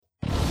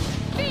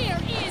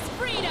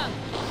freedom.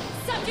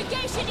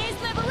 Subjugation is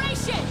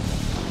liberation.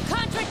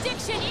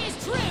 Contradiction is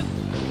truth.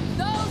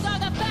 Those are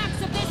the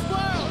facts of this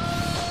world,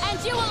 and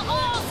you will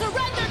all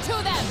surrender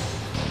to them.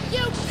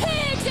 You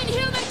pigs in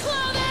human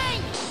clothing!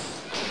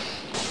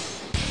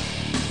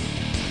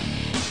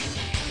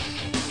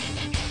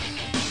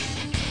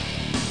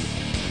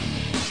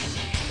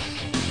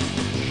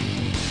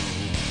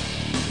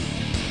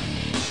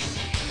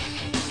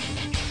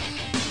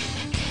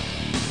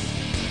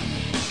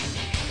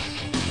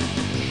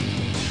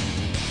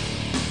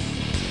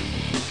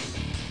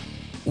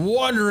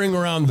 Wandering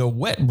around the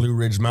wet Blue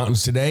Ridge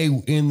Mountains today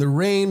in the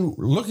rain,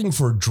 looking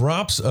for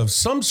drops of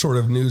some sort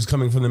of news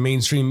coming from the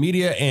mainstream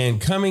media, and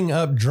coming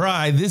up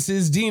dry. This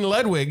is Dean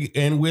Ledwig,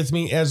 and with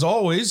me, as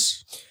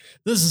always,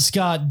 this is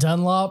Scott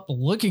Dunlop,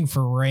 looking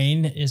for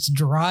rain. It's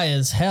dry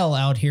as hell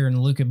out here in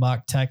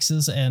Lukebach,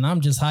 Texas, and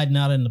I'm just hiding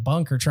out in the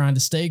bunker trying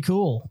to stay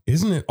cool.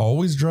 Isn't it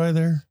always dry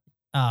there?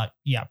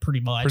 Yeah, pretty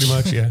much. Pretty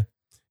much, yeah.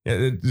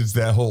 It's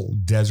that whole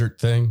desert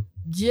thing.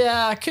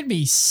 Yeah, it could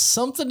be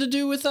something to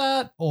do with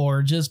that,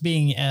 or just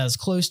being as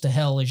close to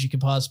hell as you could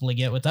possibly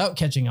get without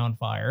catching on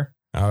fire.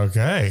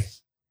 Okay.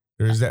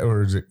 Or is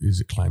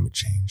it climate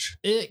change?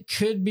 It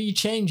could be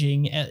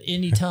changing at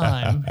any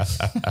time.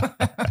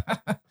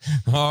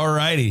 All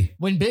righty.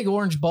 When big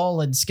orange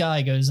ball in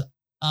sky goes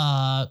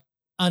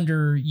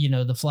under,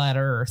 the flat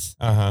earth,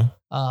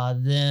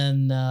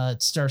 then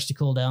it starts to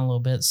cool down a little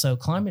bit. So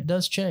climate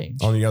does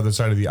change. On the other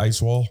side of the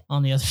ice wall?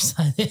 On the other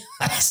side of the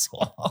ice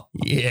wall.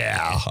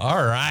 Yeah.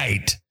 All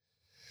right.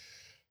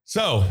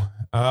 So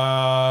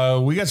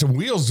we got some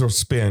wheels to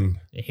spin.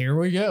 Here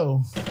we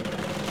go.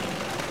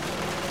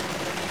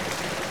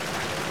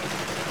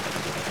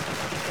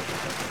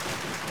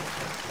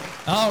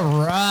 All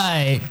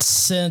right.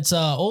 Since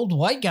old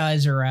white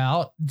guys are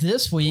out,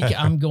 this week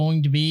I'm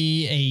going to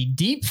be a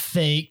deep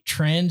fake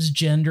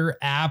transgender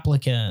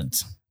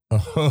applicant.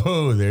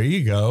 Oh, there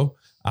you go.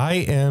 I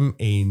am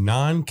a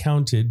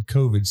non-counted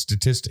COVID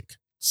statistic.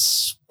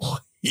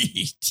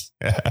 Sweet.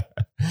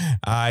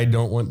 I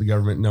don't want the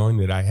government knowing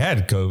that I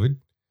had COVID,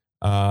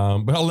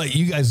 but I'll let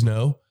you guys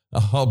know.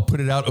 I'll put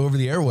it out over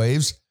the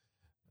airwaves.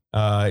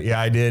 Yeah,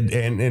 I did.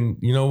 And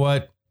you know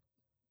what?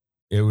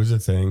 It was a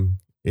thing.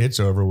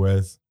 It's over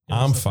with.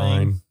 I'm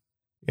fine. Thing.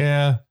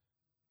 Yeah.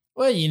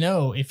 Well,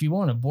 if you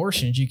want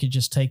abortions, you could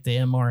just take the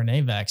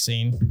mRNA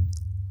vaccine.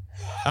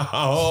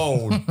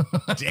 Oh,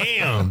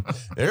 damn.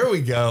 There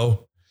we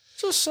go.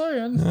 Just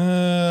saying.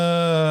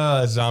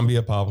 Zombie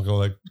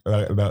apocalypse.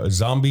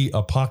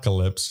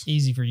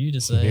 Easy for you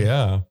to say.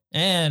 Yeah.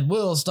 And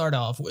we'll start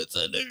off with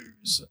the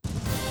news.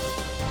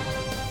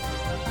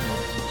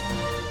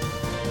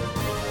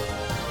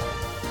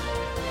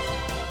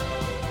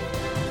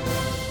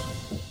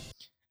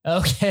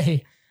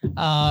 Okay.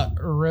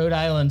 Rhode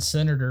Island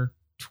Senator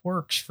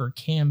twerks for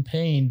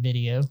campaign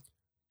video.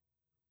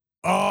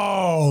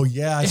 Oh,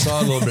 yeah. I saw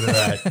a little bit of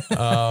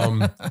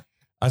that.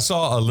 I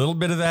saw a little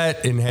bit of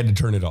that and had to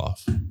turn it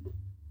off.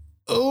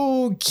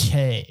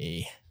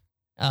 Okay.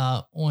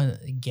 When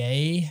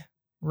gay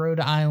Rhode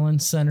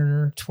Island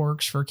Senator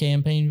twerks for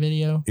campaign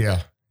video.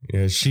 Yeah.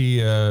 Yeah.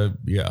 She,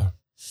 yeah.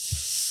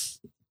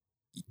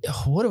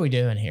 What are we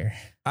doing here?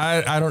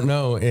 I don't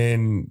know.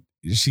 And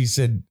she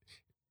said,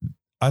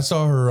 I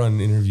saw her on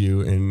an interview,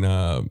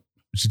 and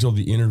she told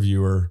the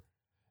interviewer,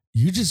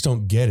 "You just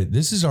don't get it.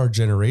 This is our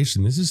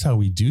generation. This is how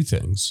we do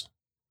things."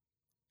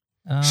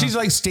 She's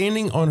like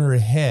standing on her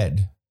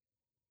head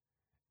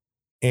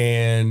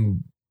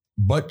and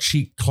butt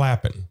cheek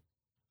clapping.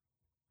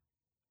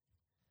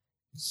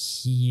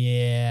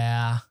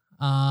 Yeah.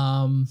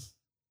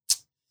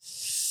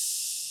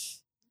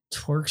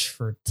 Twerks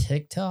for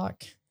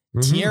TikTok.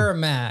 Mm-hmm. Tierra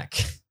Mack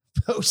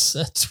posts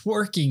a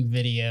twerking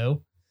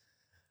video.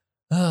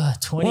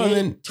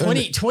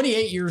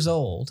 28 years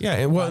old. Yeah.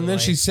 And then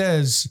she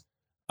says,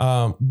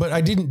 but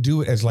I didn't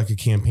do it as like a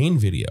campaign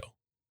video.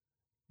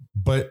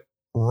 But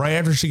right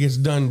after she gets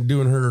done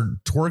doing her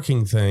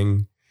twerking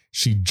thing,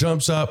 she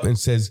jumps up and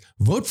says,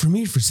 "Vote for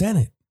me for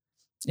Senate."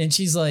 And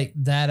she's like,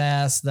 that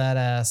ass,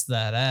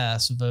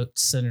 vote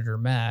Senator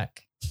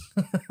Mack.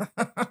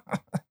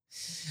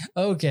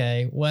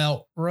 Okay,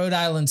 well, Rhode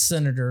Island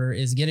Senator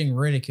is getting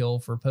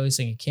ridiculed for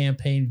posting a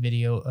campaign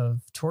video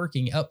of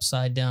twerking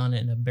upside down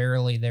in a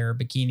barely there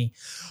bikini.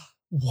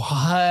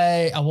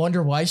 Why? I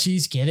wonder why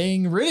she's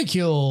getting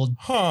ridiculed.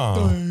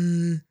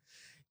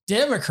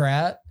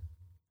 Democrat,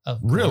 of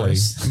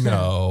course. Really?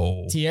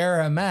 No.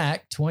 Tierra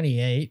Mack,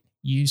 28,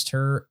 used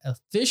her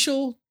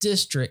official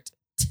district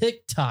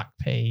TikTok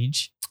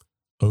page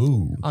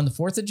on the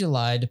 4th of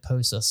July to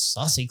post a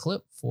saucy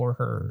clip for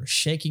her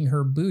shaking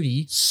her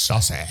booty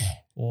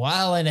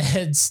while in a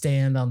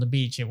headstand on the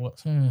beach. It was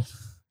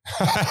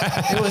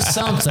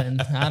something.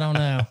 I don't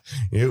know.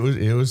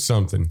 It was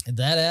something.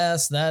 That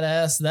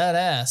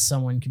ass.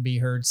 Someone could be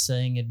heard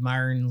saying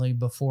admiringly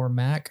before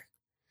Mac.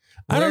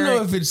 I don't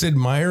know if it's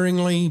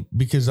admiringly,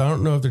 because I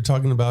don't know if they're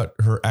talking about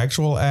her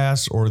actual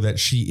ass or that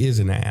she is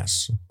an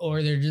ass.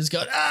 Or they're just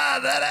going,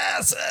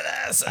 that ass.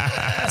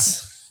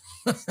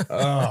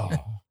 Oh.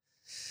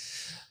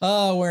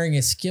 Wearing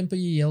a skimpy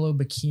yellow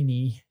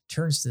bikini,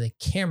 turns to the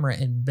camera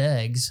and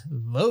begs,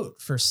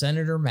 vote for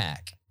Senator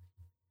Mack.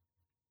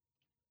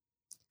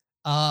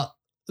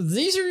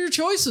 These are your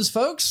choices,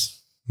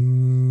 folks.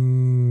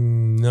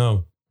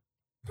 No.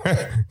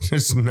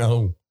 Just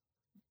no.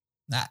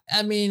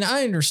 I mean,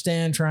 I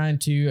understand trying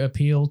to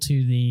appeal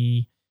to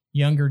the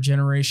younger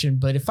generation,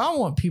 but if I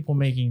want people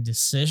making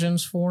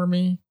decisions for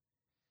me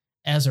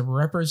as a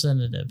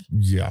representative,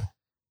 yeah,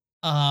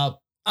 I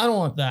don't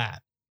want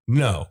that.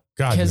 No,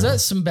 God, because no.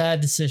 that's some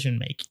bad decision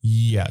making.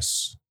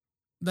 Yes,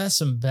 that's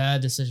some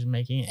bad decision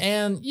making,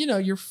 and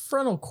your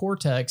frontal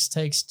cortex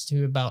takes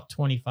to about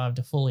 25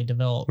 to fully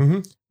develop. Mm-hmm.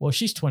 Well,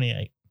 she's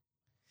 28.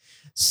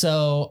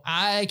 So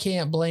I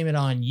can't blame it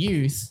on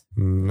youth.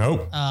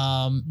 Nope.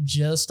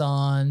 Just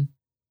on,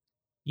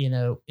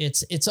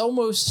 it's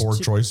almost poor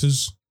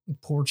choices.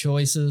 Poor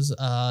choices.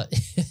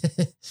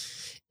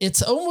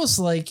 It's almost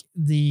like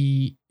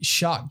the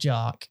shock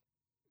jock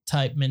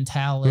type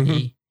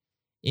mentality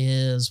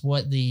is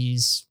what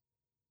these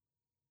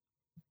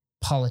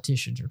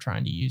politicians are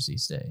trying to use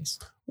these days.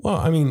 Well,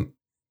 I mean,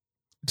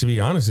 to be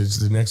honest, it's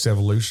the next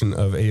evolution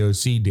of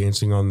AOC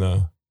dancing on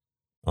the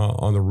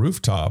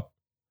rooftop.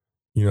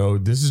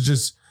 This is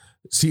just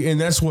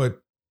and that's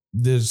what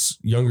this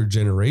younger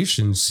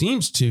generation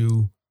seems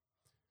to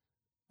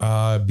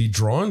be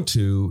drawn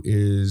to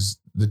is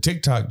the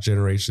TikTok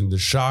generation, the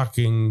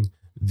shocking,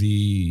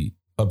 the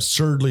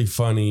absurdly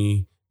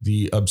funny,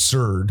 the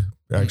absurd,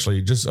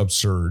 actually just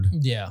absurd.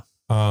 Yeah.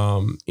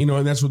 And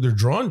that's what they're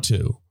drawn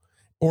to,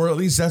 or at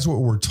least that's what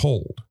we're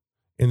told.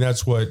 And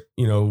that's what,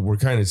 we're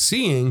kind of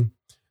seeing.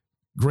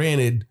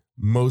 Granted,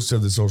 most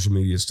of the social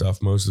media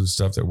stuff, most of the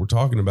stuff that we're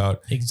talking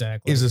about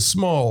exactly is a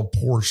small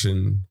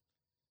portion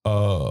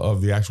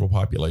of the actual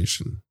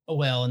population.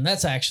 Well, and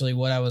that's actually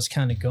what I was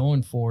kind of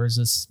going for is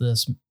it's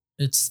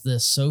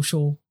this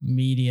social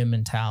media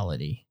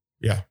mentality.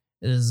 Yeah.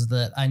 Is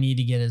that I need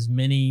to get as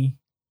many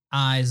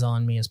eyes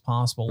on me as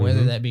possible,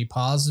 whether that be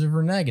positive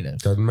or negative.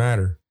 Doesn't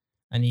matter.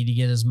 I need to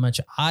get as much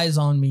eyes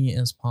on me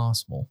as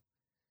possible.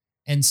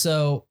 And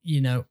so,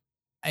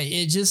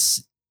 it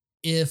just,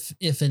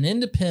 if an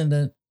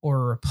independent or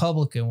a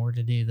Republican were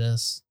to do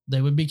this, they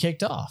would be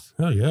kicked off.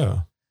 Oh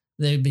yeah.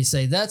 They would be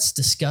say, that's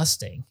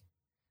disgusting.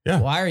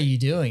 Yeah. Why are you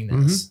doing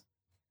this?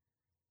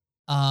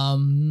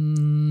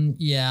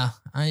 Yeah,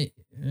 I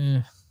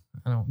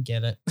don't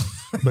get it.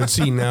 But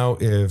see, now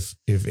if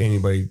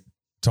anybody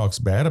talks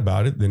bad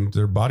about it, then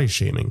they're body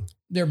shaming.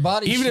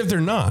 Even if they're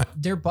not.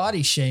 They're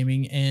body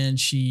shaming, and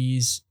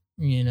she's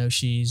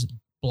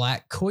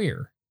black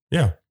queer.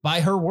 Yeah.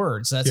 By her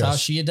words. That's how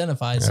she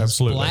identifies as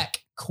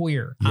black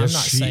queer. Yes, I'm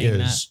not saying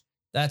that.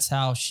 That's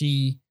how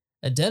she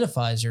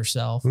identifies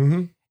herself.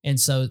 Mm-hmm. And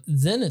so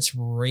then it's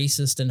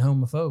racist and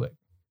homophobic.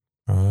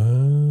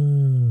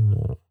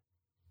 Oh.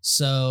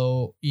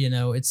 So,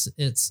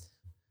 it's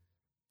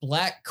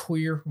black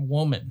queer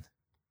woman.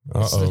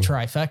 It's the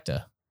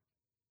trifecta.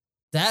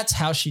 That's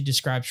how she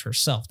describes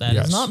herself. That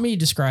is not me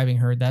describing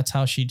her. That's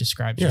how she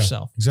describes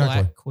herself.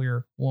 Exactly. Black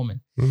queer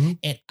woman. Mm-hmm.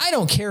 And I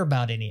don't care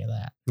about any of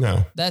that.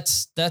 No.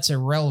 That's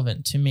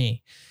irrelevant to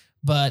me.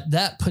 But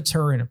that puts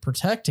her in a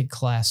protected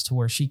class to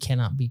where she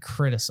cannot be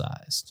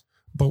criticized.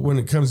 But when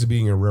it comes to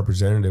being a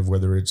representative,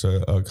 whether it's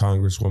a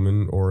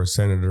congresswoman or a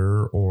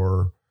senator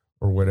or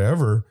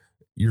whatever,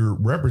 you're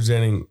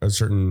representing a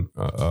certain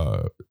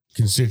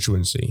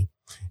constituency.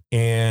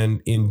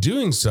 And in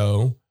doing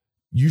so,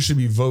 you should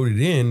be voted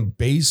in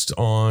based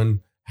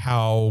on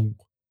how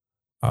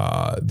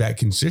that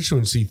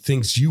constituency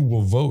thinks you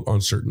will vote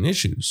on certain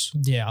issues.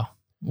 Yeah.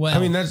 Well, I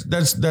mean,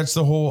 that's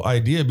the whole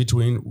idea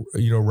between,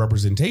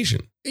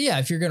 representation. Yeah.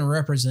 If you're going to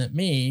represent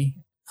me,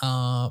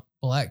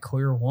 black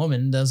queer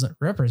woman doesn't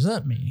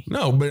represent me.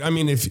 No, but I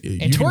mean, and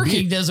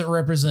twerking doesn't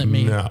represent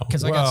me. No,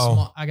 because I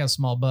got a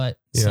small butt.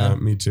 Yeah, so.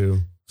 Me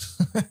too.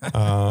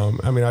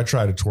 I mean, I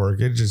try to twerk.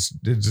 It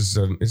just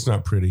doesn't. It's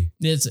not pretty.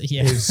 It's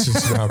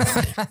just not.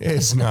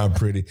 It's not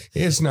pretty.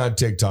 It's not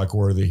TikTok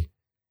worthy.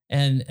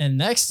 And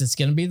next, it's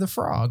going to be the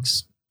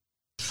frogs.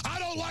 I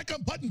don't like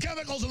them putting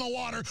chemicals in the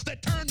water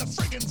that turn the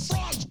friggin'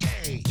 frogs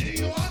gay. Do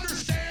you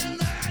understand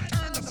that?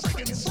 Turn the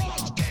friggin'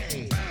 frogs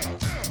gay.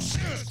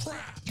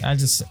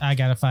 Crap. I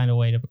got to find a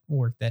way to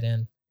work that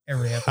in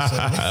every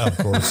episode.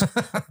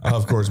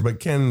 Of course.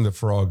 But can the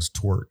frogs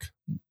twerk?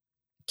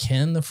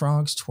 Can the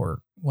frogs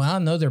twerk? Well, I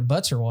know their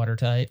butts are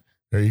watertight.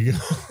 There you go.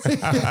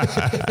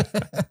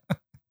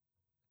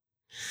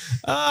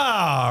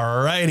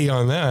 All righty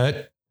on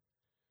that.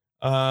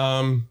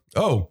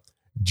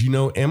 Do you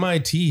know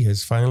MIT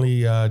has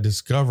finally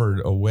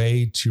discovered a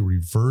way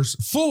to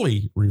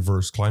fully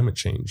reverse climate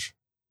change?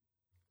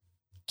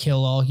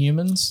 Kill all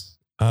humans?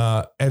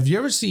 Have you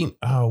ever seen,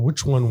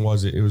 which one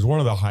was it? It was one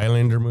of the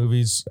Highlander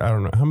movies. I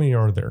don't know. How many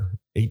are there?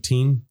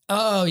 18?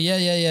 Oh,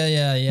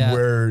 yeah.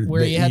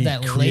 Where you had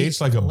that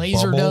creates like a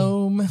laser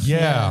bubble. dome.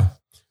 Yeah.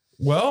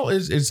 Well,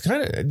 it's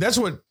kind of, that's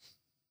what,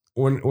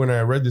 when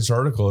I read this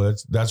article,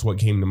 that's what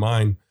came to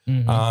mind.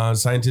 Mm-hmm.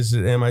 Scientists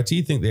at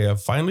MIT think they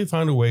have finally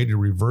found a way to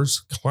reverse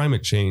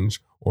climate change,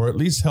 or at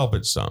least help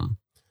it some.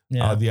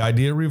 Yeah. The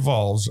idea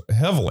revolves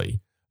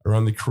heavily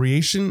around the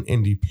creation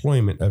and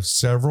deployment of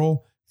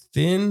several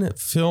thin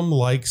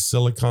film-like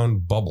silicon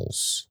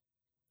bubbles.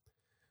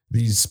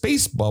 These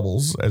space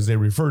bubbles, as they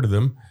refer to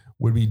them,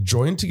 would be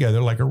joined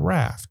together like a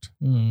raft.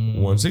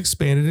 Once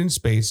expanded in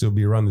space, it will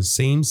be around the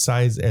same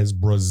size as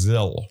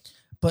Brazil.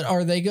 But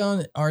are they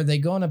going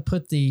to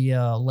put the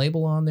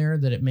label on there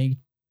that it may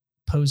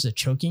pose a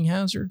choking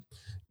hazard?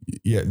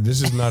 Yeah,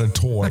 this is not a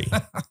toy.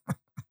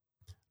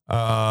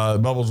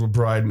 Bubbles would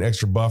provide an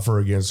extra buffer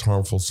against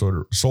harmful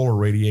solar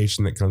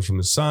radiation that comes from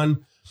the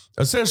sun.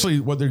 Essentially,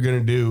 what they're going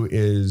to do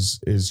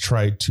is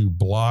try to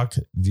block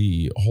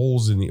the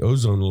holes in the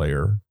ozone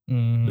layer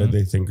that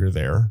they think are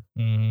there.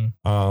 Am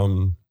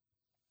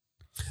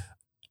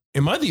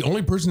I the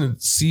only person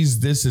that sees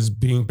this as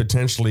being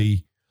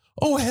potentially,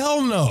 oh,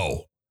 hell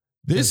no,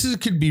 this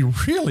could be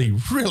really,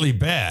 really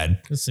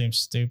bad? This seems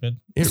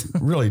stupid. It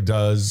really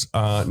does.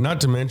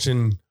 Not to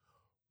mention,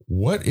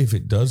 what if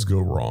it does go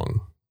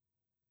wrong?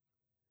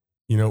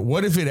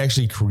 What if it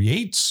actually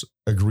creates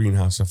a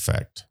greenhouse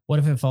effect? What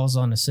if it falls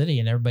on a city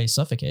and everybody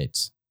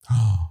suffocates?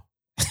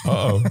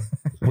 Uh-oh.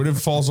 What if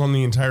it falls on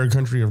the entire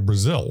country of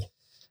Brazil?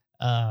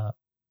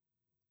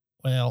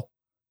 Well,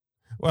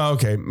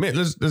 okay.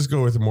 Let's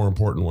go with a more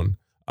important one.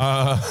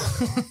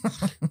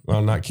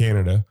 Well, not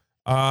Canada.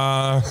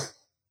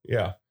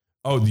 Yeah.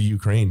 Oh, the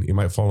Ukraine. It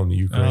might fall on the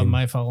Ukraine. It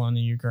might fall on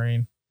the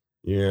Ukraine.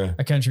 Yeah.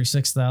 A country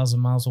 6,000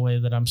 miles away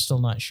that I'm still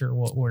not sure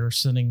what we're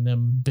sending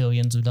them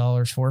billions of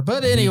dollars for.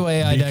 But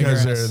anyway, I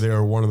digress. Because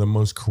they're one of the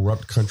most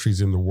corrupt countries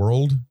in the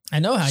world. I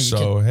know how you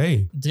So,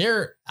 hey.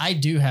 I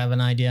do have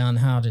an idea on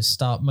how to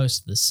stop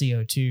most of the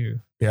CO2.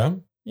 Yeah?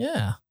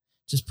 Yeah.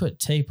 Just put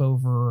tape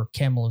over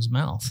Kamala's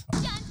mouth.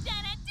 Dun, dun,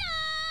 dun,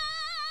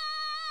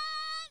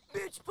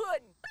 dun. Bitch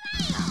pudding.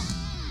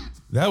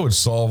 That would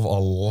solve a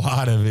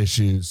lot of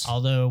issues.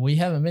 Although we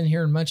haven't been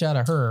hearing much out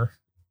of her.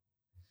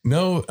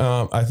 No,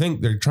 I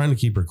think they're trying to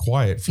keep her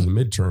quiet for the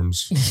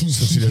midterms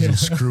so she doesn't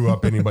screw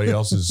up anybody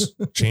else's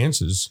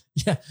chances.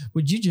 Yeah.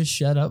 Would you just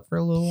shut up for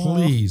a little while?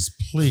 Please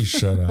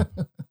shut up.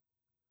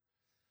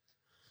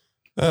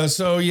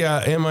 So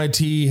yeah,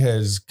 MIT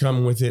has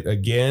come with it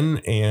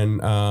again and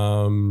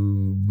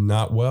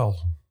not well.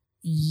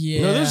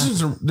 Yeah.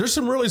 There's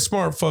some really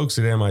smart folks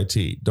at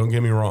MIT. Don't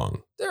get me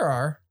wrong. There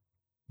are.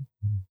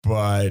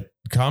 But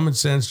common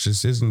sense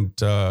just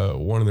isn't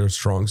one of their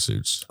strong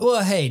suits.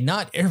 Well, hey,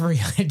 not every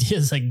idea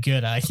is a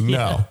good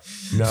idea.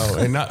 No.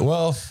 And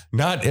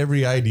not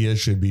every idea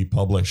should be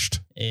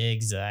published.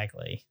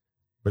 Exactly.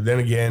 But then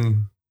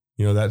again,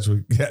 that's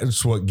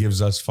what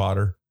gives us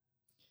fodder.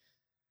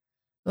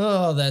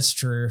 Oh, that's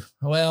true.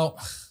 Well,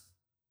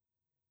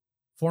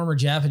 former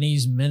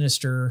Japanese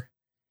minister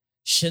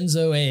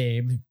Shinzo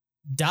Abe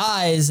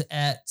dies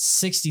at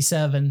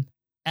 67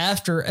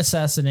 after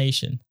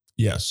assassination.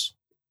 Yes.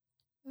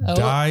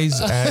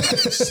 Dies at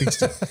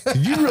 60.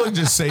 Did you really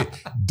just say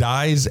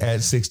dies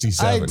at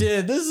 67? I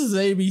did. This is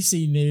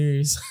ABC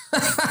News.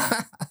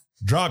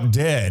 Drop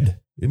dead.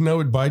 Isn't that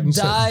what Biden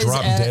said?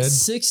 Drop at dead.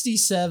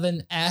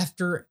 67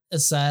 after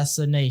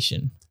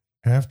assassination.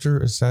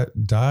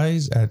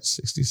 Dies at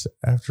 67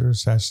 after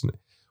assassination.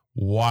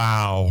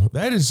 Wow.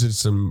 That is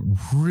just some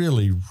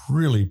really,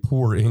 really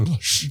poor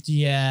English.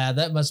 Yeah,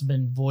 that must have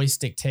been voice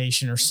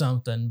dictation or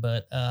something,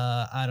 but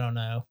I don't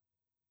know.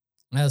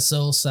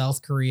 Seoul,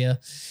 South Korea.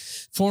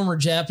 Former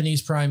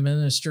Japanese Prime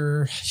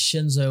Minister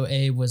Shinzo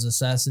Abe was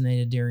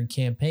assassinated during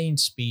campaign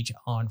speech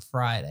on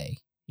Friday.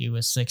 He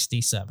was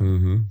 67.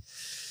 Mm-hmm.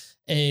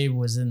 Abe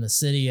was in the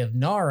city of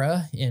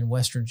Nara in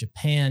Western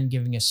Japan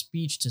giving a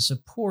speech to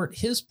support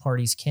his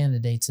party's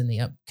candidates in the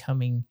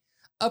upcoming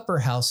upper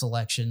house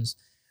elections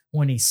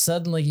when he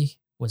suddenly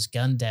was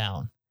gunned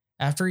down.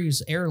 After he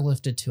was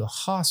airlifted to a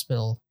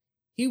hospital,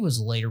 he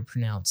was later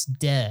pronounced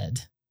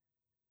dead,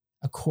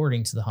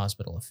 according to the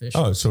hospital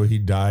officials. Oh, so he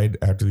died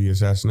after the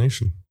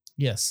assassination.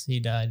 Yes, he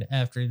died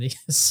after the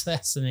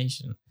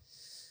assassination.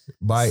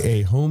 By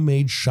a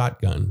homemade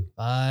shotgun.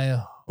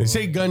 They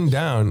say gunned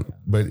down,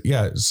 but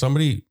yeah,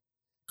 somebody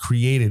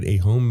created a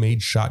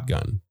homemade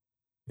shotgun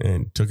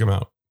and took him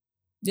out.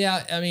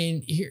 Yeah, I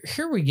mean,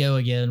 here we go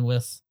again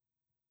with,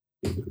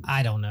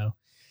 I don't know,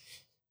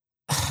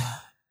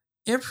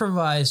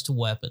 improvised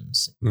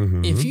weapons.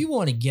 Mm-hmm. If you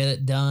want to get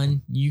it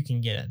done, you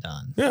can get it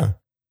done. Yeah.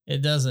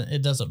 It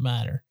doesn't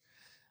matter.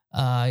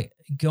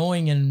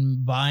 Going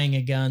and buying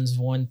a gun's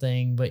one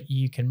thing, but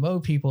you can mow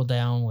people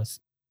down with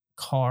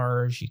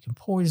cars. You can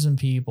poison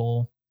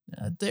people.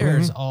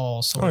 There's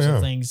all sorts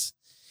of things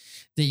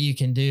that you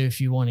can do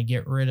if you want to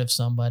get rid of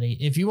somebody.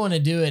 If you want to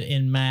do it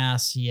in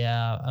mass,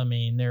 yeah, I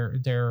mean,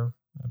 there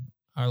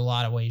are a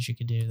lot of ways you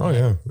could do that. Oh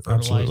yeah, fertilizer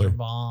absolutely.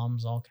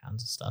 bombs, all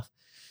kinds of stuff.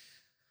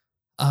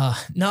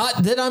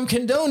 Not that I'm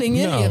condoning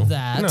any of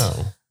that.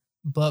 No.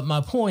 But my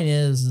point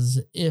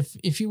is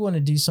if you want to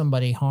do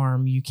somebody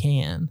harm, you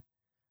can.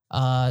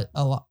 A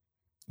lot,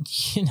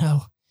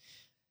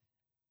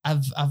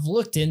 I've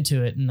looked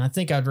into it, and I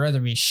think I'd rather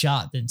be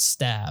shot than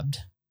stabbed.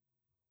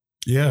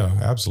 Yeah,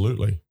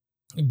 absolutely.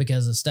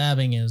 because the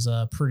stabbing is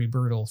a pretty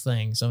brutal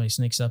thing. Somebody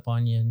sneaks up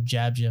on you and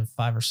jabs you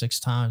 5 or 6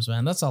 times,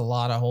 man. That's a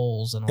lot of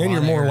holes. And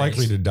you're more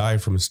likely to die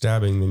from a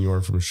stabbing than you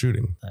are from a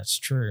shooting. That's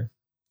true.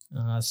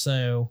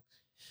 So,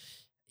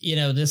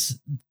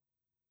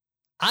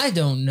 I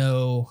don't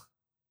know,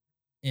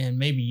 and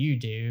maybe you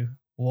do,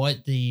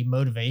 what the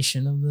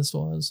motivation of this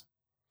was.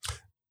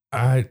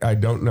 I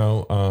don't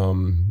know.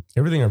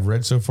 Everything I've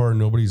read so far,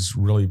 nobody's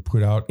really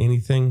put out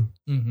anything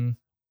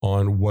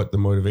on what the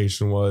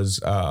motivation was.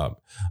 I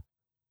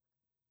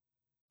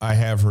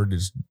have heard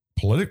it's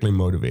politically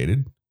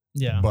motivated.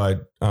 Yeah.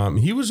 But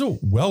he was a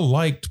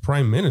well-liked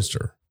prime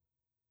minister.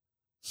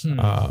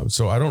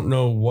 So I don't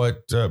know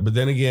what, but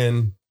then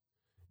again,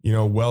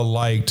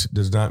 well-liked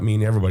does not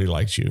mean everybody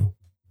likes you.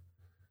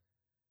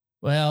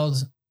 Well,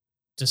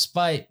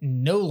 despite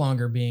no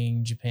longer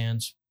being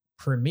Japan's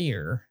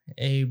premier,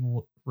 Abe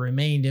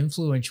remained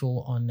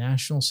influential on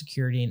national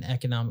security and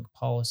economic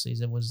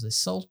policies. It was the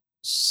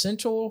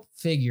central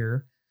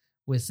figure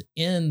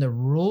within the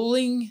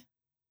ruling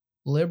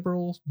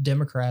Liberal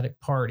Democratic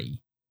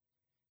Party.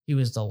 He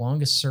was the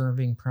longest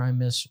serving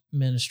prime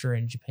minister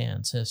in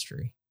Japan's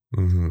history.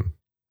 Mm-hmm.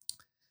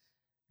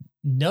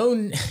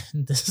 Known,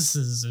 this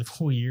is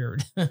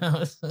weird,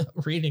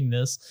 reading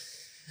this,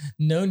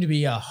 known to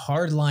be a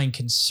hardline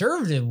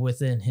conservative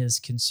within his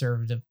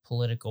conservative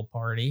political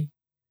party,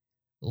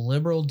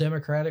 Liberal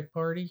Democratic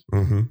Party.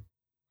 Mm-hmm.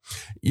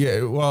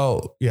 Yeah,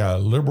 well, yeah,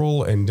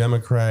 liberal and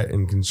Democrat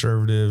and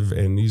conservative,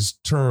 and these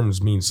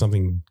terms mean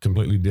something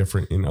completely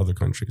different in other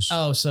countries.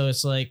 Oh, so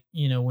it's like,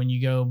 when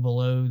you go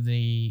below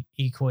the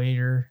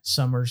equator,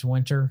 summer's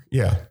winter.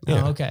 Yeah.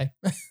 Oh, okay.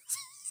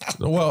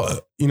 Well,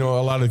 a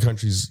lot of the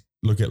countries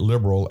look at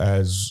liberal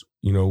as,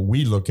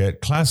 we look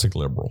at classic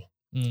liberal,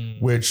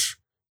 which,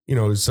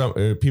 some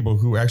people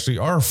who actually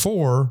are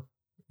for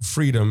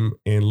freedom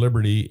and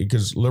liberty,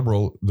 because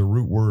liberal, the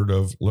root word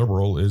of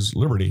liberal is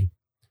liberty.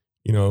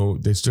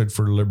 They stood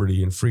for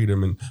liberty and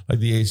freedom. And like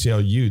the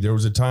ACLU, there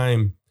was a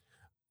time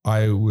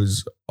I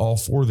was all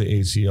for the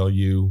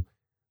ACLU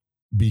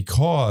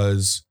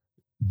because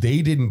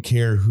they didn't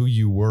care who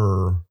you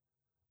were.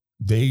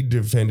 They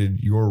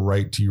defended your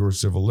right to your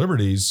civil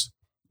liberties.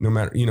 No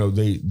matter,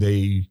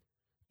 they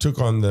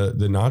took on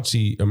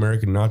the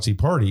American Nazi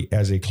Party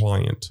as a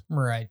client.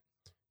 Right.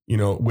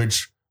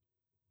 Which,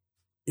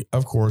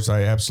 of course,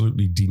 I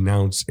absolutely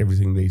denounce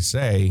everything they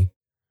say.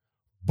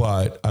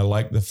 But I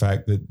like the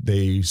fact that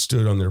they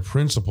stood on their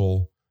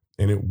principle,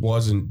 and it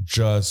wasn't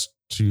just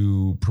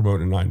to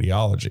promote an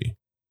ideology.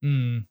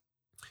 And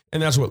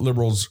that's what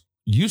liberals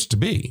used to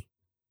be.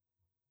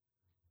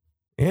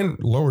 And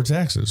lower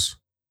taxes.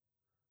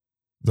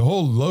 The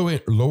whole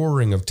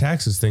lowering of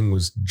taxes thing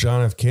was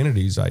John F.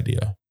 Kennedy's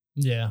idea.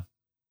 Yeah.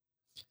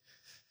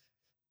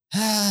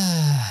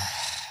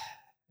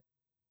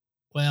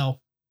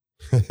 Well.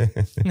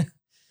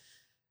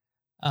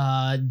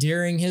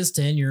 During his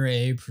tenure,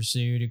 Abe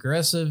pursued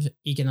aggressive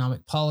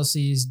economic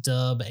policies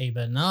dubbed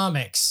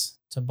Abenomics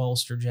to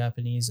bolster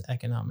Japanese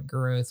economic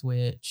growth,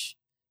 which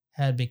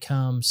had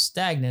become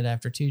stagnant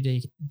after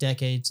 2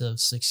 decades of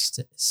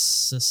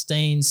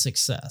sustained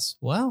success.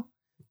 Well,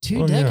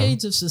 two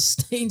decades of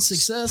sustained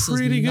success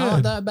is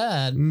not that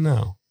bad.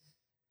 No.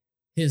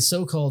 His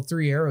so-called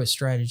 3-arrow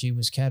strategy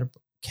was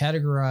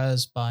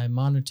categorized by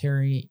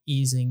monetary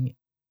easing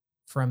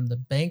from the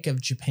Bank of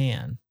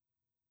Japan,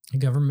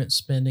 government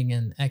spending,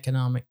 and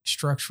economic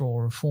structural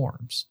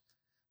reforms,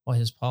 while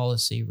his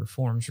policy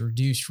reforms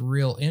reduced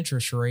real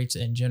interest rates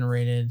and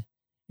generated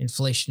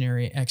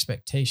inflationary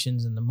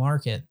expectations in the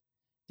market.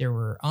 There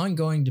were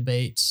ongoing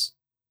debates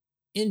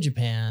in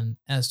Japan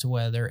as to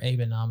whether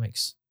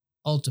Abenomics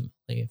ultimately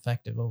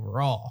effective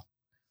overall.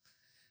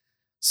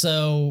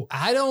 So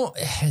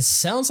it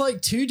sounds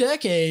like 2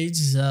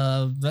 decades.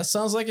 That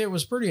sounds like it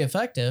was pretty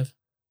effective.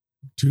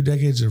 2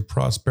 decades of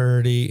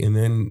prosperity, and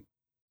then,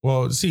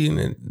 well, see,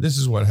 and this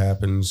is what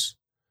happens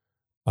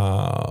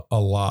a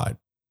lot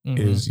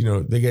is,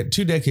 they get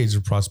 2 decades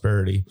of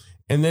prosperity,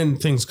 and then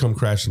things come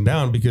crashing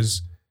down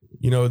because,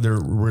 they're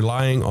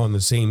relying on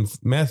the same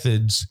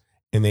methods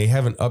and they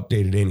haven't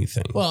updated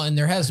anything. Well, and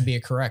there has to be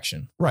a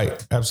correction.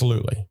 Right.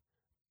 Absolutely.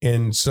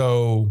 And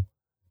so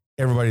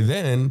everybody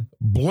then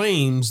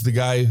blames the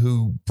guy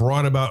who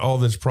brought about all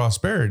this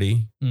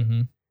prosperity,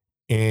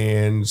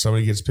 and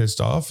somebody gets pissed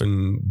off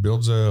and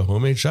builds a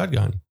homemade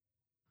shotgun.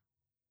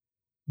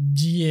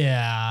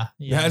 Yeah.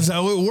 That's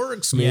how it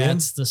works, man. Yeah,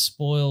 it's the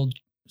spoiled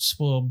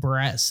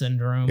brat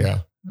syndrome. Yeah.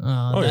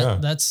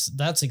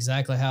 That's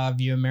exactly how I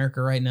view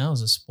America right now,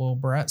 as a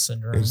spoiled brat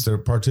syndrome. It's the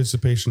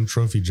participation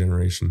trophy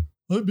generation.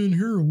 I've been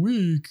here a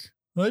week.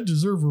 I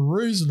deserve a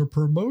raise and a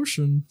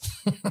promotion.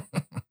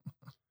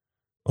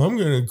 I'm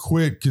going to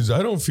quit because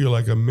I don't feel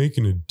like I'm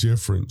making a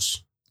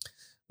difference.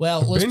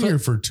 Well, I've been here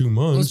for 2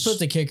 months. Let's put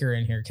the kicker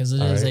in here because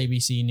it is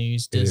ABC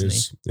News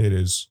Disney. It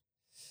is.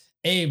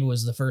 Abe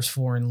was the first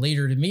foreign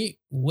leader to meet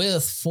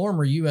with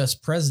former U.S.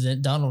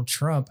 President Donald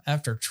Trump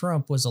after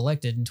Trump was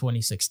elected in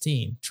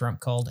 2016. Trump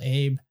called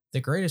Abe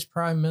the greatest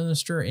prime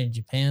minister in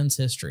Japan's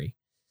history.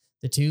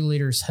 The two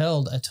leaders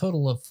held a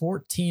total of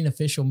 14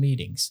 official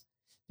meetings.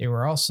 They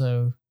were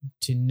also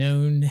to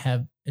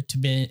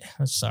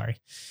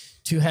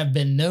have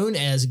been known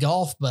as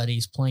golf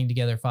buddies, playing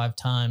together 5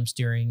 times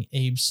during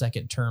Abe's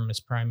second term as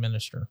prime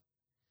minister.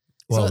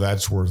 Well, So-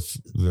 that's worth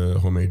the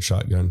homemade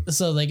shotgun.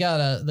 So they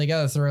gotta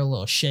throw a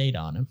little shade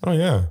on him. Oh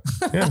yeah,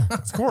 yeah,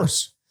 of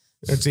course.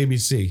 That's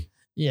ABC.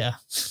 Yeah.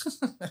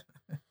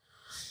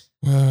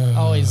 I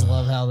always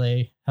love how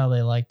they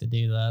like to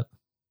do that.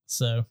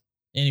 So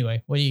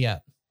anyway, what do you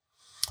got?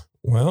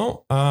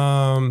 Well,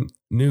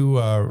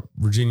 new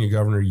Virginia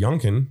Governor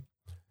Youngkin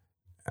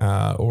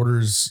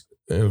orders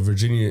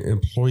Virginia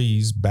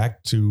employees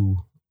back to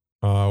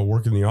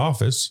work in the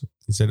office.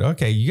 He said,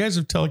 okay, you guys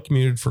have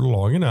telecommuted for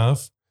long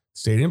enough.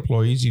 State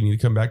employees, you need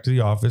to come back to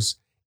the office.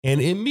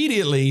 And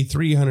immediately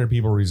 300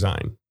 people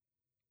resign.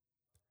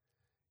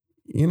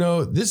 You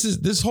know,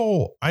 this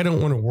whole I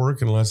don't want to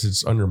work unless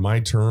it's under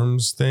my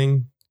terms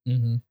thing.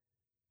 Mm-hmm.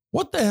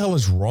 What the hell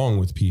is wrong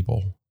with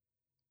people?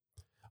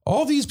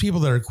 All these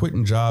people that are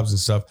quitting jobs and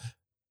stuff,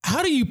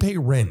 how do you pay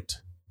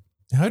rent?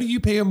 How do you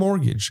pay a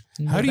mortgage?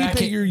 How do you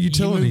pay your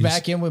utilities? You move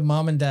back in with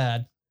mom and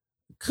dad.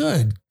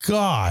 Good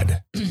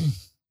God.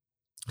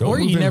 Or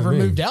you never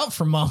moved out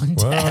from mom and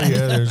dad. Well,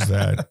 yeah, there's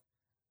that.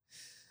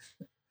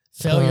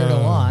 Failure to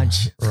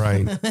launch.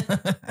 Right.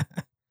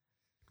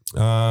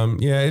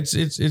 Yeah,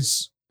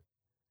 it's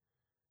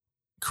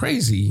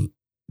crazy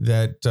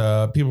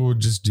that people would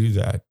just do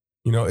that.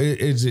 You know,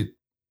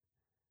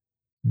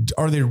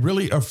 are they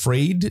really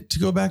afraid to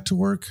go back to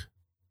work?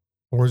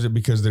 Or is it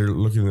because they're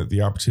looking at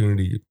the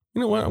opportunity?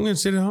 You know what? I'm going to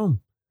sit at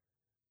home.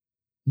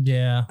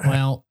 Yeah.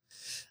 Well,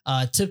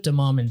 tip to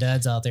mom and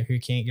dads out there who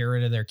can't get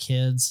rid of their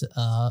kids,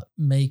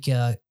 make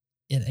it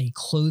a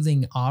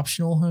clothing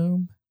optional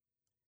home.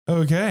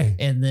 Okay.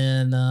 And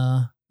then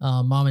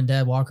mom and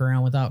dad walk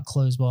around without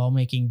clothes while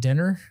making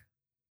dinner.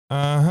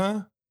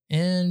 Uh-huh.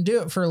 And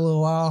do it for a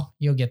little while.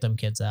 You'll get them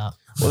kids out.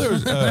 Well, there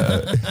was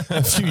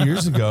a few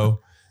years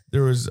ago,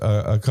 there was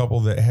a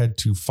couple that had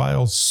to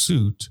file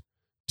suit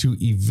to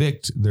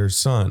evict their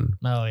son.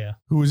 Oh, yeah.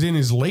 Who was in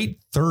his late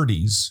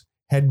 30s,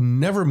 had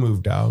never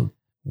moved out,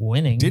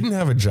 Winning. didn't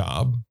have a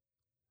job.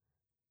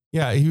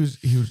 Yeah, he was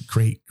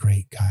great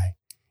guy.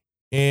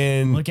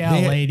 And Look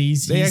out,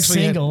 ladies. they He's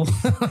actually single.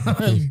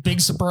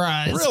 Big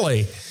surprise.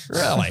 Really?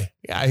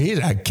 Yeah, he's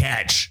a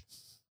catch.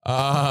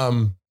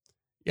 Yeah,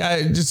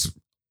 it's just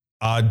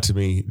odd to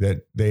me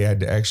that they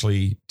had to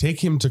actually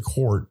take him to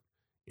court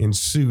and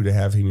sue to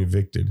have him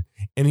evicted.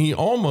 And they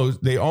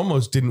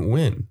almost didn't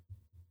win.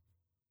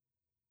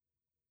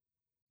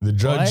 The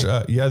judge,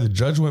 the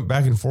judge went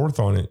back and forth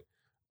on it.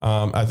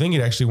 I think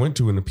it actually went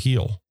to an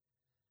appeal.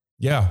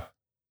 Yeah.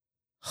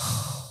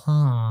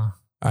 Huh.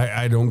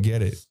 I don't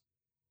get it.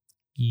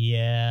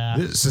 Yeah.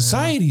 This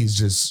society is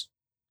just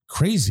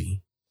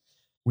crazy.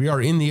 We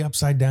are in the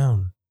upside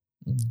down.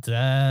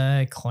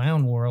 The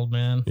clown world,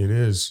 man. It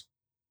is.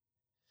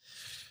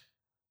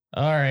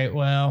 All right.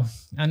 Well,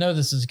 I know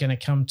this is going to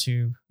come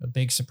to a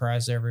big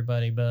surprise to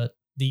everybody, but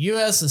the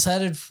U.S. is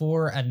headed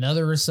for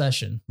another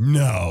recession.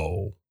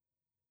 No.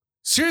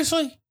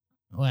 Seriously?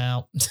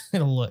 Well,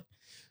 look,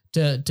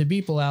 to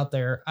people out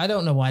there, I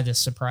don't know why this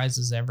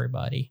surprises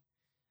everybody.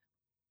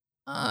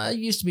 I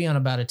used to be on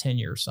about a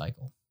 10-year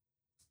cycle,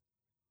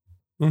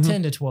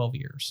 10 to 12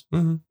 years.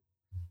 Mm-hmm.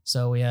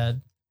 So we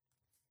had,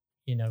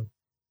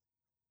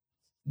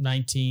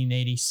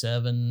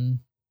 1987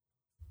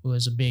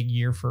 was a big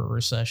year for a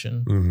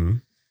recession. Mm-hmm.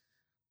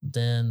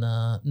 Then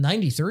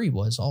 93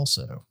 was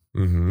also.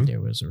 Mm-hmm.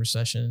 There was a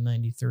recession in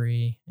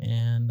 93.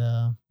 And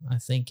I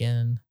think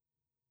in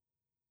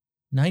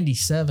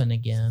 97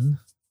 again.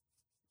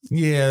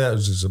 Yeah, that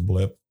was just a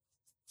blip.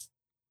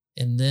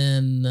 And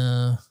then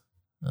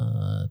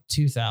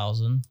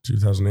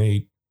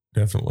 2008,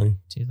 definitely.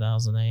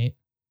 2008.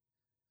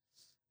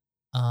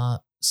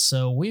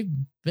 So we've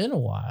been a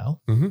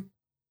while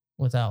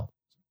without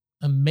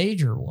a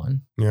major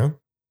one. Yeah.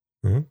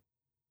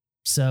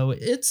 So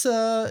it's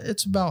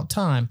about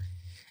time.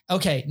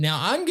 Okay, now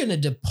I'm going to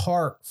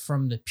depart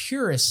from the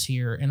purists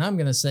here, and I'm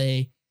going to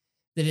say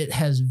that it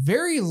has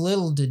very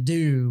little to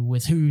do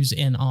with who's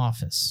in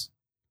office.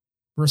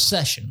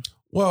 Recession.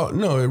 Well,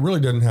 no, it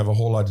really doesn't have a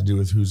whole lot to do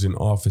with who's in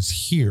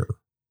office here.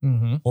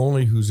 Mm-hmm.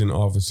 Only who's in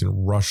office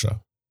in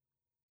Russia.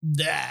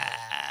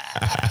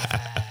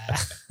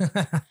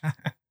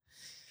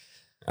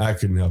 I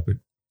couldn't help it.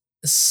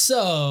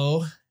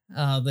 So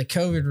the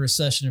COVID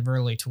recession of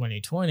early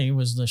 2020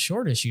 was the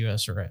shortest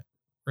U.S.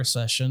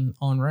 recession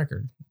on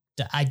record.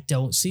 I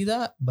don't see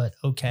that, but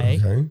okay.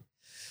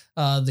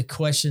 The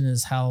question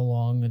is how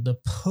long the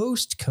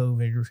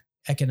post-COVID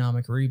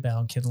economic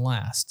rebound can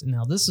last.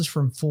 Now, this is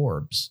from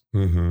Forbes.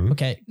 Mm-hmm.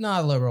 Okay,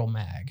 not a liberal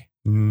mag.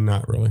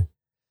 Not really.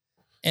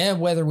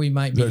 And whether we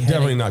might be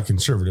definitely not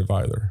conservative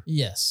either.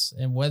 Yes,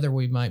 and whether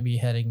we might be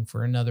heading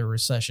for another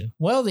recession.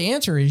 Well, the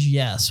answer is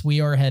yes, we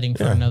are heading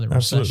for another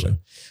recession. Absolutely.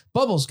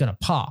 Bubble's going to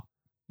pop.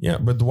 Yeah,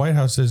 but the White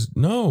House says,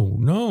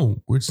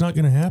 no, it's not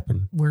going to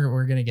happen.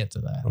 We're going to get to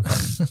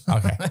that.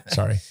 Okay.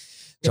 Sorry.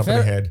 Jumping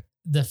ahead.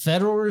 The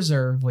Federal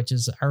Reserve, which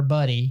is our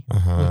buddy,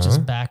 which is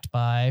backed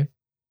by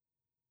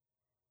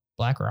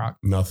BlackRock.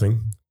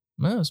 Nothing.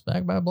 No, it's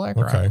backed by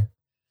BlackRock.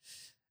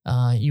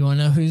 Okay. You want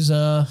to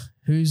know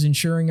who's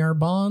insuring our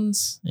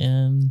bonds?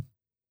 And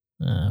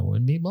it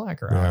would be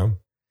BlackRock. Yeah.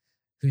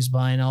 Who's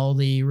buying all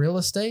the real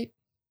estate?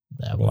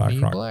 That would be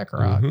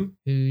BlackRock. Mm-hmm.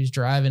 Who's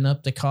driving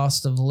up the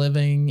cost of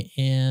living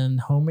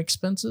and home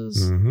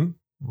expenses, Mm-hmm.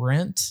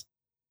 rent,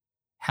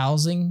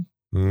 housing?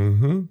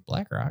 Mm-hmm.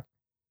 BlackRock.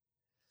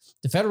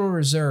 The Federal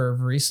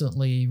Reserve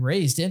recently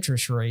raised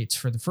interest rates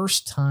for the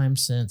first time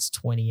since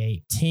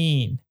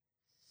 2018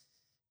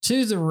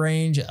 to the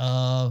range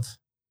of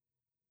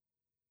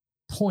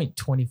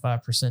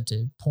 0.25%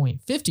 to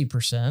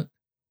 0.50%.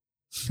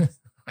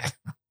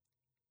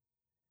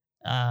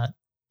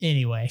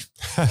 Anyway,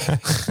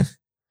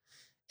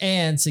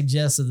 and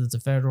suggested that the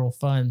federal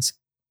funds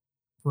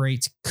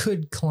rates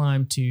could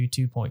climb to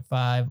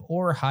 2.5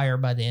 or higher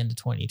by the end of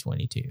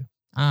 2022.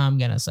 I'm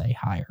going to say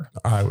higher.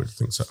 I would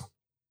think so.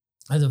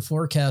 The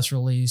forecast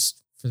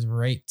released for the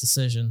rate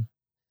decision,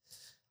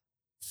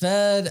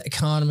 Fed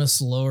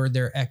economists lowered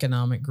their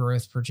economic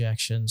growth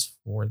projections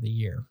for the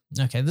year.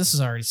 Okay, this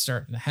is already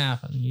starting to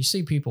happen. You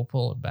see people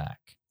pull it back.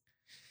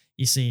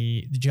 You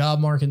see the job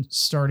market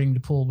starting to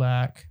pull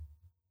back.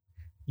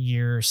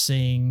 You're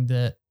seeing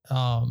that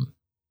home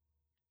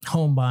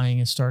buying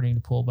is starting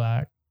to pull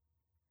back.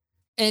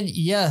 And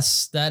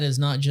yes, that is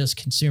not just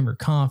consumer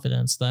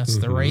confidence. That's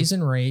the raise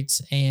in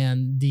rates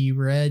and the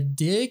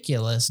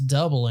ridiculous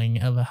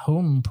doubling of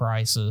home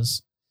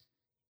prices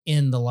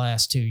in the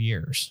last 2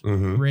 years.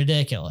 Mm-hmm.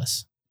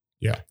 Ridiculous.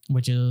 Yeah.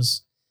 Which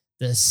is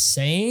the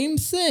same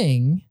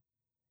thing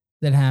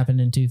that happened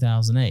in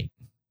 2008.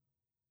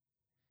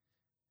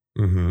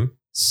 Mm-hmm.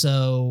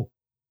 So,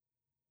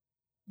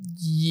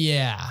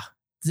 yeah,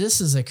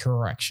 this is a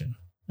correction.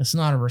 It's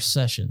not a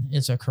recession.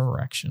 It's a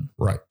correction.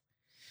 Right.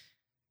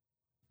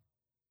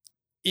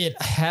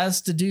 It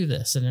has to do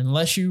this. And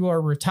unless you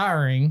are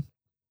retiring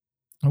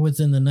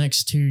within the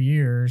next 2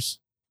 years,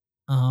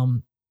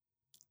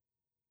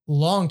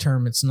 long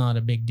term, it's not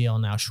a big deal.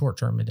 Now, short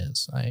term, it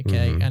is.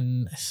 Okay. Mm-hmm.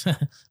 And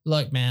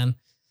look, man,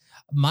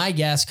 my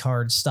gas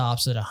card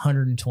stops at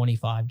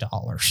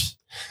 $125.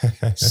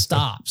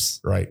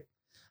 Stops. Right.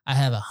 I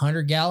have a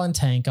 100-gallon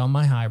tank on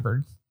my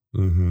hybrid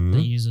Mm-hmm.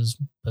 that uses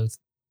both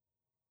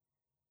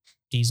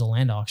diesel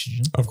and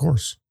oxygen. Of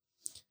course.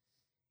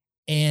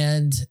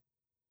 And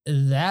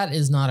that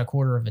is not a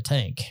quarter of a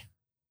tank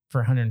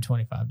for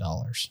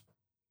 $125.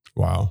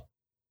 Wow.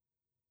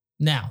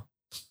 Now,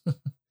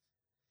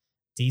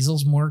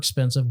 diesel's more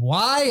expensive.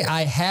 Why?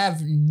 I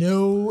have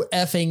no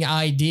effing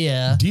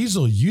idea.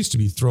 Diesel used to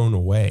be thrown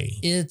away.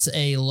 It's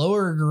a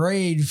lower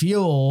grade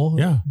fuel.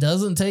 Yeah.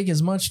 Doesn't take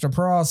as much to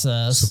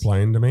process. Supply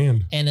and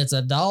demand. And it's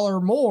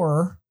 $1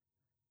 more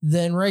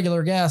than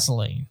regular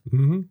gasoline.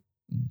 Mm-hmm.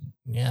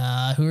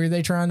 Who are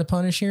they trying to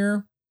punish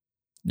here?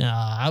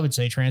 I would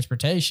say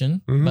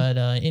transportation. Mhm. But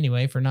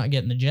anyway, for not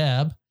getting the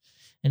jab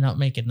and not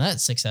making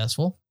that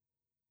successful.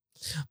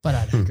 But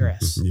I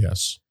digress.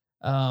 Yes.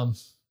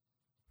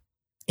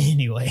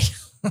 Anyway,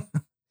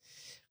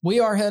 we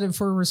are headed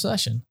for a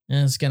recession,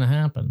 and it's going to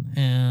happen.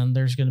 And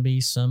there's going to be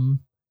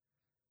some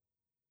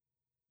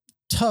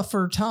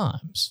tougher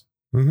times.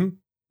 Mm-hmm.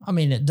 I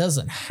mean, it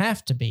doesn't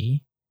have to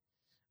be,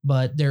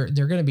 but they're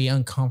going to be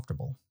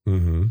uncomfortable.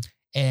 Mm-hmm.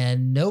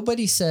 And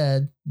nobody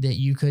said that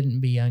you couldn't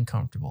be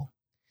uncomfortable.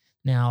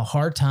 Now,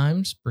 hard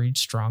times breed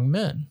strong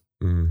men.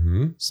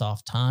 Mm-hmm.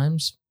 Soft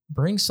times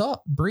breed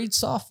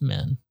soft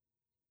men.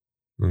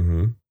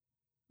 Mm-hmm.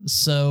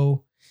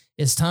 So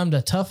it's time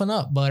to toughen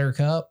up,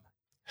 Buttercup,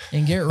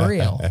 and get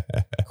real.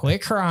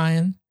 Quit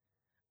crying,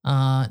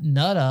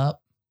 nut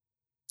up,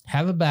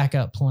 have a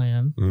backup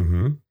plan.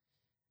 Mm-hmm.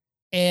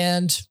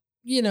 And,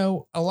 you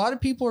know, a lot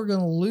of people are going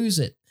to lose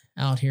it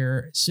out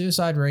here.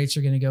 Suicide rates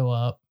are going to go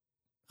up.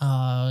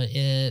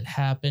 It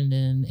happened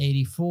in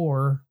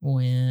 84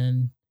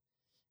 when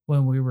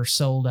we were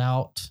sold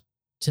out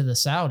to the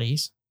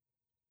Saudis.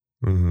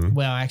 Mm-hmm.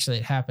 Well, actually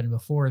it happened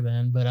before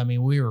then, but I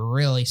mean, we were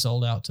really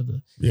sold out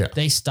to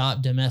they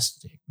stopped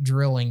domestic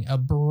drilling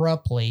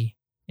abruptly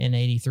in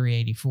 83,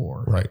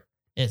 84. Right.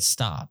 It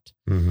stopped.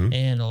 Mm-hmm.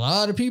 And a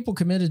lot of people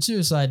committed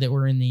suicide that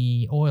were in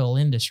the oil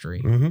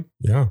industry. Mm-hmm.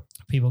 Yeah.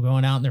 People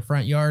going out in their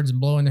front yards and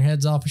blowing their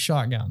heads off with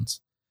shotguns.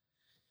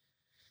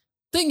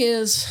 Thing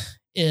is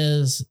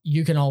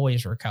you can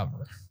always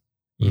recover.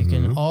 You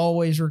can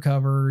always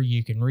recover.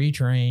 You can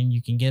retrain.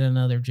 You can get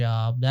another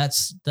job.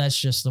 That's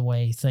just the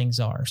way things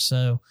are.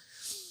 So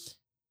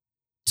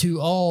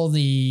to all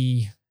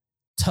the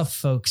tough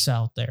folks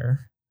out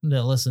there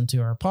that listen to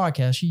our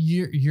podcast,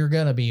 you're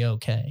going to be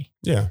okay.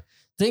 Yeah.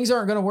 Things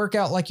aren't going to work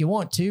out like you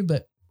want to,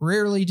 but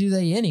rarely do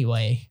they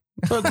anyway.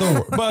 But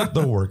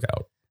they'll work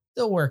out.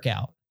 They'll work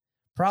out.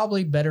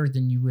 Probably better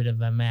than you would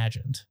have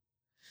imagined.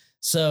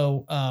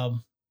 So,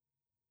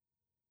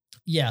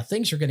 yeah,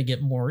 things are going to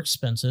get more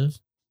expensive.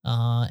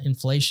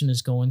 Inflation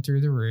is going through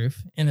the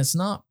roof, and it's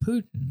not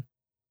Putin.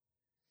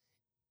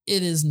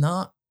 It is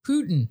not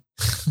Putin.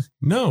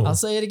 No. I'll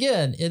say it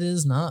again. It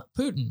is not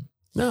Putin.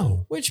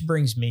 No. Which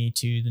brings me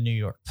to the New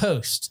York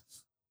Post.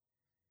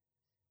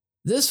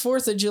 This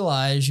 4th of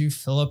July, as you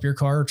fill up your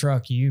car or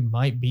truck, you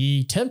might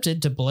be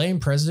tempted to blame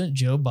President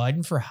Joe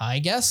Biden for high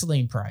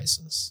gasoline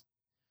prices.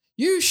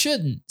 You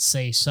shouldn't,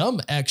 say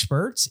some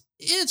experts.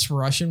 It's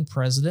Russian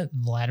President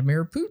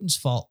Vladimir Putin's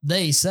fault.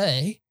 They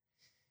say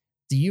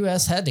the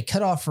U.S. had to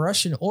cut off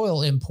Russian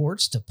oil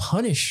imports to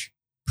punish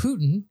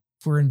Putin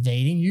for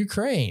invading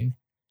Ukraine.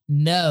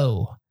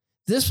 No,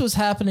 this was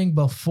happening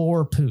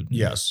before Putin.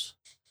 Yes.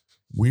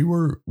 This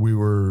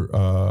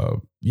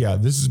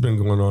has been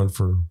going on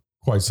for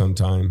quite some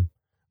time.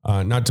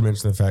 Not to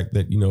mention the fact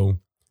that,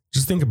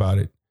 just think about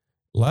it.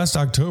 Last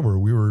October,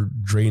 we were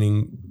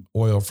draining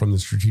oil from the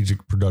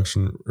Strategic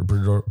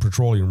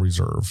Petroleum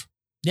Reserve.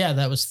 Yeah,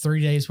 that was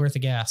 3 days worth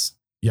of gas.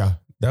 Yeah,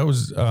 that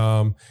was,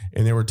 and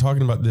they were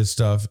talking about this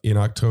stuff in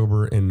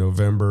October and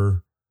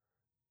November,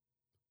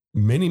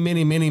 many,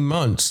 many, many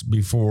months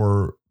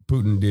before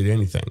Putin did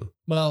anything.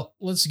 Well,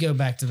 let's go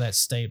back to that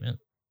statement.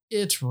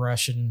 It's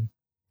Russian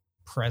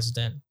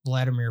President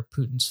Vladimir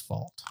Putin's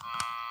fault.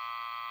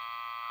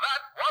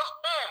 That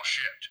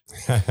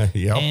was bullshit.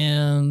 Yep.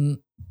 And,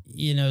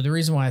 the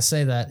reason why I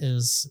say that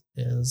is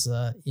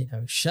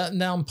shutting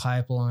down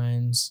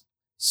pipelines,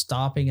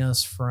 stopping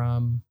us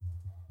from,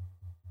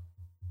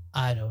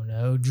 I don't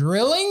know,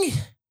 drilling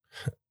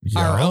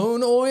our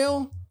own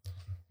oil.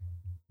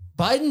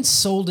 Biden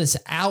sold us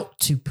out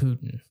to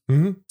Putin.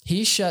 Mm-hmm.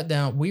 He shut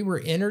down. We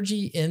were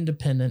energy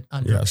independent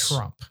under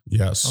Trump.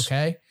 Yes.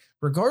 Okay.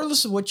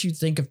 Regardless of what you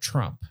think of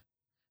Trump,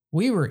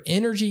 we were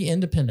energy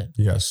independent.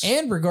 Yes.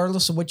 And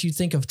regardless of what you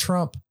think of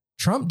Trump,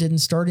 Trump didn't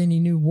start any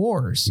new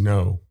wars.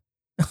 No.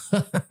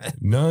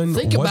 None.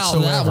 Think whatsoever.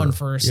 about that one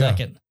for a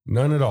second.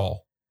 None at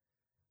all.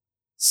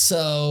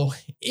 So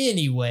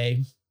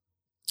anyway,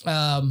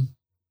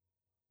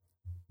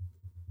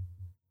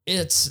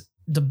 it's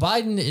the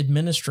Biden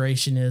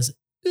administration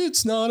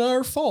it's not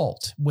our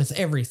fault with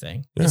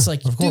everything. Yeah, it's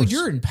like, of dude, course.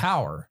 you're in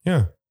power.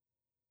 Yeah.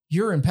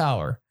 You're in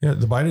power. Yeah.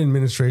 The Biden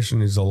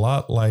administration is a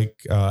lot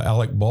like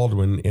Alec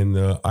Baldwin in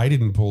I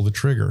didn't pull the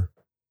trigger.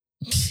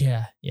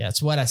 Yeah. Yeah.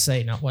 It's what I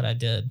say, not what I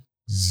did.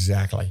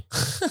 Exactly.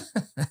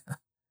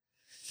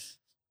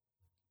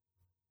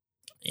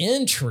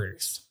 In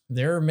truth,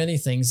 there are many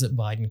things that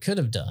Biden could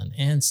have done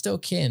and still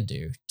can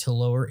do to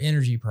lower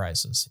energy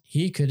prices.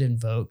 He could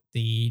invoke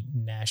the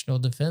National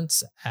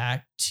Defense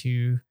Act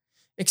to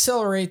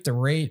accelerate the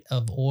rate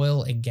of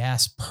oil and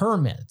gas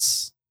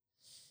permits.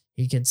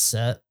 He could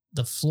set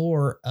the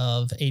floor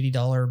of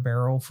 $80 a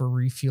barrel for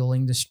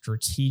refueling the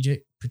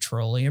Strategic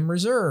Petroleum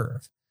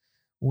Reserve,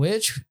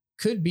 which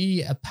could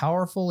be a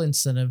powerful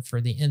incentive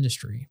for the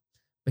industry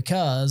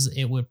because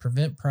it would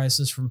prevent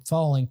prices from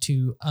falling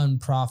to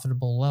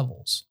unprofitable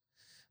levels.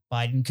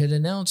 Biden could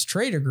announce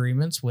trade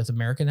agreements with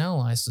American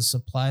allies to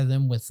supply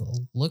them with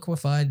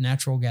liquefied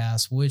natural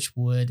gas, which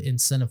would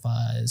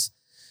incentivize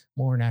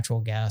more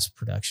natural gas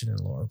production and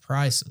lower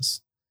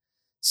prices.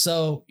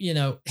 So,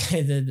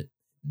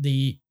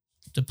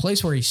 the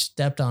place where he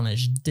stepped on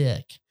his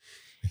dick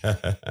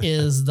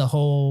is the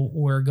whole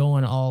we're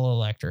going all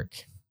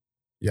electric.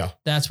 Yeah.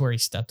 That's where he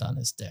stepped on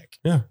his dick.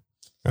 Yeah,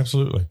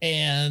 absolutely.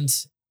 And,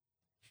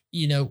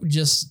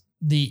 just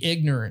the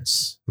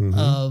ignorance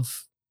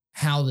of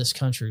how this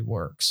country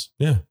works.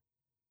 Yeah.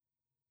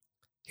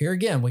 Here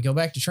again, we go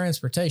back to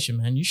transportation,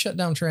 man. You shut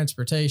down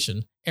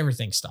transportation,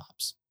 everything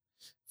stops.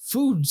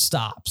 Food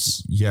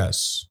stops.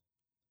 Yes.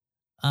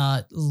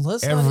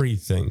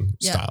 Everything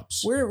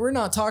stops. We're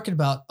not talking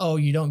about,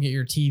 you don't get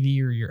your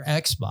TV or your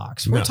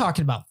Xbox. We're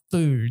talking about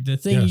food, the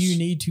thing you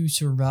need to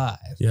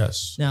survive.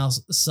 Yes. Now,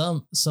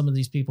 some of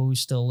these people who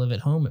still live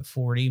at home at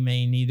 40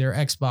 may need their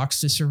Xbox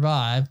to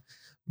survive,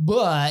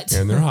 but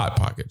and their Hot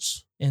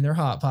Pockets. And their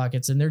Hot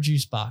Pockets and their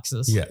juice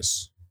boxes.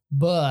 Yes.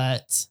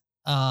 But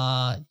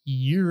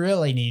you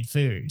really need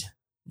food.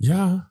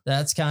 Yeah.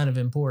 That's kind of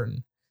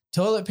important.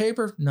 Toilet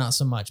paper, not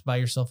so much. Buy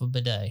yourself a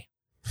bidet.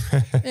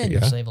 And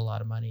you'll save a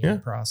lot of money in the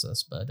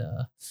process. But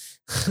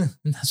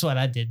that's what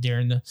I did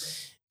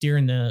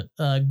during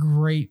the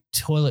great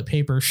toilet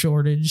paper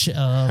shortage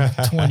of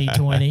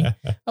 2020.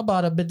 I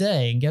bought a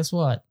bidet, and guess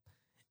what?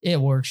 It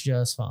works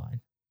just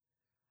fine.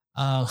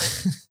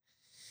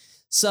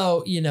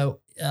 So,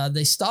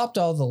 they stopped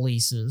all the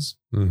leases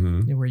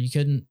where you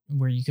couldn't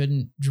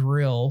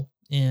drill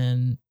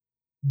in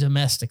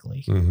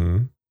domestically.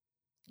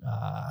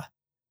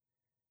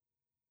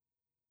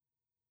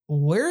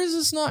 Where is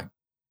this not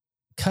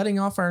cutting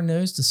off our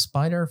nose to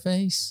spite our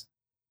face?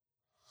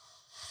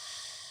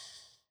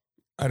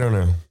 I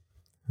don't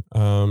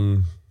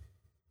know.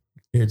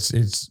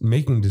 It's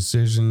making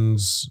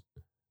decisions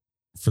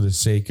for the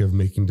sake of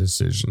making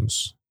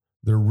decisions.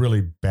 They're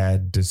really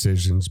bad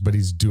decisions, but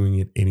he's doing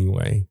it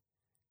anyway.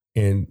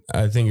 And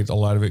I think a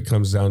lot of it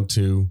comes down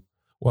to,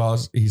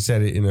 he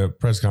said it in a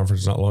press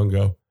conference not long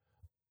ago.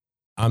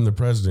 I'm the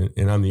president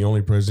and I'm the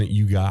only president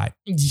you got.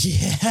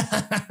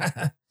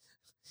 Yeah.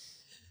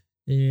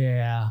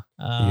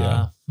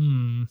 Yeah.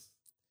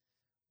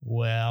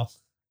 Well.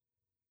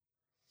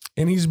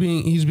 And he's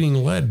being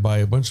led by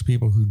a bunch of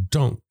people who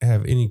don't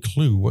have any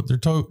clue what they're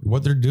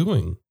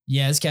doing.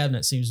 Yeah, his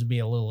cabinet seems to be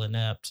a little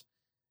inept.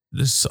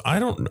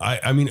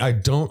 I mean, I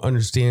don't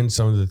understand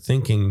some of the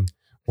thinking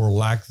or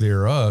lack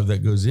thereof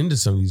that goes into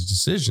some of these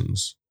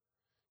decisions.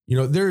 You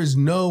know, there is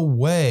no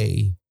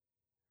way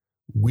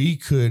we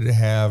could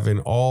have an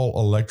all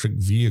electric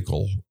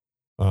vehicle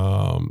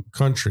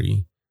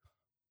country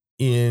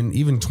in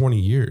even 20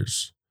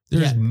 years.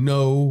 There's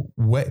no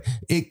way.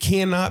 It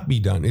cannot be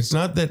done. It's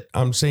not that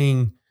I'm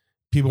saying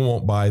people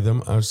won't buy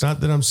them. It's not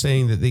that I'm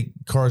saying that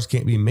cars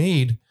can't be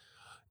made.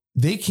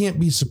 They can't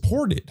be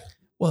supported.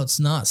 Well, it's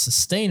not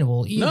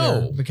sustainable either.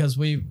 No. Because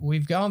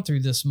we've gone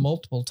through this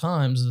multiple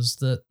times, is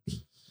that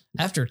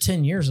after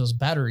 10 years, those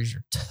batteries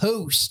are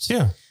toast.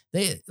 Yeah.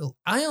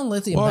 Ion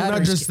lithium well, batteries.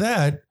 not just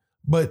that,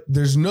 but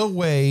there's no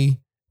way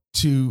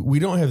we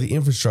don't have the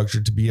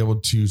infrastructure to be able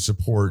to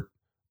support,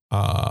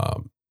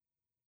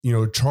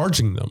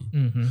 charging them.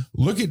 Mm-hmm.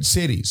 Look at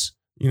cities,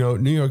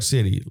 New York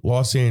City,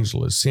 Los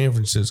Angeles, San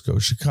Francisco,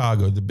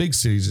 Chicago, the big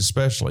cities,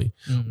 especially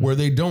where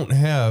they don't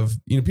have,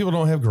 people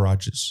don't have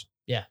garages.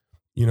 Yeah.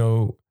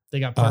 They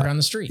got parked on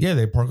the street. Yeah.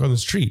 They park on the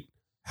street.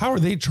 How are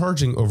they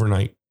charging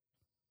overnight?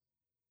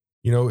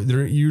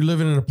 You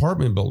live in an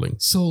apartment building.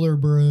 Solar,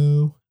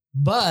 bro.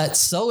 But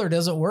solar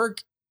doesn't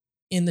work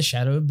in the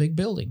shadow of big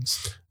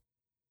buildings.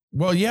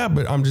 Well, yeah,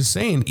 but I'm just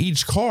saying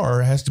each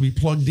car has to be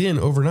plugged in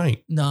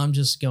overnight. No, I'm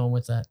just going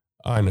with that.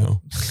 I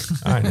know.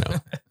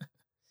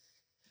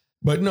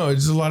 But no,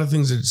 it's a lot of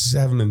things that just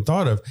haven't been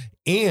thought of.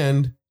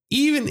 And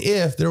even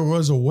if there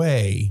was a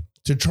way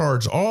to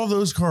charge all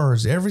those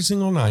cars every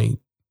single night,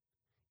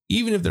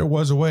 even if there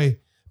was a way,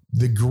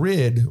 the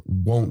grid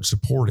won't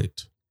support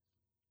it.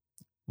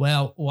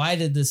 Well, why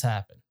did this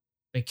happen?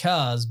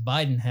 Because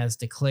Biden has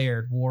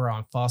declared war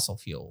on fossil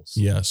fuels.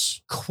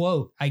 Yes.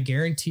 Quote, I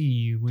guarantee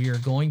you we are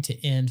going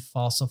to end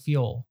fossil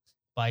fuel,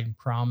 Biden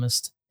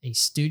promised a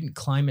student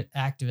climate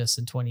activist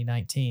in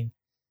 2019.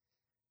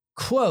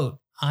 Quote,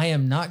 I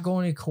am not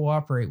going to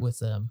cooperate with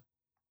them,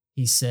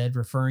 he said,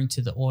 referring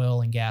to the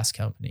oil and gas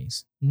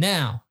companies.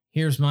 Now,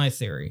 here's my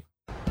theory.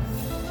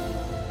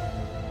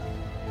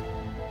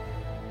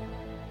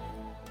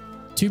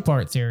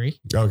 Two-part theory.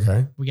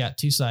 Okay. We got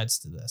two sides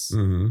to this.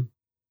 Mm-hmm.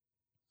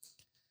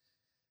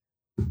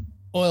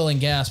 Oil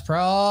and gas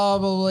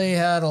probably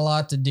had a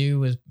lot to do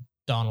with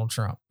Donald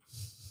Trump.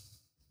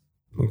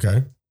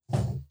 Okay.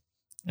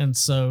 And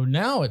so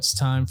now it's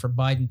time for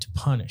Biden to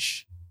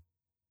punish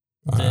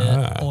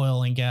the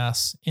oil and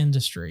gas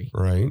industry.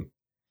 Right.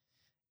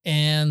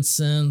 And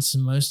since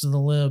most of the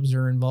libs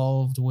are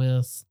involved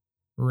with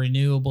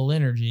renewable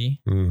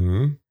energy,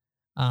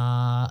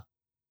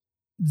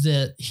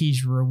 that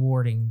he's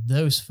rewarding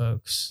those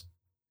folks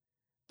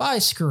by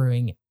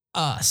screwing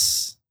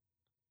us.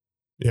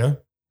 Yeah,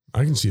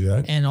 I can see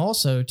that. And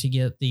also to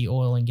get the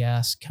oil and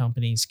gas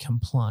companies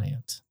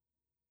compliant,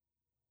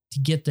 to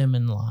get them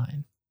in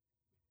line.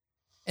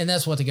 And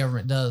that's what the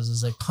government does,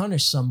 is they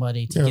punish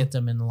somebody to get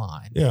them in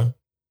line. Yeah.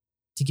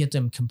 To get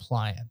them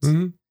compliant.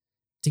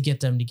 To get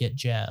them to get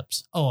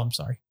jabs. Oh, I'm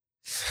sorry.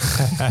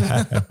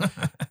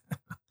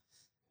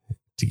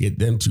 To get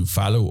them to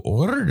follow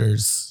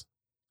orders.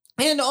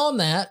 And on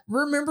that,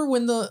 remember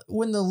when the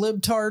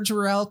libtards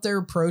were out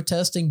there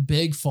protesting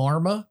big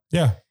pharma?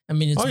 Yeah. I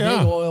mean, it's big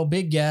oil,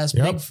 big gas,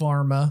 big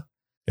pharma.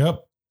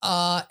 Yep.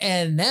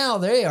 And now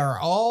they are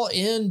all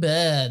in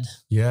bed.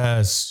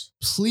 Yes.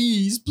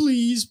 Please,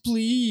 please,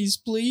 please,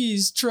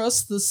 please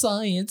trust the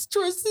science.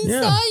 Trust the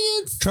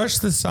science.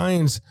 Trust the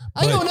science.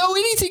 I don't know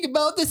anything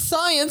about the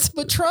science,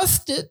 but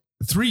trust it.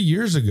 3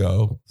 years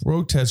ago,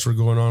 protests were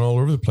going on all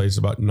over the place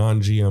about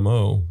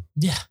non-GMO.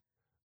 Yeah.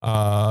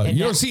 You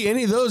don't see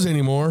any of those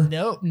anymore.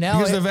 Nope. Now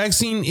because the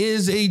vaccine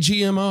is a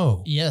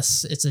GMO.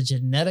 Yes, it's a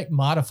genetic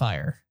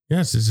modifier.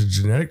 Yes, it's a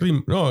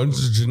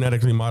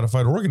genetically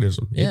modified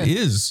organism. Yeah. It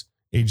is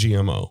a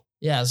GMO.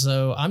 Yeah,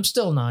 so I'm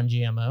still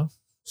non-GMO.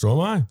 So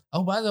am I.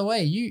 Oh, by the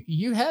way,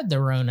 you had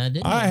the Rona,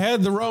 didn't you? I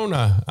had the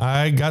Rona.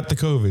 I got the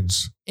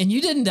COVIDs. And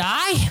you didn't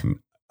die?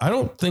 I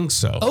don't think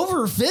so.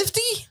 Over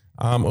 50?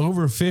 I'm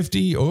over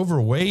 50,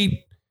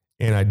 overweight,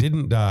 and I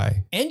didn't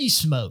die. And you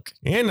smoke.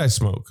 And I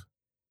smoke.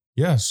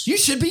 Yes. You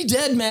should be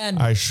dead, man.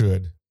 I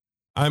should.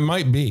 I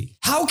might be.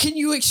 How can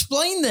you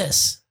explain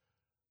this?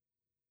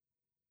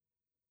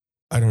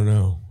 I don't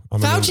know.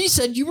 Fauci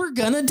said you were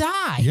going to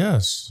die.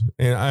 Yes.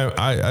 And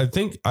I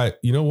think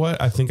you know what?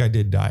 I think I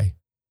did die.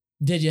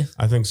 Did you?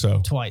 I think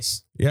so.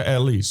 Twice. Yeah,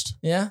 at least.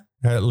 Yeah.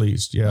 At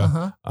least.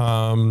 Yeah.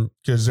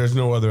 Because there's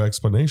no other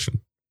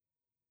explanation.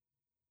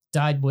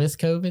 Died with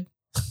COVID?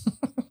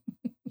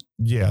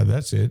 Yeah,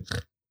 that's it.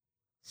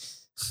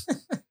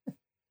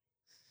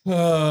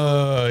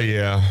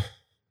 Yeah.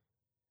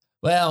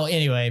 Well,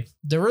 anyway,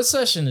 the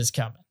recession is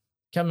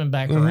coming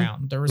back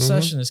around. The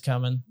recession is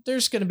coming.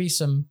 There's going to be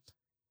some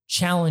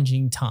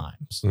challenging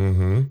times,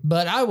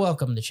 but I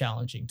welcome the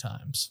challenging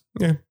times.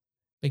 Yeah.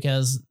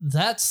 Because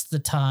that's the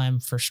time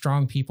for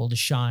strong people to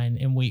shine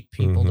and weak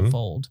people to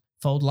fold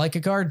like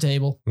a card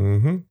table.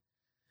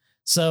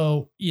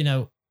 So,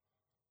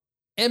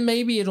 and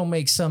maybe it'll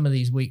make some of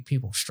these weak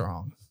people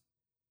strong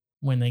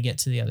when they get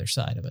to the other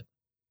side of it.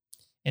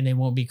 And they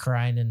won't be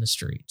crying in the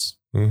streets.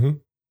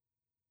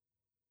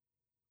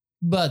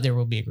 But there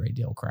will be a great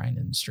deal of crying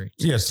in the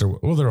streets. Yes,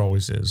 there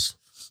always is.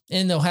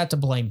 And they'll have to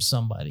blame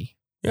somebody.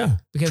 Yeah.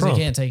 Because Trump.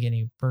 they can't take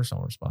any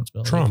personal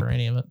responsibility for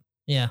any of it.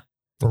 Yeah.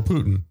 Or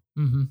Putin.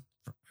 Mm-hmm.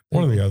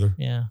 One or the other.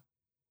 Yeah.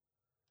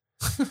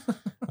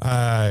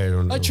 I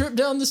don't know. I tripped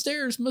down the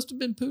stairs. Must have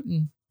been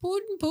Putin.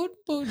 Putin.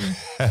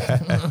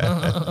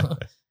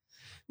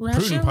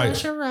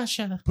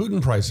 Russia.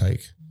 Putin price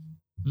hike.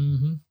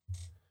 Mm-hmm.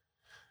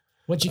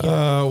 What you get?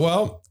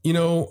 Well,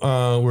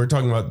 we're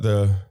talking about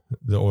the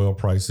oil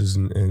prices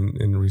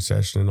and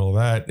recession and all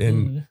that.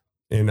 And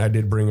I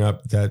did bring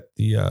up that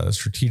the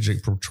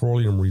Strategic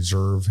Petroleum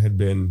Reserve had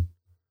been,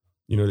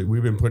 that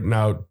we've been putting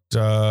out,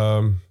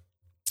 I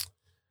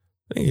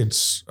think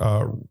it's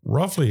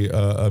roughly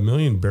a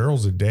million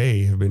barrels a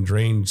day have been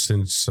drained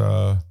since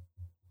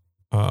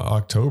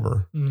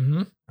October.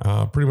 Mm-hmm.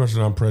 Pretty much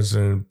an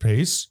unprecedented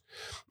pace.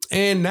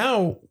 And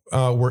now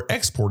we're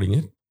exporting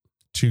it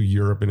to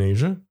Europe and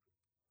Asia.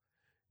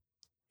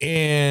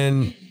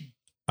 And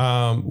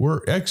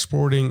we're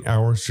exporting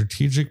our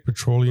strategic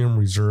petroleum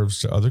reserves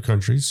to other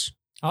countries.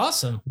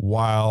 Awesome.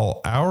 While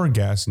our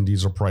gas and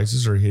diesel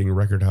prices are hitting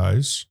record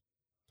highs.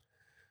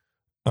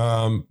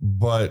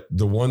 But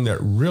the one that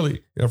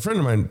really, a friend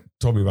of mine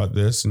told me about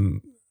this,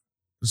 and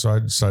so I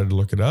decided to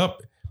look it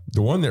up.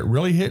 The one that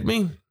really hit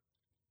me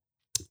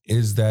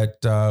is that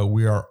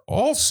we are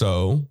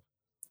also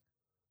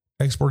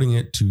exporting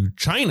it to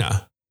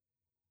China.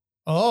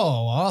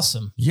 Oh,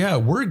 awesome. Yeah,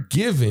 we're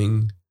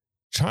giving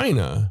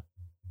China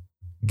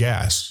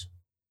gas,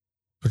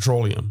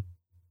 petroleum,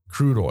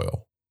 crude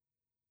oil.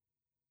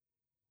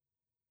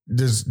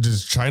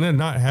 Does China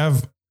not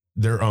have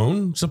their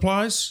own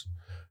supplies?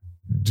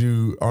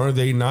 Are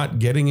they not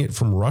getting it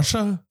from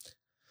Russia?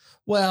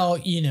 Well,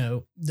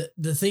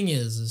 the thing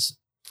is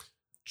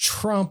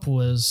Trump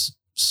was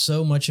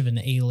so much of an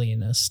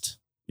alienist.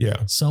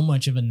 Yeah. So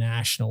much of a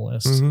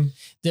nationalist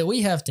that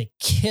we have to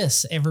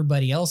kiss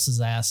everybody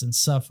else's ass and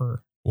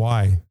suffer.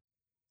 Why?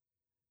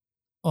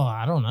 Oh,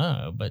 I don't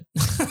know, but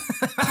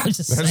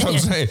that's what I'm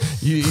saying.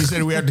 You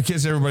said we have to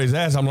kiss everybody's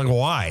ass. I'm like,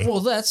 why? Well,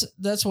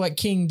 that's what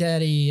King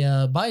Daddy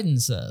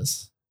Biden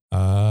says.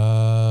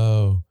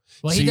 Oh.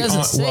 Well, he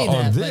doesn't say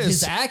that, but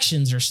his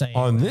actions are saying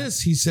on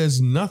this, he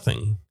says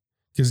nothing.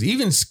 Because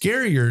even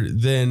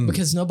scarier than...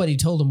 Because nobody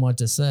told him what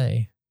to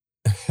say.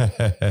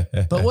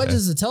 But what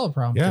does the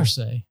teleprompter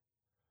say?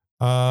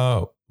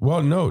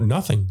 Well, no,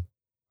 nothing.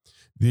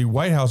 The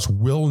White House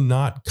will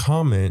not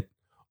comment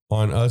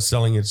on us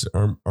selling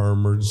our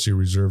emergency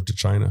reserve to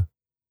China.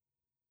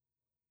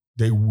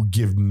 They will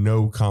give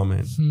no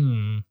comment.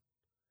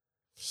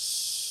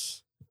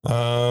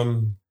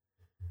 Now,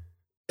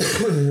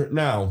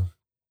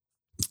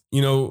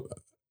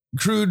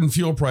 crude and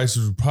fuel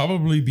prices would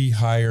probably be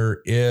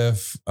higher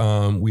if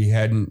we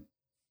hadn't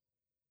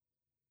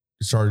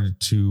started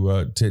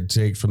to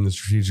take from the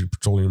Strategic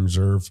Petroleum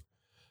Reserve.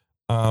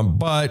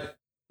 But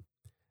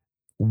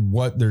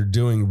what they're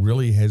doing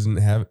really isn't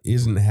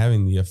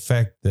having the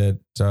effect that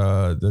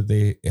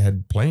they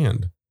had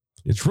planned.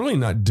 It's really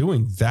not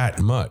doing that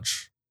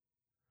much.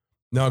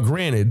 Now,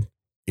 granted,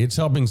 it's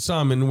helping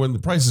some, and when the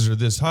prices are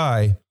this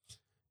high,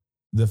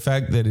 the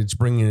fact that it's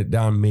bringing it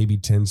down maybe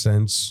 10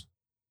 cents,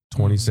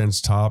 20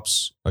 cents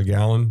tops a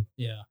gallon.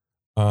 Yeah.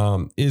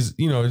 Is,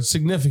 it's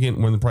significant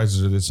when the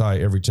prices are this high.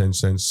 Every 10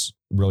 cents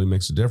really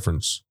makes a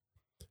difference.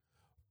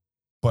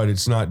 But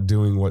it's not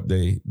doing what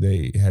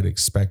they had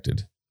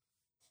expected.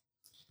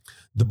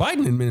 The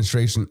Biden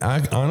administration,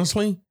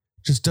 honestly,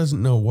 just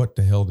doesn't know what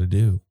the hell to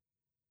do.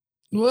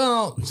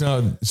 Well,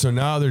 so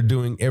now they're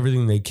doing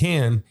everything they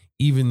can,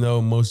 even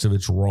though most of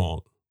it's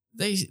wrong.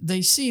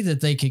 They see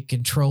that they could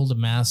control the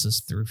masses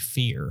through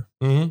fear.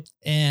 Mm-hmm.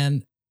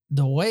 And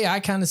the way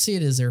I kind of see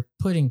it is they're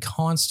putting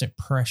constant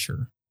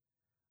pressure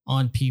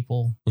on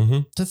people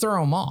to throw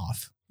them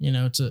off.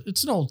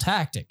 It's an old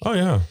tactic. Oh,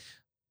 yeah.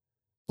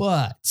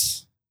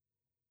 But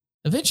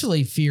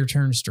eventually fear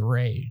turns to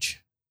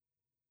rage.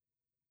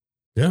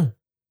 Yeah.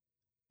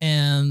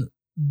 And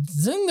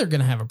then they're going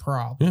to have a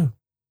problem. Yeah.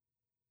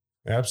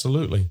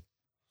 Absolutely.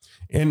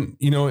 And,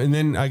 and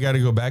then I got to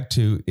go back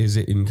to, is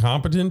it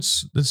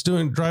incompetence that's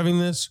driving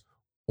this,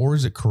 or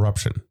is it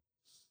corruption?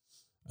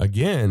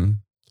 Again,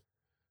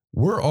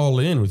 we're all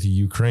in with the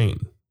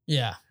Ukraine.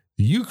 Yeah.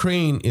 The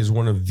Ukraine is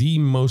one of the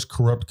most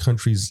corrupt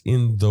countries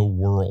in the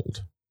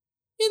world.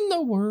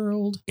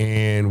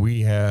 And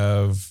we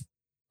have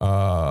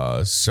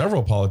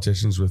several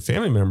politicians with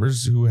family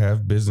members who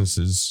have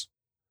businesses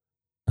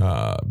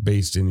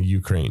based in the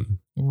Ukraine.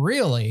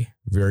 Really?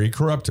 Very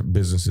corrupt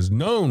businesses,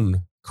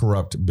 known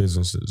corrupt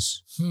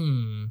businesses.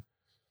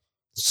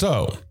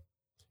 So,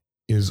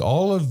 is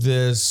all of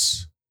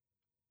this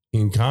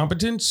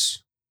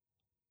incompetence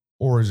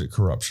or is it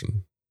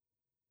corruption?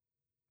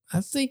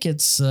 I think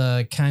it's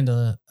kind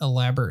of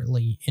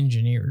elaborately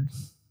engineered.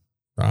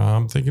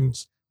 I'm thinking,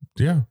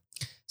 yeah.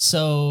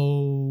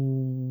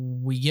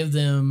 So we give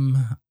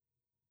them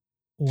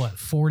what,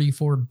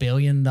 $44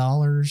 billion?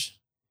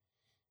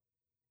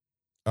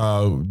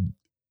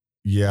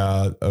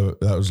 Yeah,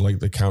 that was like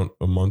the count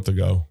a month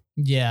ago.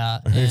 Yeah.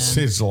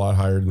 It's a lot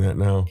higher than that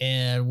now.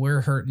 And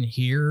we're hurting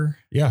here.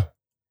 Yeah.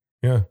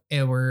 Yeah.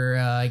 And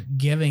we're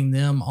giving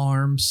them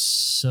arms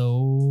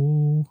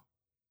so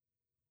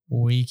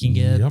we can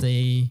get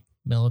the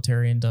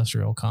military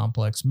industrial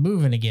complex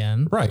moving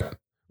again. Right.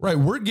 Right.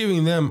 We're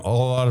giving them a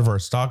lot of our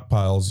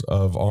stockpiles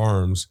of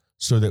arms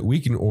so that we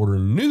can order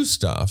new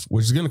stuff,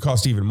 which is going to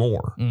cost even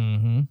more.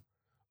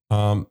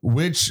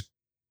 Which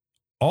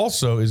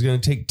also is going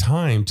to take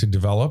time to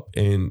develop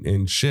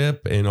and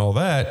ship and all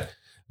that,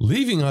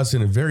 leaving us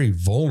in a very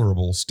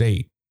vulnerable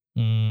state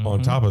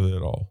on top of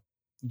it all.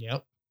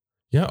 Yep.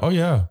 Yeah. Oh,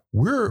 yeah.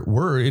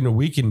 We're in a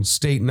weakened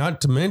state,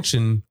 not to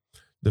mention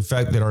the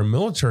fact that our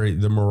military,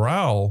 the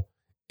morale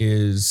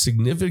is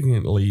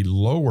significantly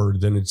lower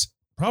than it's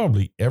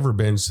probably ever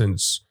been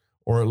since,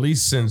 or at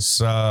least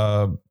since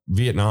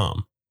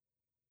Vietnam.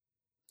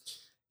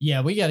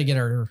 Yeah, we got to get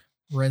our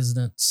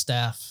resident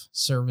staff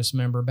service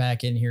member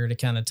back in here to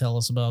kind of tell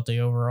us about the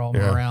overall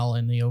morale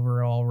and the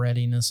overall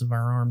readiness of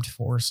our armed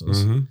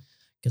forces.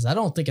 Because I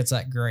don't think it's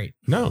that great.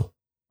 No,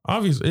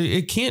 obviously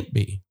it can't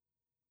be.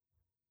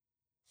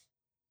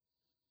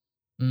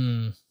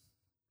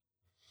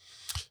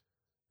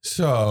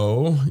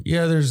 So,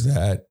 yeah, there's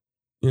that.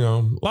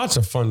 Lots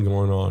of fun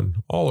going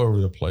on all over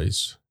the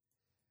place.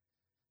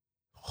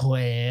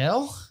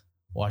 Well,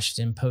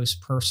 Washington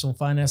Post personal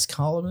finance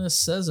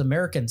columnist says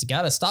Americans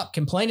got to stop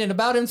complaining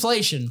about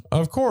inflation.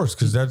 Of course,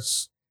 because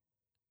that's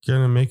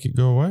going to make it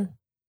go away.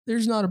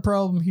 There's not a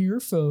problem here,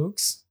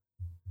 folks.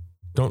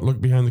 Don't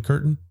look behind the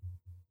curtain.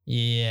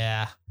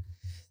 Yeah.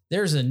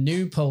 There's a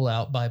new poll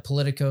out by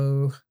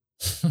Politico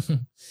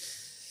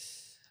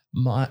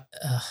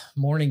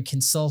Morning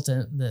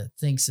Consultant that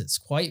thinks it's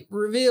quite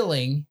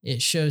revealing.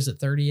 It shows that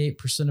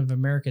 38% of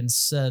Americans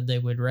said they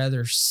would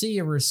rather see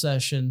a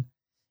recession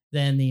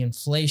than the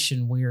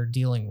inflation we are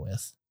dealing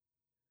with.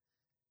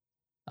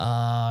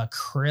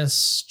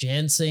 Chris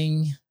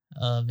Jansing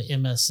of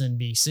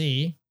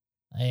MSNBC,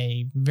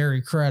 a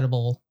very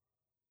credible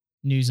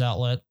news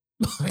outlet.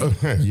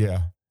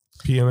 Yeah.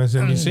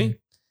 PMSNBC.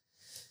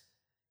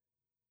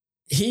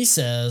 He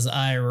says,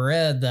 I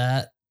read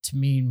that to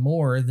mean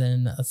more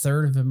than a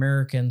third of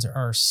Americans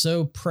are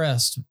so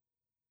pressed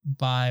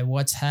by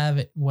what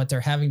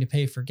they're having to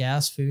pay for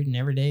gas, food, and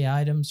everyday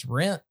items,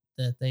 rent,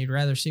 that they'd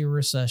rather see a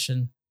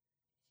recession.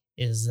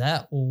 Is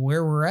that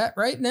where we're at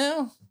right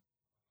now?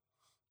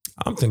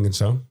 I'm thinking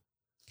so.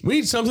 We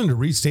need something to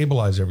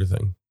restabilize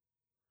everything.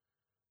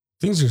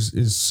 Things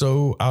is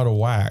so out of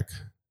whack.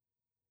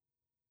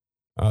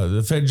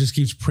 The Fed just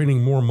keeps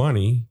printing more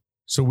money.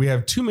 So we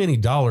have too many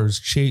dollars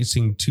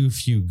chasing too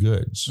few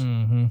goods.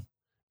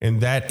 And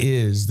that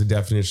is the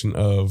definition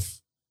of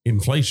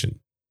inflation.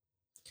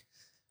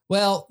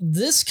 Well,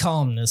 this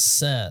columnist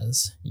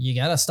says you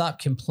got to stop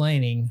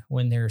complaining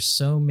when there's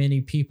so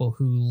many people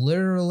who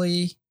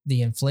literally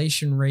the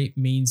inflation rate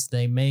means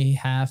they may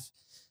have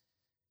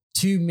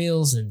 2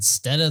 meals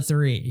instead of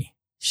 3.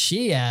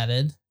 She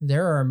added,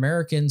 there are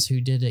Americans who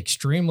did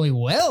extremely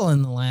well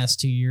in the last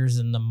 2 years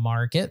in the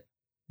market.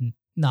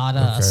 Not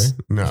us.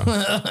 No,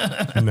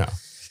 no,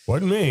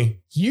 wasn't me.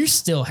 You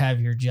still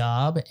have your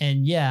job.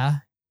 And yeah,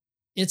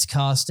 it's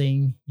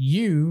costing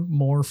you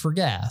more for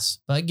gas.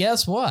 But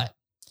guess what?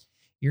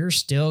 You're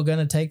still going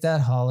to take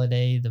that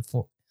holiday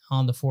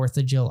on the 4th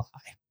of July.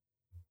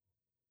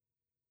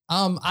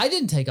 I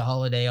didn't take a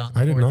holiday on the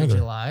 4th of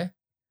July,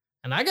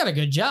 and I got a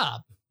good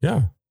job.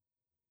 Yeah.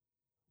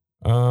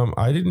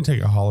 I didn't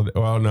take a holiday.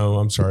 Well, no,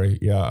 I'm sorry.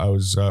 Yeah, I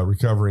was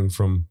recovering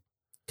from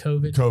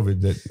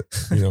COVID that,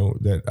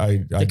 that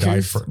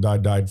I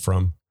died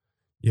from.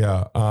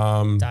 Yeah.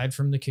 Died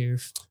from the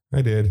coof.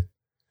 I did.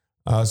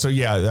 So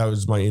yeah, that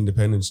was my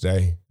Independence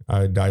Day.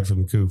 I died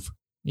from the coof.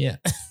 Yeah.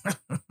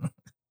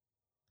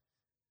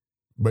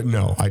 But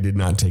no, I did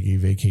not take a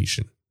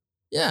vacation.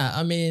 Yeah.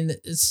 I mean,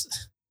 it's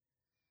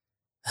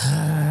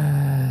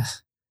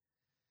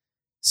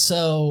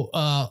so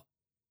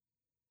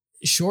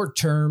short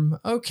term.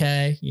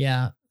 Okay.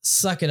 Yeah.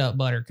 Suck it up,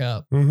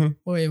 Buttercup.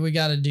 We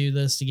got to do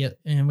this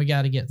and we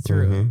got to get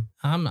through it.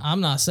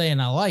 I'm not saying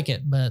I like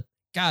it, but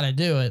got to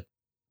do it.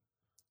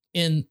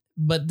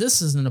 But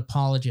this is an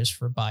apologist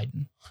for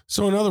Biden.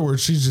 So in other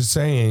words, she's just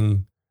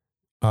saying,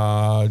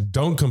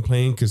 don't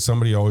complain because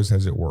somebody always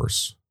has it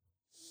worse.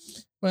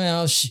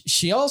 Well,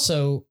 she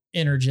also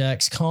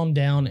interjects, calm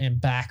down and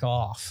back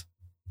off.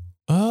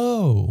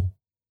 Oh.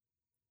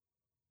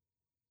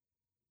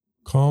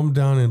 Calm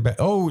down and back.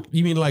 Oh,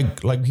 you mean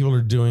like people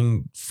are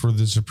doing for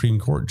the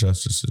Supreme Court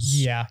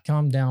justices? Yeah,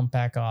 calm down,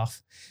 back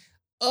off.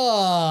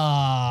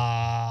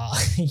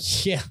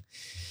 Yeah.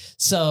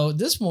 So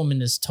this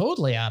woman is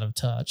totally out of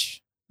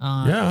touch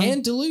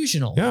and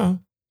delusional. Yeah.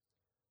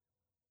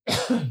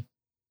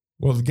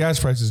 Well, the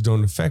gas prices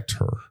don't affect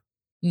her.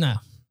 No.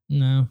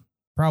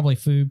 Probably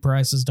food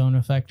prices don't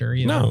affect her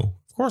either. No,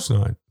 of course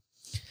not.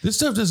 This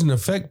stuff doesn't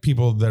affect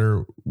people that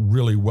are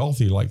really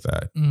wealthy like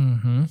that.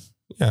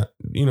 Yeah.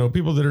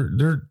 People that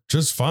they're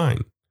just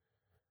fine.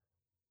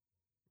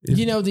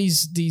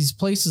 These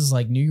places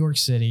like New York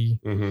City,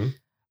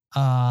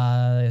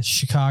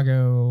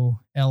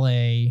 Chicago,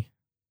 LA,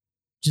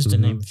 just to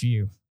name a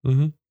few.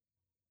 Mm-hmm.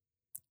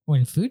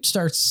 When food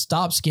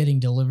stops getting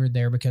delivered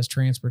there because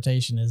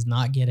transportation is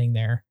not getting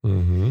there,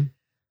 Mm-hmm.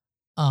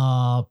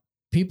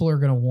 People are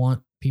going to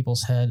want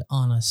people's head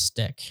on a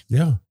stick.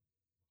 Yeah.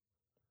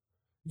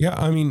 Yeah.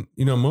 I mean,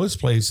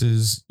 most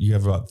places you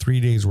have about 3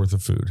 days worth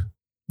of food.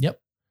 Yep.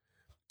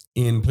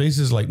 In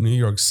places like New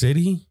York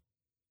City,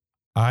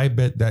 I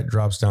bet that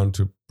drops down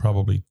to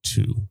probably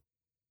 2.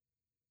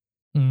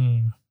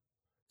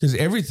 Because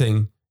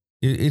everything,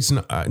 it's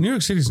not, New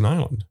York City is an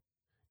island.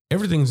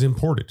 Everything's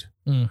imported.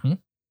 Mm-hmm.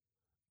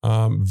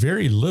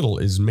 Very little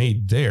is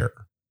made there.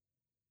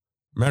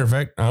 Matter of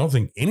fact, I don't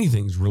think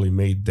anything's really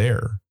made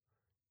there.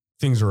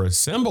 Things are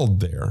assembled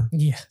there.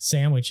 Yeah,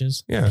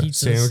 sandwiches. Yeah, pizzas.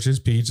 sandwiches,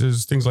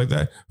 pizzas, things like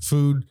that.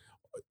 Food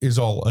is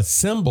all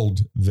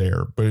assembled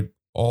there, but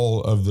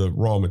all of the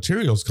raw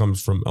materials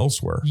comes from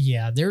elsewhere.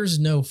 Yeah, there's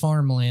no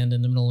farmland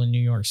in the middle of New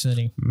York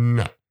City.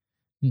 No.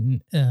 You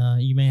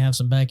may have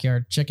some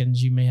backyard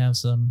chickens. You may have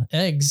some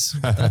eggs.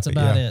 But that's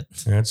about Yeah, it.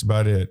 That's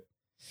about it.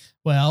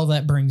 Well,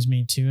 that brings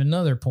me to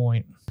another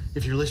point.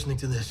 If you're listening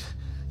to this,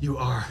 you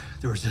are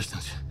the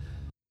resistance.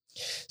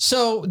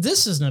 So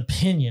this is an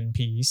opinion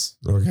piece,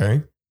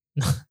 Okay.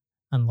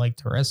 unlike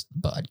the rest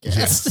of the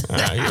podcast.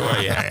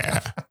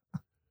 Yeah.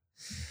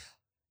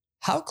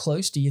 How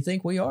close do you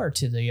think we are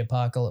to the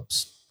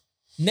apocalypse?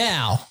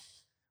 Now,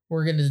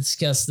 we're going to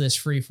discuss this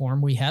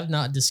freeform. We have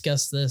not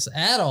discussed this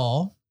at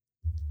all.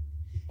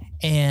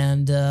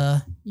 And,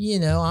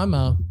 I'm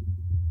a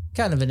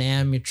kind of an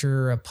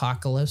amateur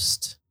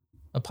apocalyptist.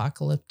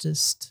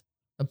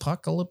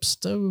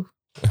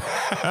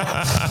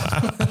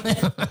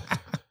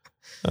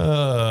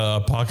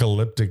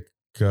 Apocalyptic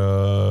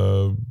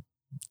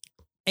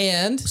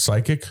and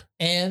psychic.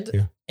 Yeah.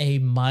 A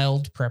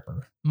mild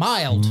prepper.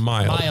 Mild.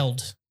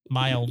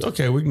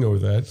 Okay, we can go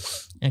with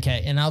that.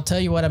 Okay, and I'll tell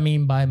you what I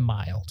mean by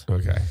mild.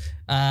 Okay.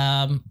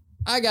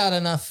 I got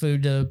enough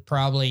food to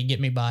probably get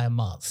me by a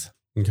month.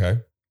 Okay.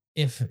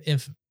 If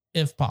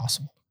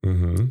possible.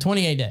 Mm-hmm.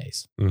 28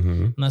 days.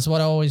 Mm-hmm. And that's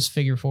what I always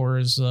figure for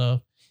is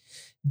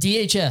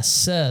DHS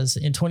says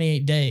in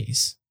 28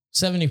 days,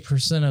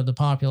 70% of the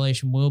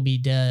population will be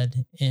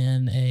dead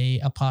in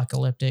a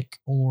apocalyptic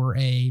or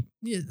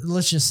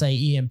let's just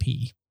say EMP.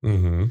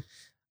 Mm-hmm.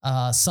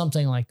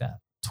 Something like that.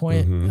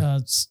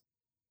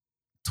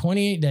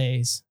 28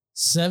 days,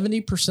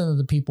 70% of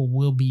the people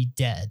will be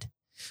dead.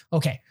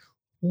 Okay.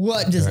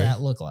 What does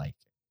that look like?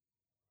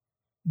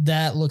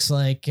 That looks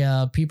like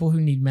people who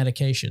need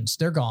medications.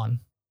 They're gone.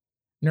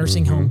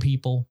 Nursing home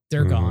people,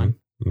 they're gone.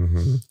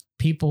 Mm-hmm.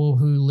 People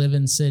who live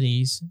in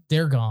cities,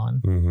 they're gone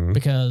Mm-hmm.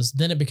 because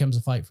then it becomes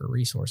a fight for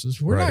resources.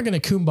 We're not going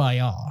to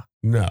kumbaya.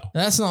 No.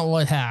 That's not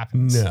what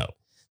happens. No.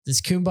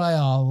 This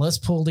kumbaya, let's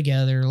pull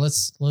together.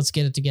 Let's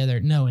get it together.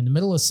 No, in the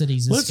middle of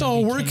cities, Let's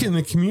all work in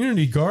the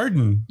community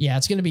garden. Yeah,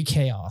 it's going to be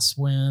chaos.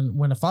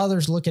 When a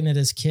father's looking at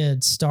his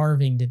kid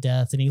starving to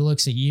death and he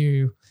looks at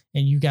you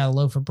and you got a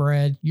loaf of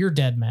bread, you're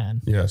dead,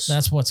 man. Yes.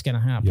 That's what's going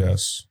to happen.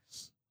 Yes.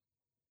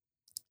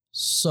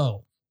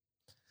 So,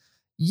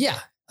 yeah,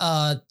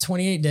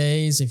 28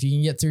 days. If you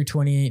can get through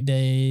 28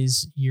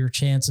 days, your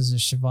chances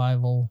of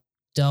survival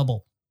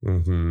double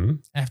Mm-hmm.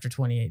 after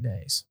 28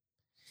 days.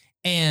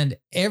 And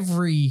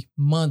every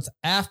month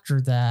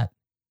after that,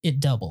 it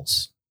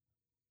doubles.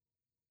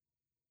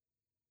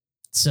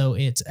 So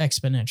it's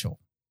exponential,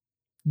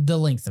 the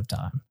length of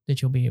time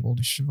that you'll be able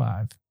to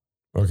survive.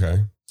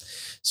 Okay.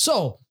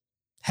 So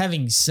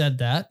having said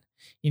that,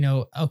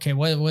 okay,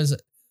 what was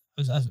it?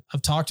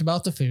 I've talked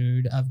about the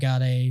food. I've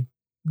got a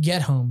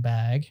get home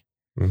bag.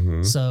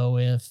 Mm-hmm. So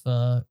if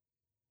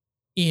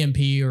EMP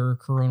or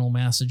coronal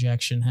mass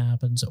ejection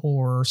happens,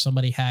 or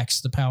somebody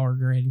hacks the power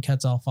grid and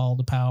cuts off all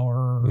the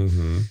power,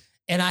 Mm-hmm.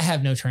 and I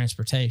have no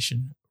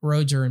transportation,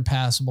 roads are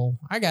impassable,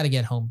 I got a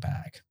get home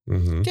bag.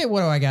 Mm-hmm. Okay,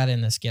 what do I got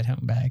in this get home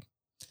bag?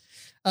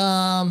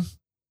 A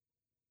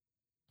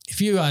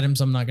few items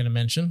I'm not going to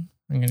mention.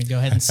 I'm going to go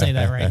ahead and say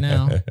that right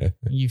now.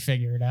 You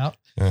figure it out.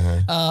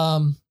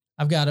 Uh-huh.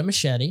 I've got a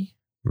machete,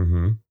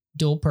 Mm-hmm.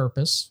 dual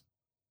purpose.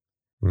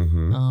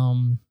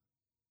 Mm-hmm.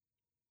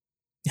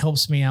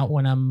 Helps me out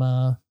when I'm,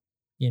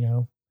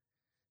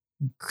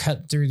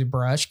 cut through the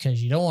brush,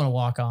 because you don't want to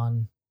walk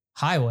on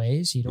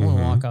highways. You don't want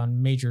to walk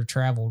on major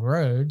traveled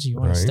roads. You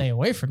want to stay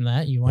away from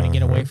that. You want to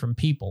get away from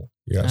people.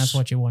 Yes. That's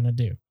what you want to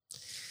do.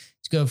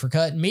 It's good for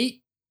cutting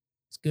meat.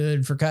 It's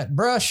good for cutting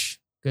brush.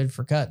 Good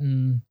for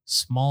cutting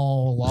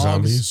small logs.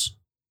 Zombies.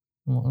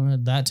 Well,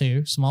 that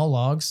too. Small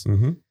logs.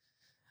 Mm-hmm.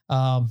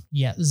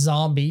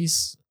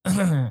 Zombies.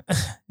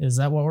 Is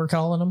that what we're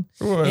calling them?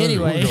 Well,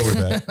 Anyway. we'll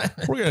go with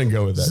that. We're going to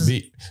go with that.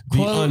 The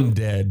Quote-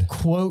 undead.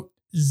 Quote,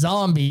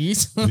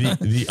 zombies.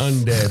 The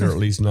undead, or at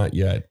least not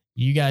yet.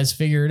 You guys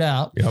figure it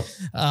out. Yep.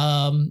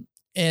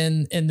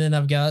 And then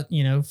I've got,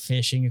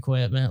 fishing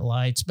equipment,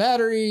 lights,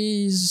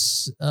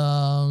 batteries,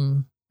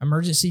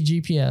 emergency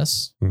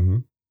GPS. Mm-hmm.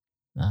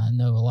 I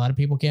know a lot of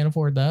people can't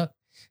afford that.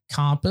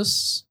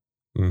 Compass,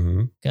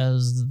 Mm-hmm.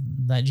 because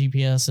that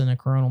GPS in a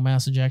coronal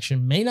mass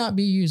ejection may not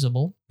be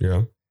usable.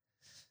 Yeah.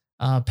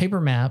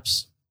 Paper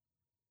maps,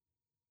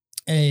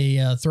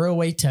 a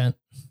throwaway tent,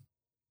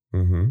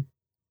 and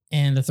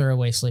a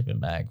throwaway sleeping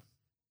bag.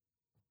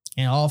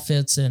 And it all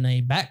fits in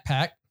a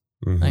backpack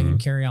I can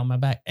carry on my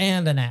back,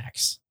 and an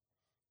axe.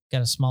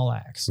 Got a small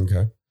axe.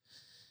 Okay.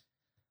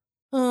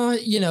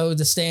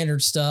 The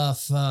standard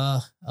stuff,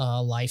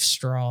 life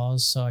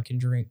straws so I can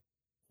drink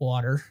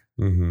water.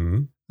 I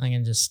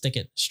can just stick it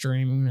in the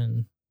stream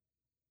and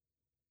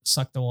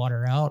suck the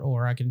water out,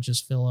 or I can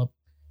just fill up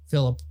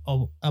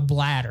a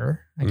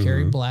bladder. I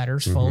carry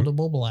bladders,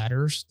 foldable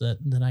bladders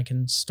that I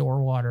can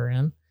store water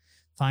in.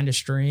 Find a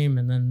stream,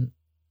 and then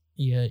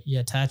you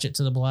attach it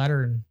to the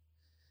bladder, and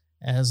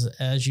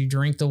as you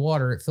drink the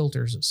water, it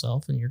filters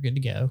itself, and you're good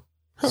to go.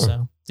 Huh.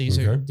 So these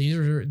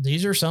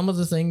are some of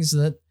the things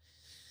that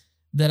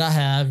I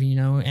have.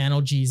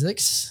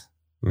 Analgesics,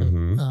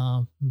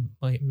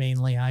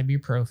 mainly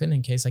ibuprofen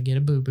in case I get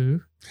a boo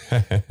boo.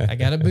 I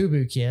got a boo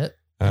boo kit.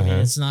 I mean,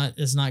 it's not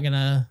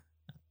gonna.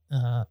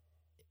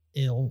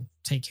 It'll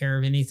take care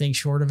of anything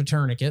short of a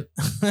tourniquet.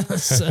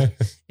 So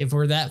if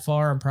we're that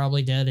far, I'm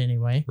probably dead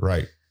anyway.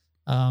 Right.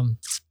 A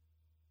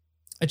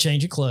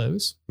change of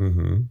clothes.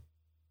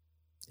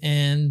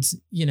 And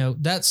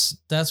that's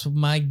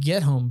my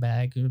get home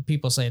bag.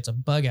 People say it's a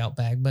bug out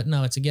bag, but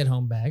no, it's a get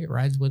home bag. It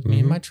rides with me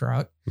in my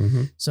truck.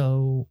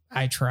 So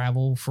I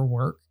travel for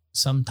work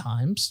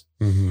sometimes,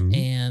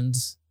 and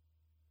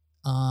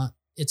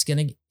it's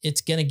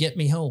gonna get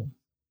me home.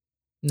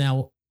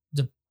 Now,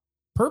 the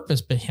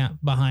purpose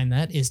behind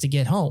that is to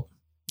get home.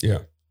 Yeah.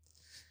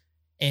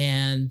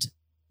 And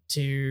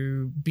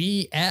to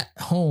be at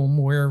home,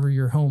 wherever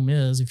your home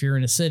is. If you're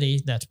in a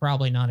city, that's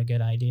probably not a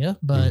good idea,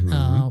 but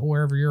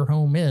wherever your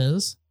home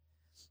is,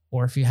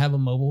 or if you have a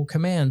mobile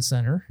command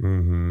center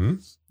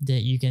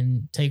that you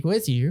can take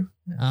with you,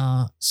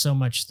 so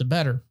much the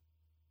better.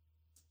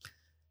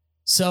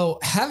 So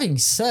having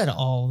said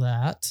all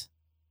that,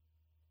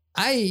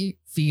 I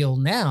feel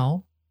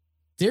now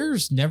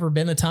there's never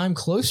been a time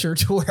closer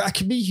to where I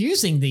can be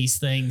using these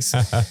things.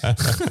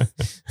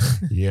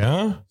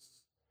 Yeah.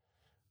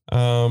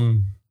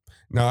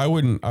 Now I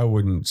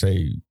wouldn't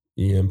say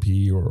EMP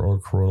or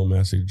coronal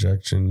mass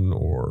ejection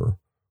or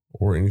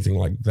anything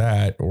like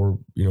that, or,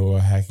 a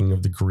hacking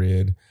of the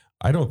grid.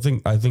 I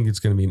think it's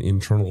going to be an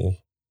internal,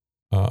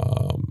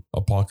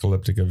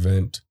 apocalyptic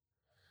event.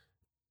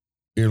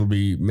 It'll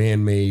be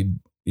man-made,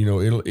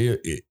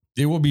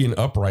 it will be an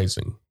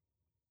uprising.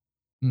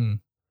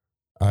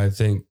 I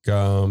think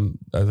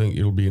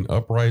it'll be an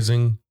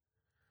uprising.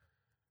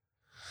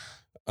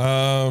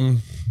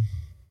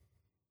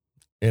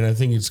 And I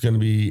think it's going to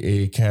be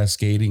a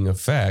cascading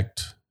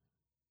effect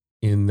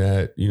in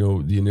that,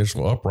 the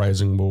initial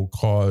uprising will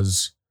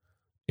cause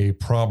a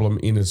problem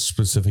in a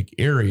specific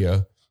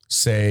area,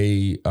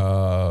 say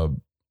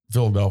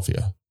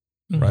Philadelphia,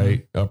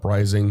 right?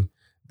 Uprising.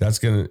 That's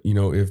going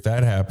to, if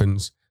that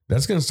happens,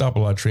 that's going to stop a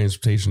lot of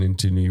transportation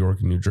into New York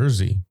and New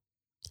Jersey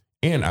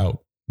and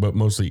out, but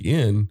mostly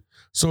in.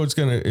 So it's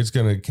going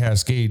to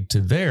cascade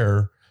to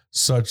there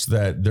such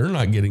that they're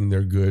not getting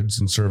their goods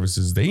and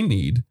services they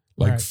need,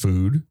 like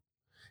food,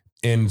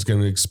 and it's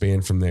going to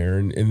expand from there.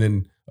 And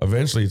then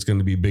eventually it's going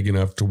to be big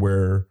enough to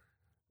where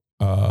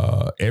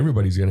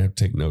everybody's going to have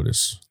to take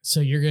notice. So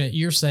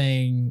you're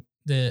saying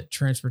that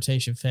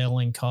transportation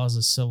failing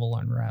causes civil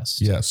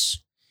unrest. Yes.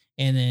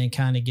 And then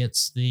kind of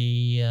gets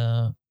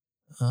the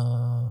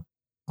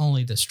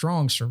only the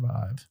strong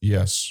survive.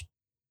 Yes.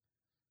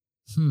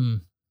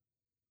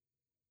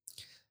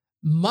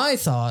 My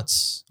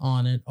thoughts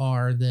on it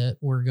are that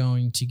we're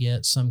going to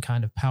get some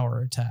kind of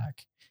power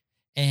attack.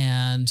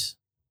 And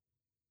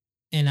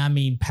I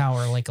mean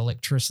power like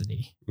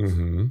electricity.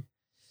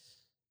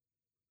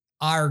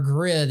 Our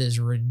grid is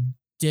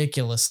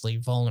ridiculously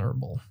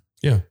vulnerable.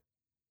 Yeah.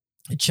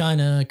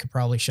 China could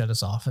probably shut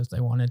us off if they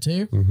wanted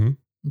to.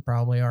 We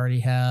probably already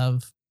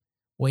have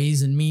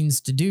ways and means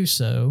to do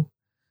so.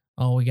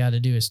 All we got to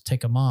do is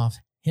tick them off.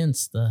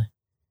 Hence the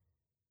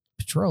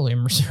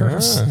petroleum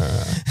reserves.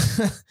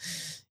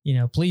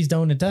 Please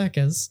don't attack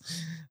us.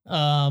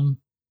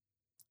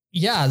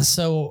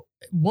 So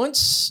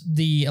once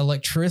the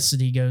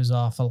electricity goes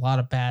off, a lot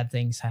of bad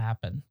things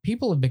happen.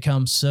 People have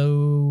become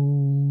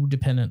so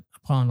dependent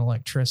upon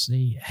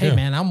electricity. Hey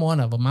man, I'm one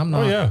of them. I'm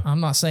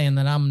not saying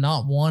that I'm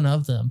not one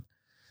of them.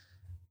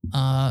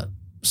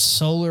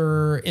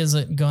 Solar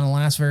isn't going to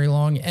last very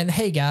long. And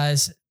hey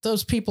guys,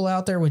 those people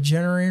out there with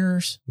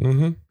generators,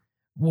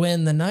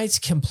 when the night's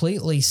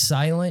completely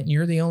silent and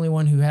you're the only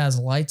one who has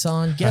lights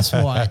on, guess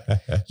what?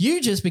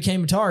 You just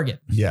became a target.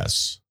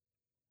 Yes.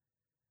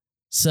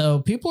 So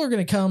people are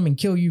going to come and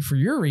kill you for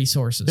your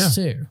resources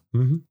too.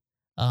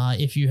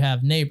 If you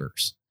have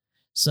neighbors.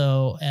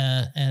 So,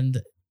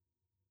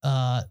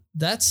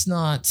 that's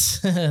not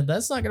going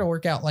to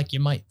work out like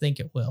you might think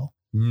it will.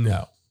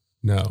 No.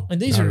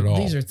 And these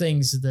are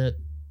things that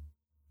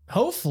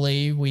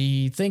hopefully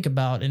we think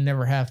about and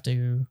never have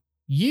to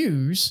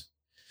use.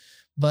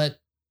 But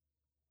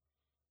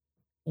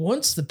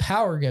once the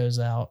power goes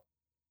out,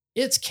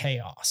 it's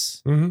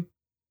chaos.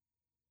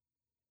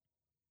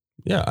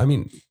 Yeah. I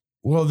mean,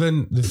 well,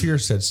 then the fear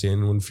sets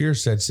in. When fear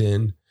sets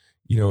in,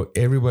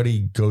 everybody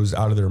goes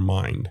out of their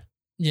mind.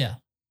 Yeah.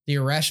 the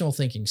irrational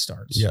thinking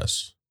starts.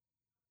 Yes.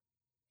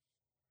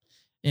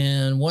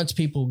 And once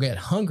people get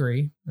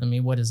hungry, I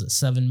mean, what is it?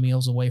 7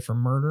 meals away from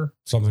murder?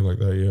 Something like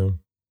that. Yeah.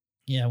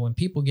 Yeah. When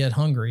people get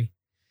hungry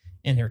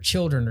and their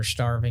children are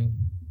starving,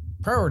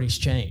 priorities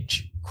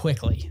change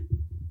quickly.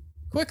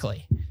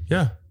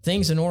 Yeah.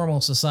 Things a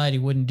normal society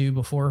wouldn't do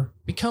before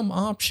become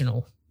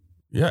optional.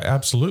 Yeah,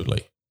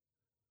 absolutely.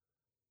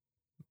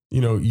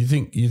 You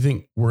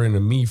think we're in a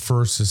me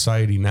first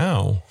society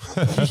now.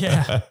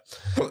 Yeah.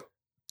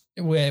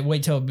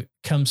 Wait till it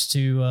comes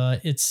to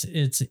it's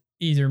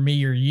either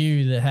me or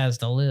you that has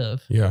to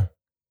live. Yeah.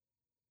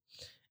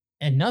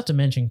 And not to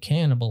mention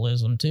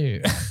cannibalism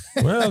too.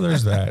 Well,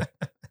 there's that.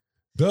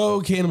 Though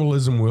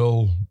cannibalism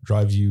will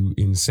drive you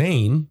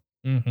insane.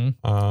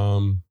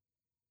 Mm-hmm.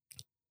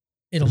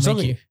 It'll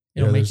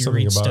make you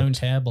read stone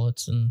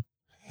tablets and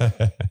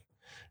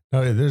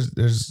no,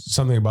 there's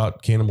something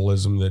about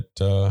cannibalism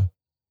that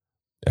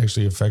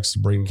actually affects the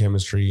brain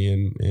chemistry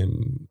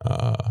and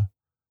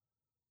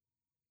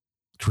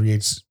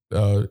creates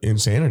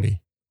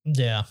insanity.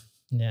 Yeah.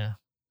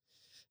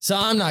 So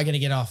I'm not going to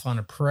get off on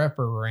a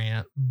prepper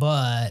rant,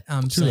 but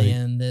I'm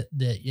saying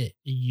that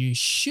you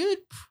should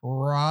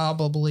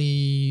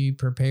probably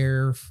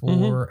prepare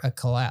for a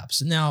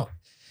collapse. Now,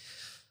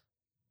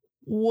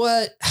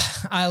 what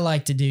I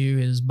like to do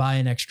is buy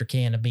an extra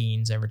can of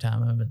beans every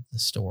time I'm at the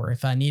store.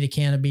 If I need a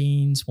can of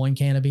beans, 1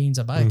 can of beans,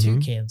 I buy 2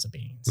 cans of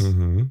beans.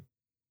 Mm-hmm.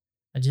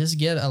 I just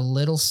get a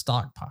little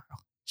stockpile,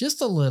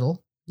 just a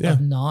little of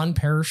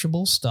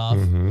non-perishable stuff.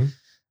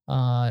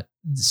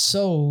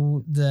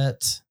 So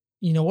that,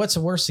 what's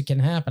the worst that can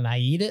happen? I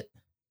eat it.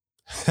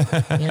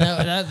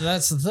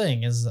 That's the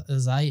thing is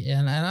I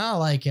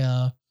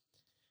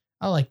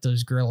like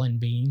those grilling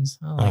beans.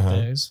 I like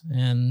those.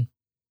 And,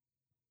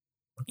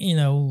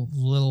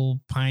 little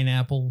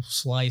pineapple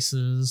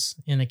slices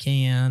in a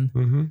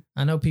can.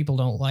 I know people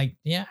don't like,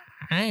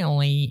 I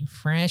only eat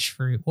fresh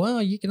fruit.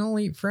 Well, you can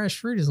only eat fresh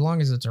fruit as long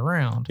as it's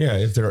around. Yeah.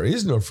 If there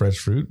is no fresh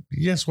fruit,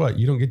 guess what?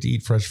 You don't get to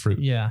eat fresh fruit.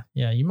 Yeah.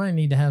 Yeah. You might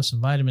need to have some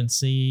vitamin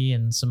C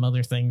and some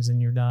other things in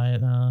your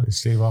diet.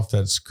 Stave off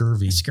that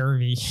scurvy.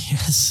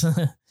 Yes.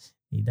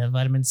 Need that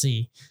vitamin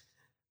C.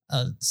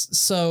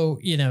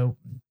 So,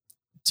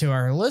 to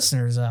our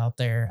listeners out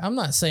there, I'm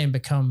not saying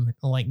become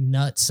like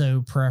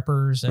nutso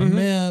preppers. And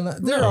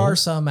man, there are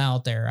some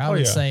out there. I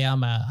would say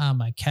I'm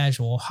a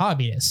casual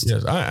hobbyist.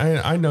 Yes,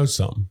 I know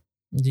some.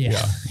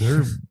 Yeah.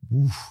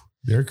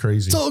 They're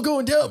crazy. It's all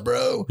going down,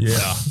 bro.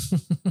 Yeah.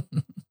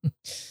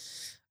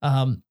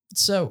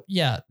 So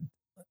yeah,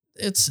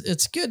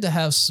 it's good to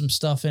have some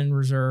stuff in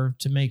reserve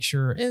to make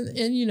sure.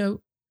 And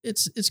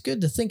it's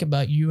good to think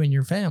about you and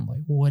your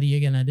family. What are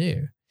you going to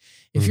do?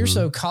 If you're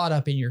so caught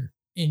up in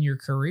your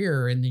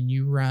career and then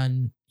you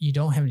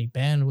don't have any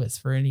bandwidth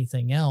for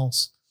anything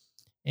else,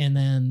 and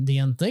then the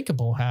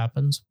unthinkable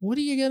happens, what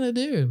are you going to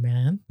do,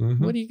 man?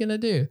 What are you going to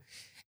do?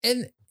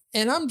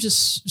 And I'm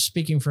just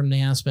speaking from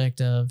the aspect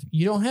of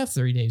you don't have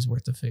 3 days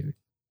worth of food.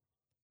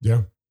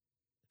 Yeah.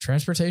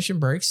 Transportation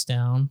breaks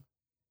down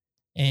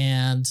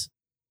and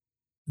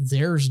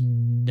there's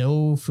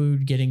no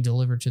food getting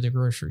delivered to the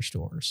grocery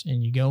stores.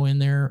 And you go in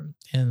there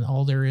and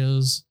all there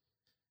is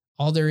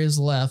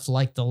left,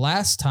 like the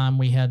last time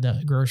we had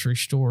the grocery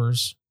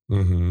stores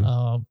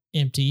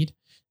emptied,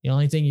 the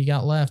only thing you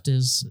got left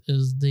is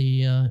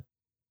the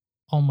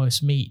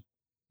almost meat.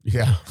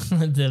 Yeah.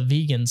 The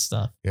vegan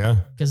stuff. Yeah.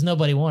 Because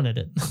nobody wanted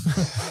it.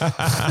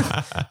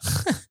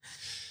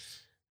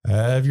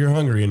 If you're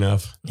hungry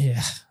enough.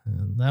 Yeah.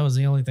 That was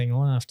the only thing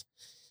left.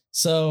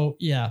 So,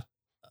 yeah.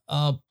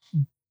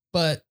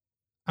 But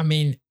I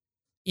mean,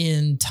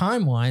 in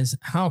time wise,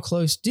 how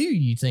close do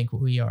you think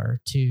we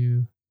are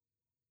to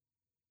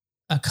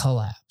a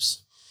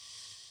collapse?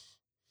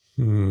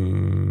 A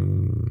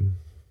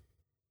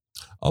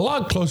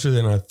lot closer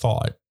than I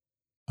thought.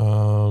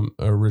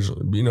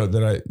 Originally,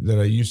 that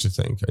I used to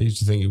think. I used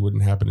to think it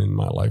wouldn't happen in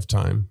my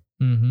lifetime.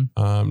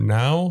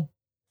 Now,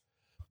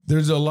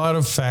 there's a lot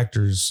of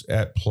factors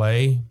at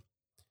play,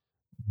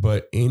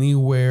 but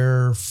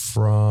anywhere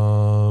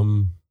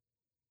from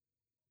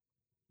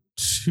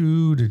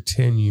 2 to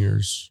 10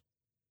 years.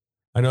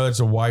 I know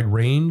that's a wide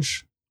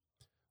range,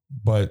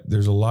 but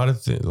there's a lot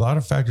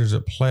of factors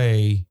at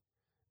play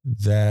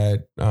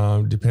that,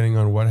 depending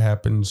on what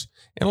happens,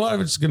 and a lot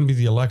of it's going to be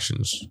the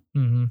elections.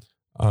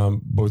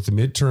 Both the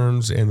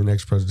midterms and the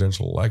next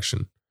presidential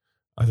election.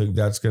 I think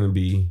that's going to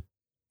be,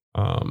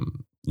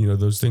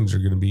 those things are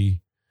going to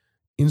be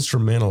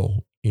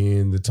instrumental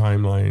in the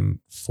timeline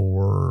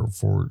for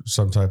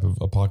some type of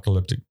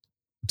apocalyptic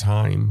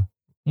time.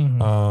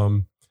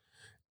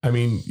 I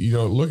mean,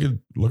 look at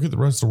the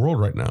rest of the world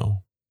right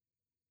now.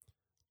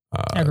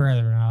 I'd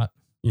rather not.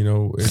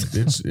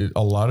 It's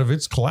a lot of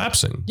it's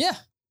collapsing. Yeah.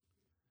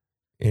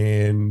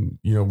 And,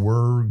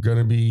 we're going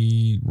to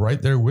be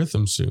right there with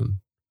them soon.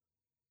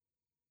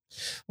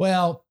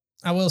 Well,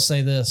 I will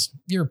say this.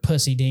 You're a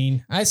pussy,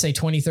 Dean. I say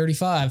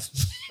 2035.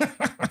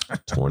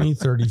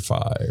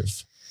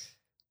 2035.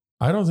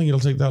 I don't think it'll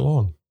take that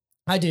long.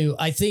 I do.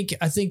 I think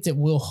that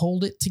we'll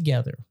hold it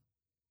together.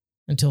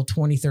 until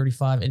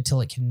 2035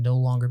 until it can no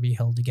longer be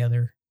held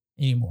together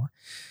anymore.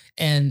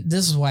 And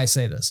this is why I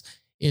say this,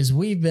 is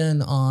we've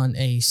been on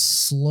a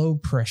slow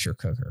pressure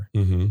cooker.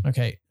 Mm-hmm.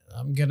 Okay,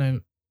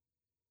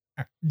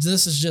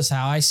 this is just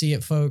how I see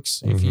it,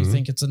 folks. If you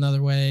think it's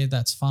another way,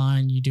 that's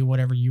fine. You do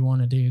whatever you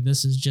want to do.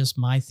 This is just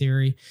my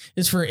theory.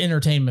 It's for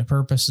entertainment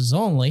purposes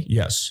only.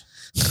 Yes.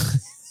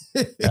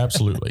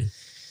 Absolutely.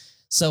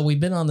 So we've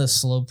been on this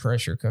slow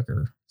pressure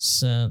cooker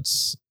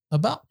since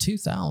about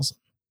 2000.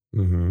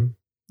 Mm-hmm.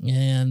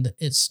 And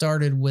it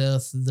started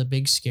with the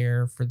big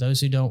scare. For those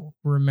who don't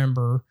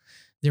remember,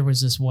 there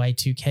was this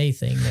Y2K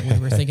thing that we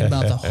were thinking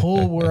about. The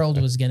whole world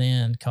was going to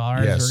end.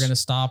 Cars were going to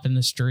stop in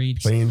the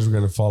streets. Planes were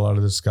going to fall out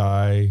of the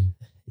sky.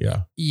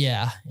 Yeah.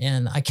 Yeah.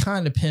 And I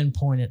kind of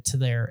pinpoint it to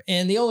there.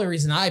 And the only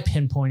reason I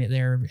pinpoint it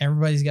there,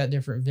 everybody's got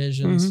different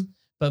visions,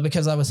 but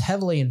because I was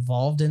heavily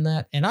involved in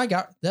that. And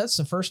that's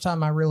the first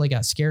time I really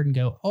got scared and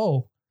go,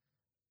 oh,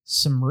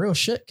 some real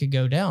shit could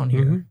go down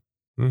here.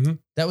 Mm-hmm.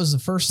 That was the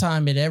first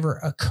time it ever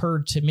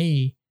occurred to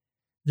me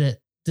that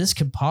this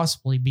could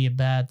possibly be a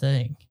bad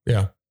thing.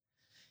 Yeah.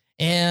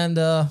 And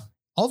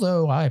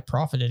although I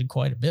profited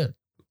quite a bit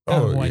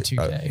out of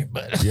Y2K,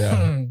 but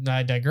yeah.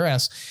 I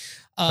digress.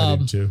 I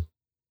did too.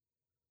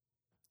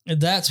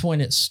 That's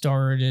when it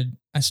started.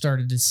 I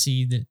started to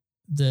see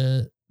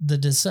the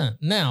descent.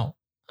 Now,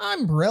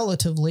 I'm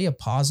relatively a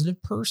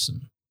positive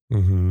person.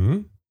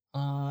 Mm-hmm.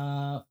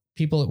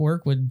 People at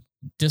work would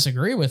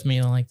disagree with me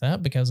like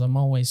that because I'm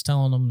always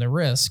telling them the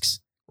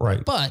risks.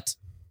 Right. But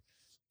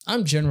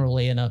I'm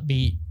generally an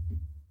upbeat,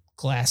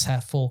 glass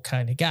half full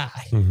kind of guy.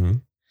 Mm-hmm.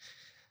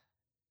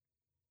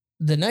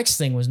 The next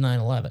thing was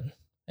 9/11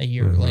 a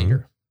year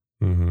later.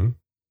 Mm-hmm.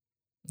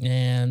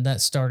 And that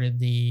started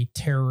the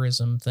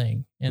terrorism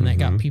thing. And that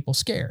got people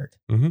scared.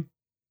 Mm-hmm.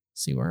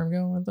 See where I'm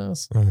going with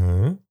this?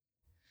 Uh-huh.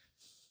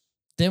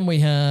 Then we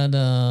had,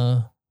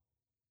 the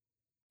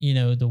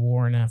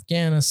war in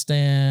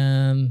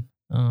Afghanistan,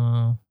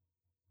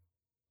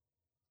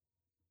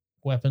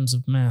 weapons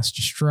of mass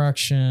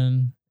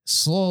destruction,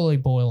 slowly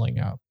boiling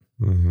up.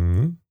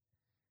 Mm-hmm.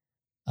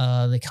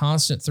 The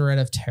constant threat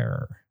of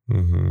terror.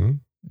 Mm-hmm.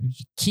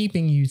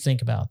 Keeping you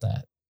think about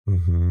that.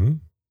 Mm-hmm.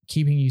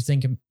 Keeping you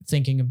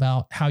thinking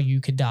about how you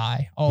could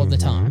die all the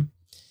time.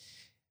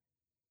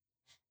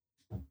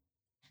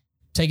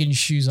 Taking your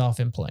shoes off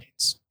in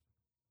planes.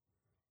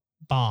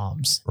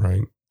 Bombs.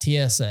 Right.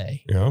 TSA.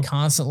 Yeah.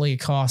 Constantly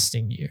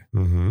accosting you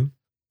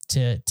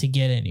to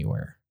get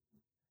anywhere.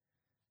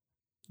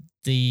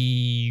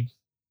 The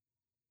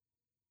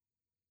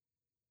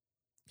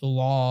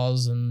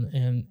laws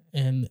and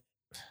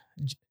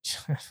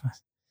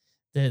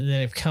that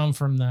have come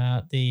from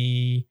that,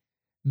 the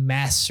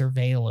mass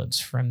surveillance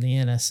from the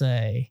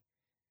NSA,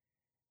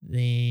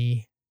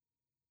 the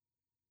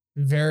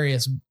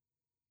various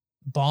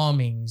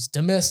bombings,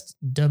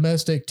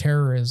 domestic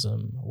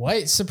terrorism,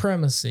 white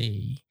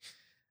supremacy,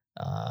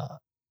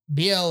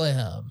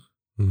 BLM,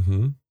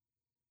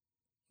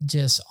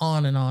 just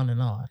on and on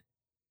and on.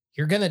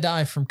 You're going to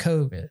die from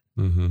COVID.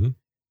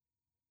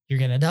 You're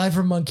going to die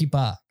from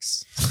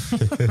monkeypox.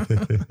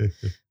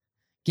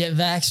 Get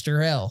vaxxed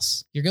or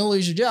else. You're going to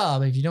lose your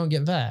job if you don't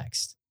get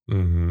vaxxed.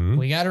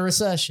 We got a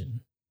recession.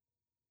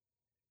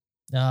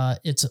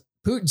 It's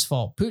Putin's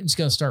fault. Putin's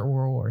going to start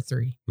World War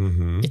III.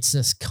 It's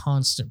this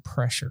constant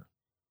pressure.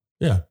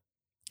 Yeah.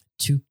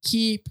 To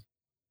keep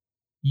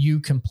you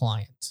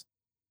compliant.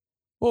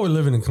 Well, we're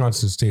living in a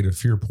constant state of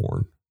fear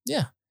porn.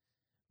 Yeah.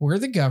 We're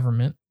the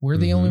government. We're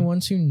the only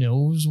ones who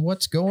knows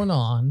what's going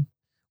on.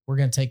 We're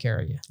going to take care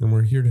of you. And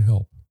we're here to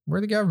help.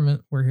 We're the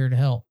government. We're here to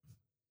help.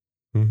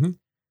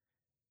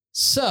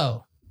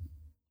 So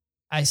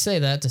I say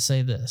that to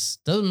say this.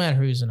 Doesn't matter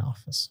who's in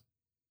office.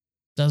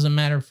 Doesn't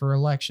matter for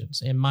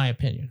elections, in my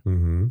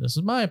opinion. This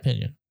is my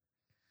opinion.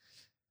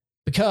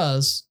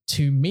 Because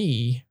to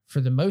me, for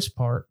the most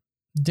part,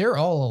 they're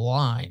all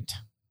aligned.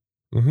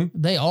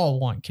 They all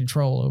want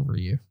control over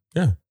you.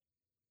 Yeah.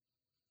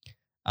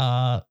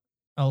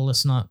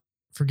 Let's not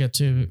forget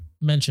to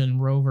mention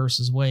Roe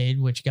versus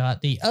Wade, which got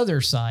the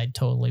other side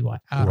totally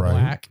out of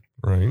whack.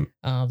 Right.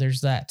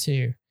 There's that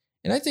too.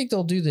 And I think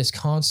they'll do this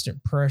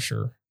constant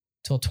pressure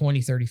till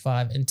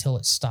 2035 until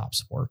it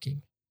stops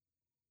working.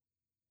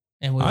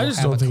 And I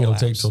just don't think it'll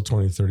take till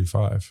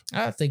 2035.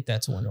 I think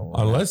that's when it'll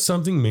run unless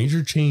something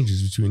major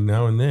changes between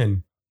now and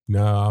then.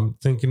 No, I'm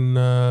thinking.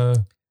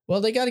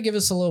 Well, they got to give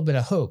us a little bit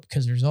of hope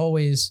because there's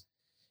always.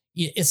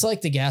 It's like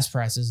the gas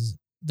prices.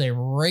 They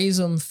raise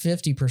them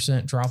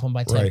 50%, drop them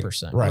by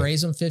 10%. Right.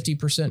 Raise them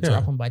 50%,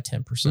 drop them by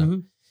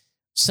 10%.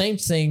 Same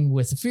thing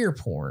with the fear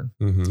porn.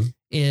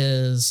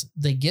 Is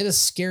they get us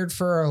scared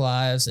for our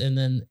lives and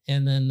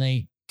then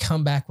they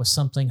come back with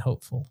something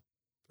hopeful.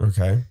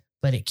 Okay.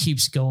 But it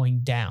keeps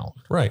going down.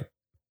 Right.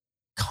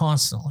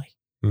 Constantly.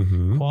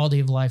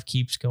 Quality of life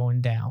keeps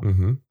going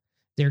down.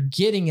 They're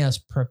getting us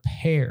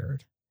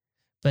prepared.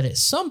 But at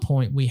some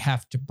point we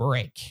have to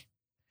break.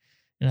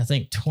 And I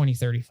think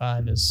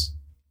 2035 is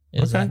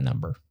that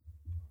number.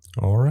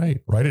 All right.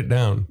 Write it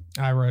down.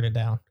 I wrote it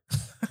down.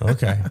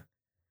 Okay.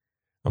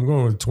 I'm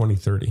going with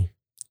 2030.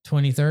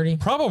 2030?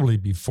 Probably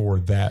before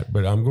that,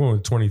 but I'm going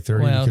with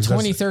 2030. Well, because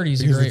 2030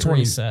 is a great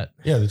reset.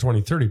 Yeah, the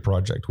 2030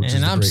 project, which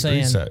is the great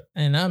reset.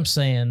 And I'm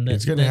saying that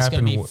it's going to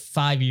happen. Be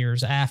 5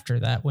 years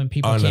after that when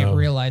people can't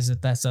realize that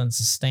that's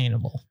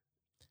unsustainable.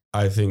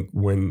 I think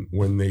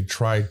when they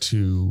try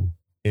to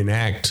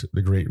enact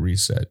the great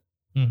reset,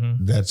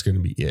 that's going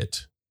to be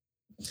it.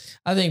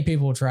 I think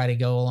people will try to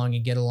go along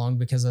and get along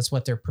because that's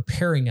what they're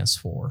preparing us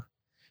for.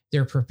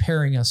 They're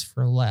preparing us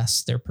for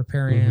less. They're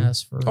preparing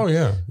us for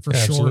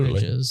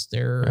shortages.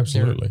 They're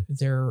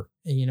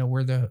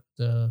we're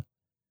the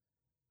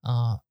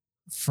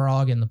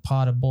frog in the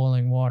pot of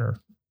boiling water.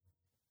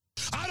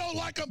 I don't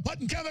like them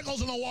putting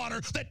chemicals in the water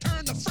that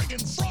turn the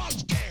freaking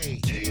frogs gay.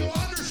 Do you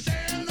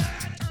understand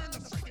that? Turn the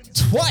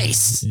freaking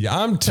twice. Yeah,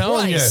 I'm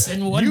telling you, you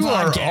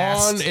podcast.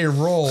 Are on a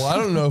roll. I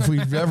don't know if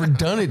we've ever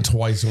done it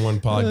twice in one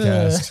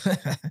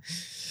podcast.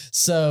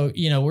 So,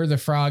 we're the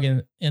frog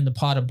in the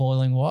pot of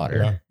boiling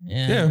water.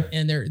 Yeah.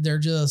 And they're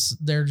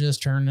just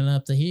turning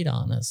up the heat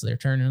on us. They're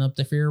turning up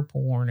the fear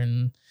porn,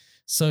 and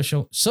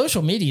social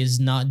media is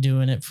not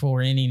doing it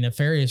for any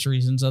nefarious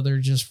reasons other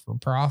just for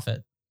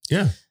profit.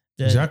 Yeah.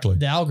 Exactly.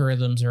 The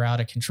algorithms are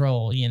out of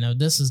control.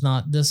 This is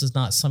not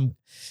some,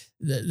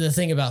 the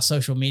thing about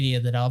social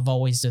media that I've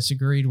always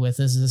disagreed with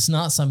is it's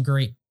not some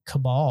great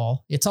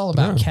cabal. It's all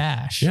about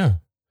cash. Yeah.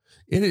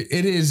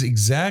 It is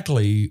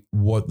exactly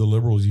what the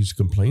liberals used to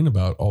complain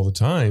about all the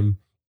time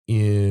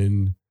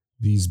in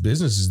these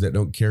businesses that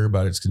don't care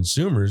about its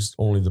consumers,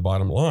 only the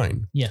bottom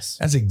line. Yes.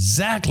 That's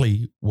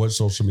exactly what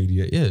social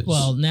media is.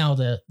 Well, now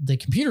the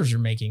computers are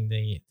making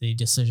the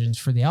decisions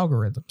for the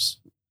algorithms.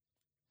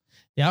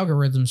 The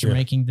algorithms are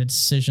making the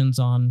decisions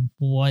on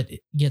what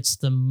gets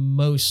the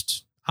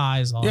most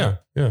eyes on. Yeah.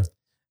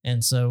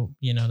 And so,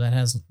 that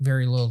has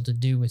very little to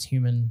do with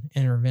human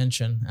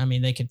intervention. I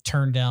mean, they could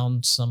turn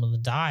down some of the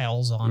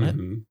dials on it,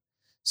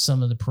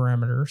 some of the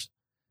parameters.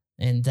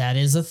 And that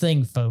is a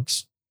thing,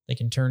 folks. They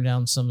can turn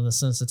down some of the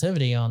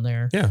sensitivity on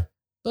there. Yeah.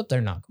 But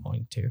they're not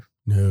going to.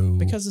 No.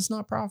 Because it's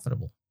not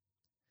profitable.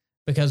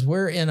 Because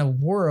we're in a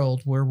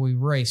world where we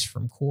race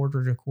from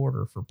quarter to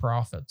quarter for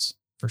profits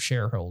for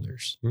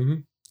shareholders.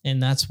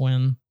 And that's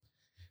when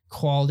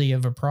quality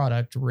of a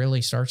product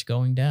really starts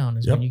going down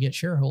is when you get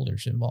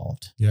shareholders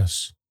involved.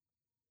 Yes.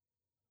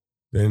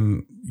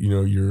 Then,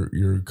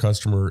 your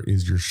customer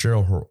is your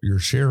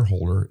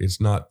shareholder. It's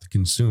not the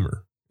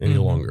consumer any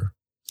longer.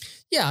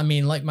 Yeah. I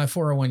mean, like my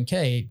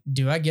 401k,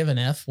 do I give an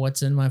F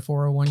what's in my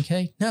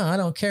 401k? No, I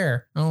don't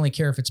care. I only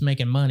care if it's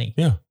making money.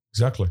 Yeah,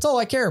 exactly. That's all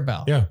I care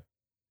about. Yeah.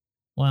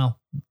 Well,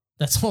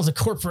 that's all the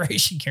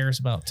corporation cares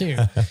about too.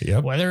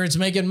 Yep. Whether it's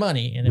making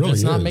money. And if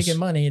it's not making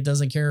money, it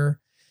doesn't care.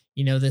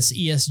 This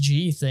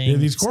ESG thing. Yeah,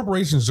 these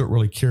corporations don't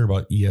really care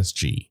about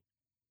ESG.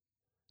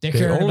 They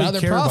care about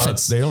their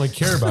profits. They only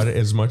care about it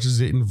as much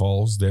as it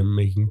involves them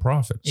making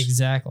profits.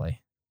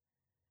 Exactly.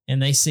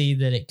 And they see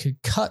that it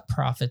could cut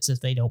profits if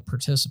they don't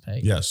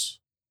participate. Yes.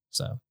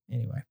 So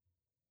anyway.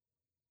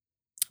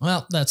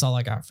 Well, that's all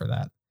I got for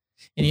that.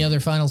 Any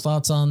other final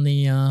thoughts on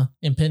the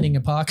impending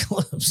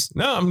apocalypse?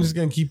 No, I'm just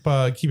going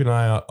to keep an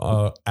eye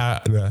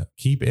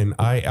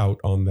out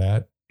on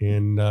that,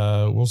 and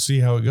we'll see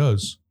how it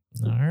goes.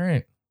 All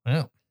right.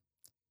 Well,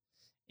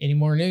 any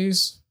more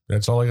news?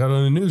 That's all I got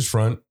on the news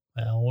front.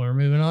 Well, we're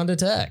moving on to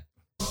tech.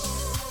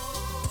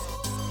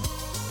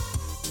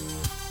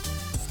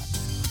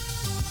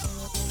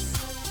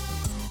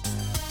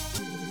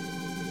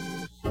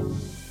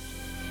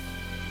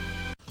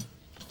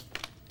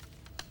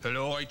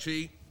 Hello,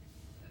 IT?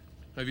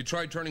 Have you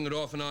tried turning it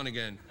off and on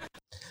again?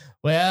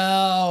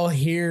 Well,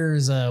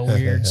 here's a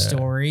weird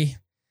story.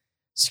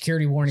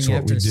 Security warning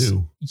after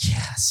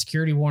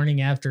security warning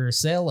after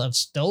sale of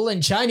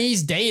stolen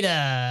Chinese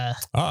data.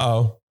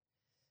 Uh-oh.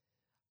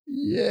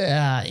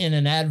 Yeah, in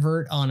an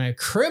advert on a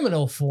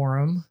criminal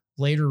forum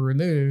later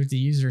removed, the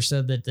user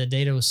said that the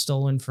data was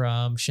stolen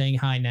from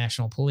Shanghai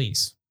National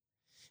Police.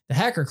 The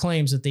hacker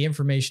claims that the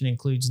information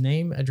includes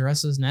name,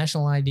 addresses,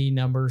 national ID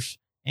numbers,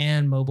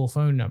 and mobile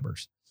phone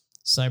numbers.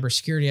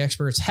 Cybersecurity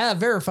experts have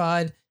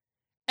verified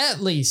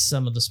at least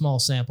some of the small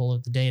sample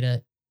of the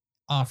data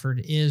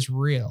offered is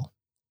real.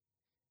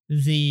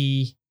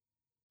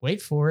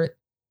 Wait for it,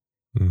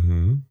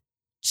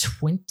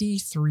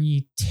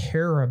 23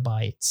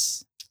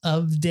 terabytes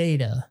of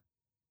data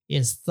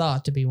is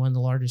thought to be one of the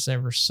largest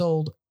ever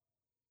sold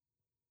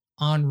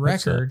on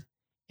record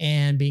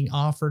and being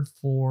offered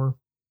for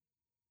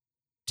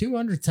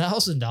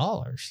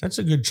 $200,000. That's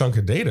a good chunk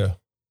of data.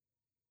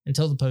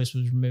 Until the post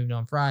was removed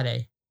on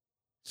Friday.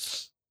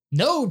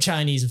 No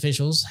Chinese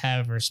officials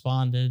have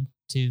responded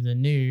to the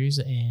news,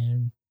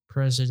 and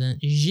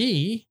President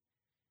Xi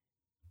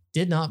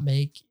did not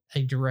make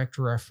a direct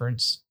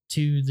reference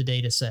to the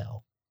data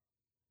sale.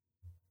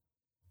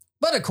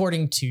 But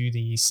according to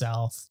the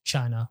South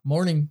China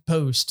Morning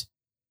Post,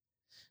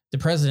 the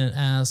president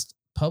asked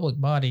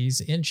public bodies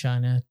in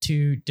China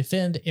to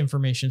defend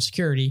information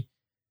security,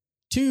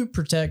 to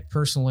protect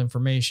personal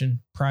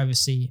information,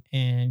 privacy,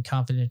 and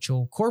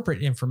confidential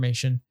corporate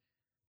information,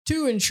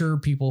 to ensure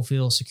people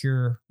feel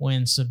secure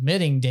when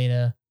submitting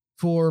data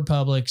for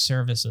public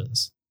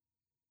services.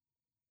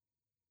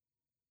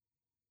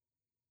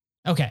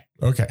 Okay.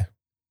 Okay.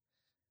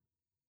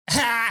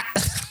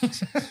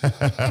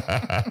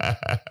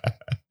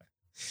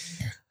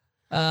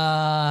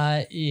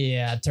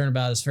 Yeah,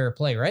 turnabout is fair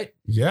play, right?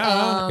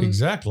 Yeah,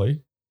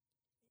 exactly.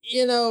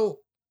 You know,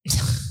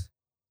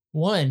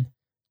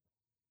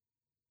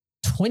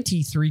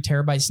 23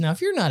 terabytes. Now,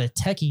 if you're not a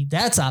techie,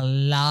 that's a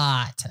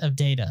lot of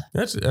data.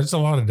 That's a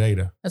lot of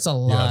data. That's a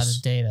lot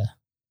of data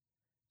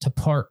to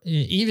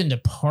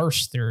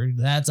parse through.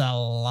 That's a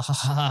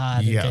lot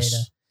of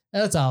data.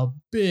 That's a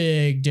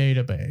big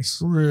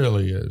database.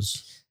 Really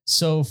is.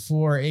 So,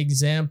 for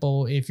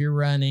example, if you're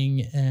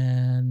running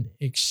an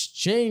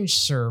Exchange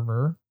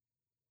server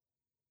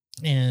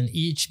and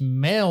each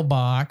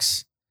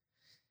mailbox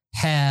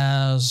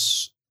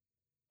has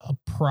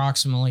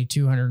approximately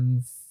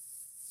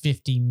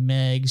 250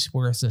 megs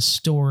worth of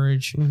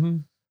storage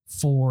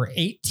for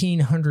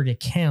 1,800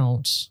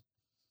 accounts,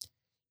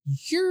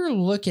 you're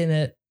looking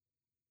at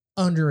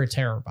under a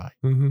terabyte.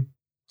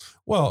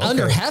 Well,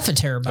 under half a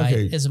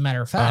terabyte, as a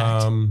matter of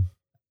fact.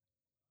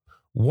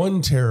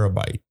 1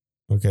 terabyte.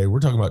 Okay, we're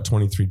talking about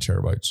 23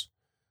 terabytes.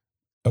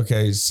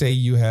 Okay, say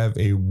you have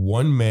a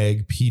 1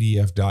 meg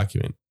PDF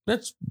document.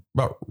 That's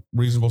about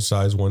reasonable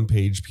size, 1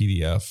 page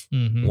PDF,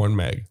 1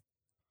 meg.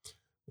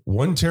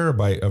 1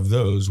 terabyte of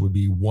those would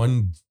be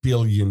 1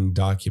 billion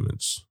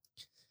documents.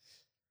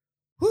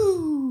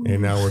 Woo.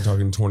 And now we're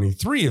talking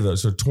 23 of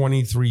those. So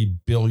 23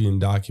 billion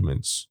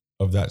documents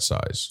of that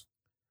size.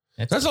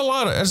 That's a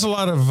lot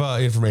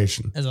of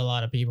information. That's a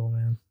lot of people,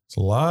 man. It's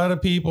a lot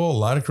of people, a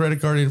lot of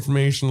credit card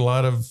information, a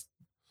lot of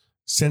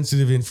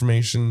sensitive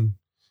information.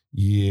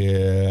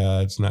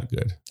 Yeah, it's not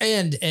good.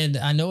 And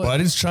I know,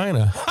 but it's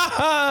China.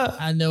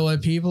 I know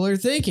what people are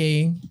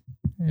thinking.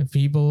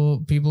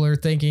 People are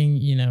thinking,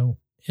 you know,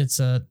 it's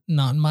a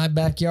not in my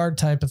backyard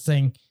type of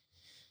thing.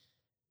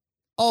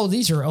 Oh,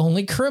 these are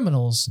only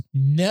criminals.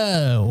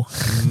 No.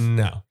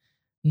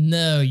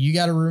 You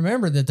got to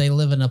remember that they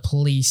live in a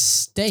police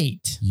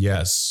state.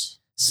 Yes.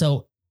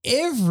 So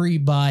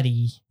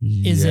everybody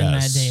is in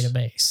that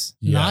database,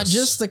 not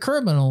just the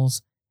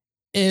criminals,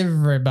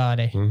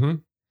 everybody.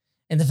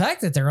 And the fact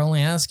that they're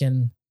only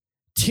asking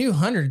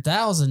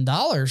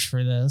 $200,000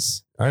 for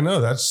this. I know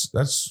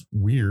that's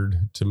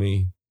weird to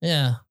me.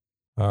 Yeah.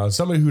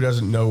 Somebody who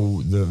doesn't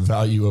know the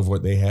value of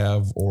what they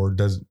have or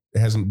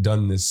hasn't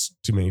done this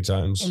too many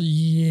times.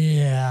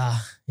 Yeah.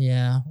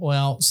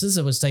 Well, since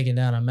it was taken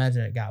down, I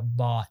imagine it got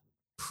bought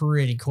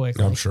pretty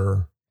quickly. I'm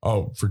sure.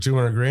 Oh, for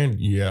 $200,000?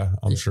 Yeah,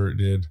 I'm sure it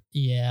did.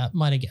 Yeah, it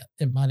might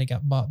have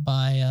got bought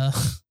by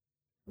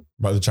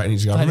the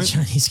Chinese government. By the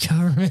Chinese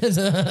government.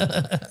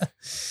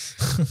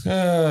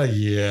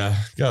 Yeah,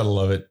 gotta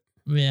love it.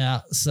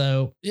 Yeah,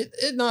 so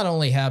it not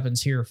only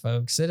happens here,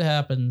 folks. It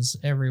happens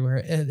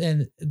everywhere,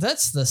 and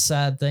that's the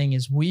sad thing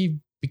is we've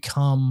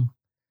become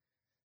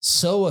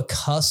so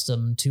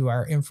accustomed to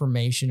our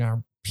information,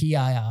 our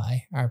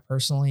PII, our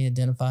personally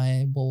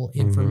identifiable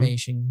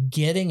information,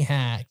 getting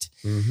hacked,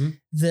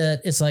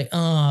 that it's like,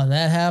 oh,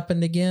 that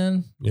happened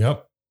again.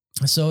 Yep.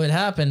 So it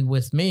happened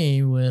with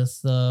me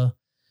with the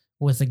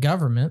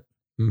government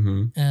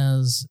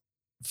as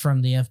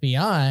from the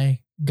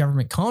FBI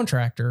government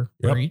contractor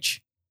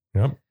breach.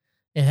 Yep.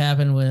 It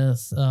happened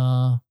with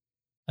a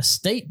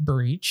state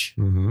breach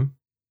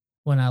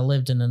when I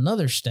lived in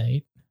another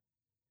state.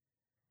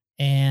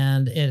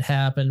 And it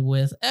happened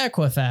with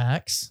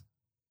Equifax.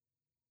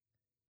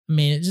 I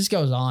mean, it just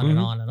goes on and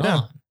on and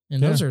on.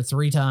 And those are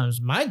 3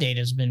 times my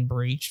data's been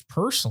breached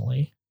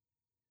personally.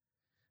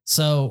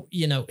 So,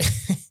 you know,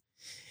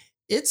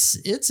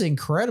 it's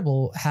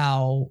incredible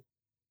how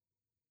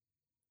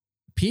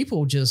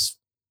people just,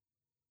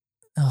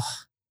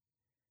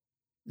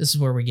 this is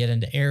where we get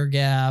into air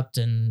gapped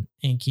and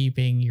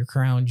keeping your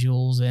crown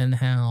jewels in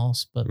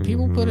house, but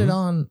people put it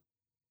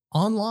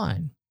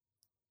online.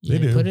 They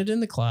do. Put it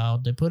in the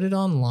cloud. They put it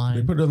online.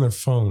 They put it on their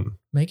phone.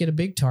 Make it a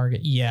big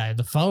target. Yeah,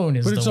 the phone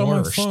is the worst. But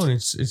it's on my phone.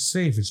 It's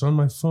safe. It's on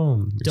my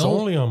phone. It's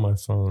only on my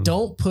phone.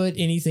 Don't put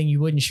anything you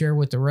wouldn't share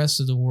with the rest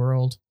of the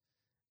world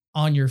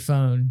on your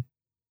phone.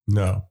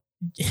 No.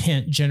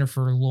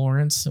 Jennifer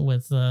Lawrence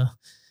with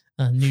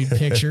nude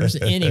pictures.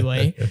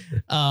 Anyway,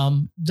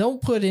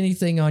 don't put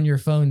anything on your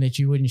phone that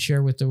you wouldn't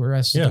share with the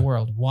rest of the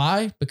world.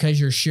 Why? Because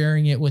you're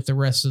sharing it with the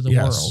rest of the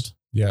world.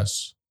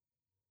 Yes.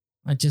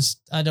 I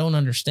don't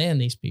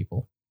understand these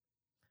people.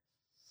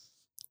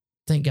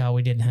 Thank God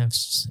we didn't have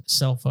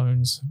cell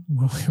phones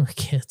when we were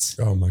kids.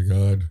 Oh my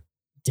God.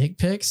 Dick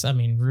pics? I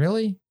mean,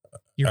 really?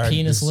 Your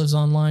penis lives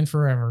online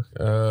forever.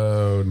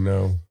 Oh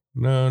no.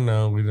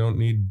 No. We don't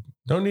need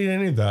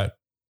any of that.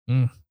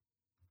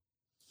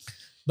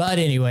 But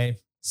anyway,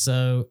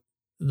 so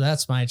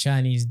that's my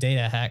Chinese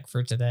data hack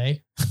for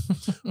today.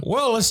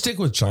 Well, let's stick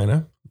with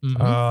China. The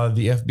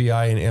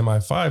FBI and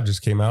MI5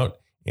 just came out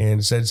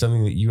and said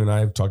something that you and I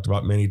have talked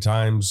about many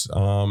times.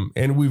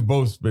 And we've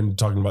both been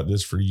talking about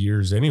this for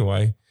years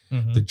anyway.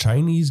 The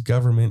Chinese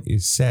government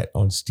is set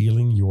on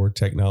stealing your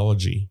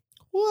technology.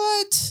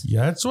 What?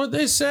 Yeah, that's what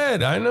they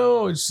said. I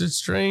know. It's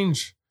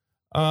strange.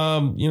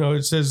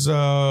 It says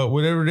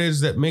whatever it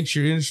is that makes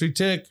your industry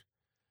tick,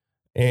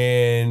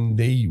 and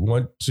they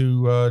want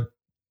to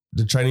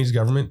the Chinese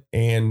government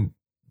and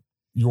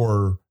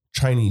your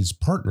Chinese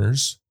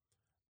partners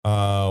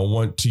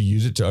want to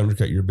use it to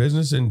undercut your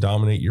business and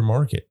dominate your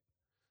market.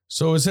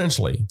 So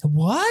essentially,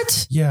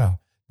 what? Yeah,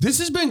 this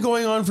has been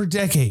going on for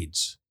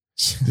decades.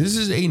 This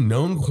is a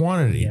known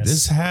quantity. Yes.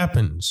 This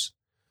happens.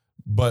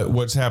 But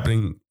what's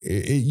happening,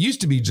 it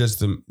used to be just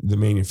the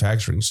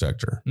manufacturing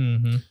sector.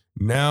 Mm-hmm.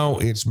 Now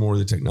it's more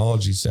the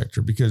technology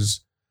sector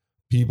because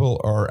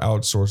people are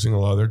outsourcing a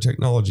lot of their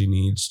technology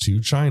needs to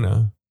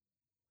China.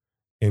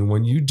 And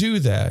when you do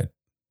that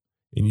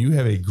and you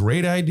have a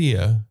great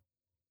idea,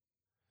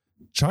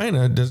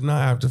 China does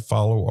not have to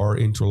follow our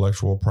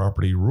intellectual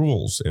property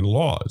rules and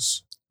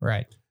laws.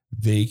 Right.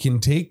 They can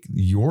take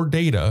your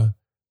data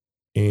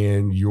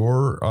and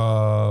your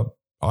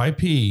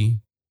IP,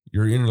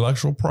 your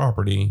intellectual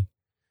property,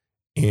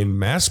 and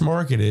mass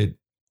market it,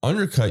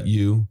 undercut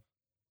you,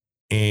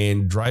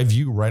 and drive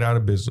you right out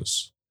of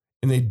business.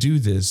 And they do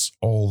this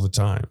all the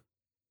time.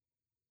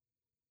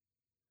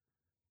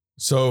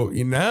 So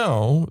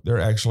now they're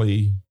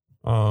actually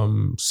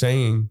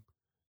saying,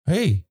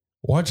 hey,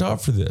 watch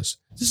out for this.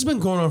 This has been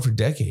going on for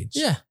decades.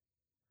 Yeah.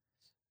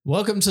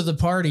 Welcome to the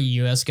party,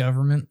 U.S.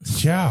 government.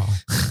 Yeah.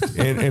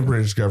 and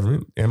British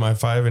government,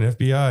 MI5 and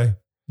FBI.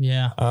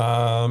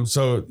 Yeah.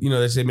 So,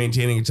 they say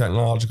maintaining a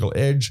technological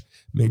edge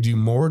may do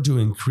more to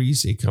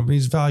increase a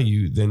company's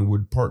value than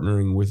would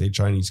partnering with a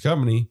Chinese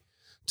company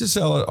to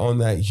sell it on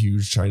that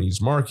huge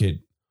Chinese market,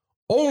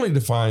 only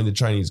to find the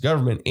Chinese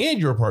government and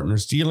your partner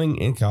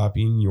stealing and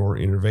copying your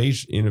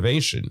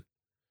innovation.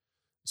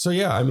 So,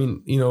 yeah, I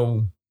mean,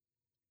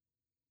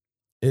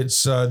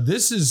 it's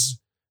this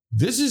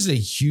is a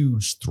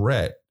huge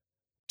threat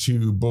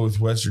to both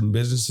Western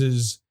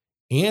businesses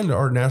and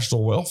our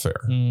national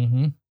welfare.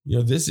 Mm-hmm.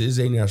 This is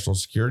a national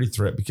security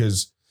threat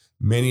because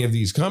many of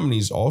these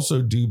companies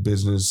also do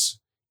business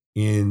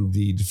in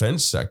the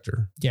defense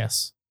sector.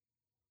 Yes.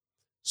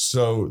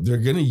 So they're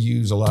going to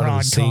use a lot of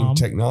the same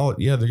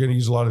technology. Yeah, they're going to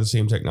use a lot of the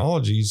same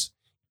technologies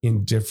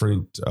in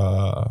different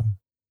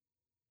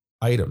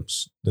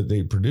items that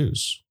they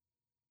produce.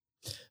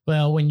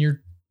 Well, when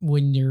your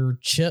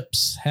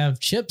chips have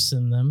chips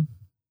in them.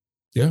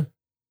 Yeah.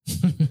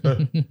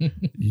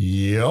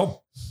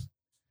 Yep.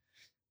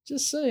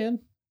 Just saying.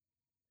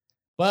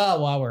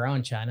 Well, while we're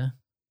on China.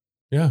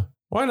 Yeah.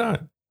 Why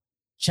not?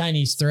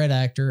 Chinese threat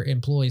actor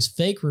employs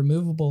fake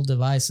removable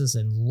devices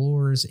and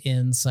lures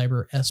in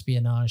cyber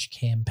espionage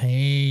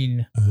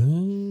campaign.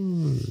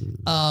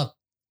 Oh.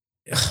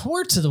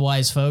 Word to the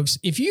wise folks.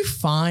 If you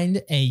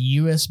find a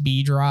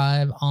USB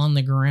drive on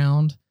the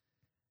ground,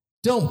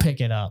 don't pick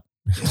it up.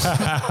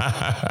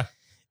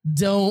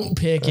 Don't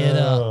pick it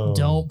up.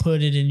 Don't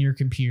put it in your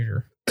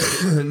computer.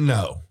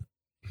 No.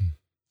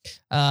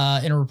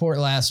 In a report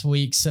last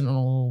week,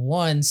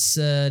 Sentinel-1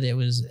 said it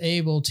was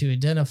able to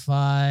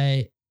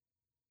identify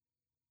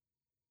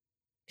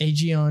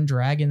Aegean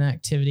Dragon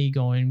activity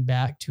going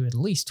back to at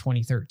least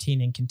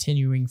 2013 and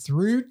continuing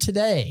through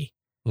today.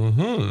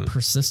 Mm-hmm.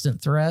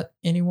 Persistent threat,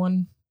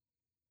 anyone?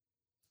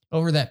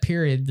 Over that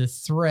period, the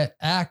threat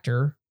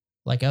actor,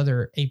 like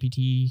other APT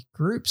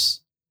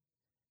groups,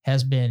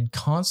 has been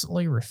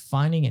constantly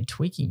refining and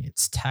tweaking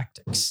its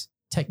tactics,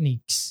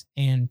 techniques,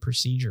 and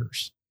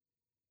procedures.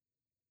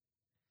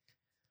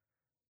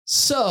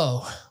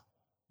 So,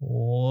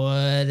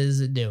 what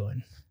is it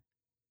doing?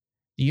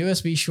 The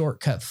USB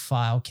shortcut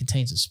file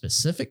contains a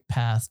specific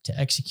path to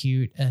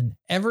execute an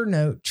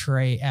Evernote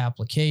tray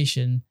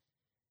application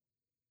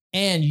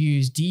and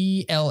use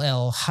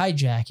DLL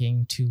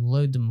hijacking to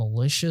load the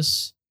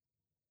malicious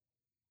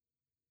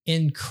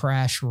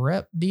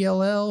in-crash-rep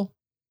DLL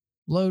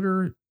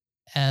loader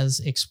as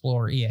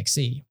Explorer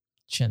EXE.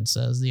 Chen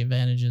says the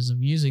advantages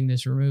of using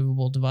this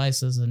removable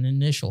device as an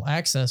initial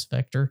access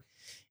vector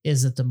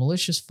is that the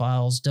malicious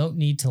files don't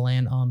need to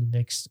land on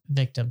the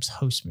victim's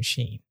host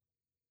machine.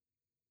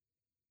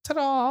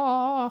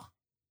 Ta-da!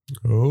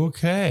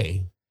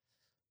 Okay.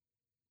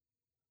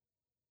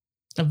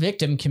 A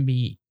victim can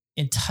be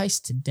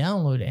enticed to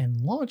download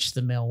and launch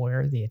the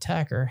malware. The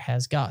attacker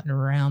has gotten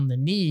around the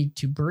need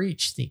to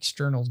breach the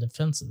external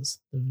defenses.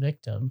 The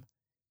victim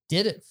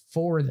did it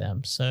for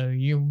them. So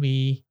you'll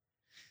be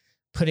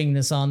putting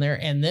this on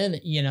there. And then,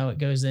 it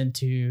goes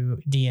into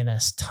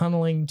DNS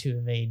tunneling to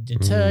evade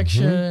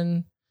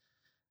detection.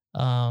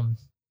 Mm-hmm.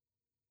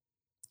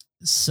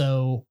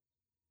 So,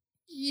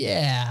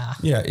 yeah.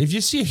 Yeah. If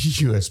you see a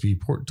USB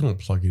port, don't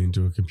plug it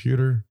into a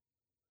computer.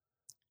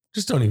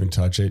 Just don't even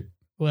touch it.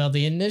 Well,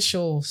 the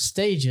initial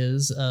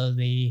stages of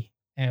the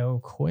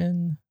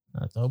Quinn,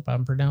 I hope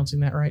I'm pronouncing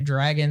that right,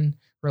 Dragon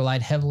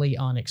relied heavily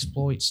on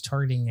exploits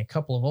targeting a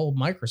couple of old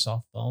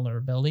Microsoft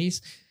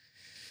vulnerabilities.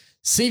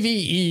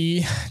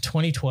 CVE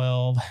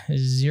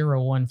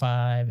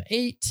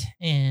 2012-0158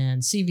 and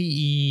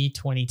CVE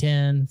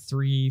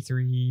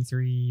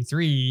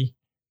 2010-3333.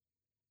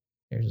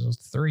 There's those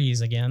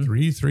threes again.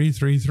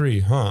 3333,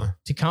 huh?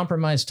 To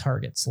compromise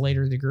targets.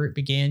 Later, the group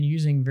began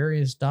using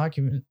various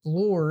document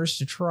lures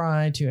to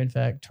try to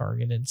infect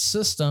targeted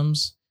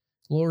systems.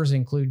 Lures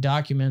include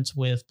documents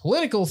with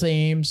political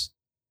themes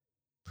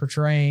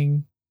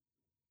pertaining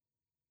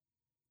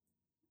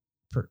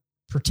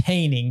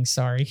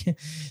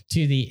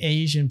to the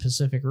Asian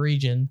Pacific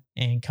region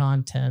and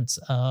contents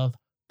of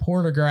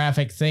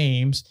pornographic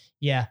themes.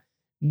 Yeah,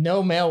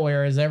 no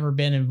malware has ever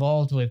been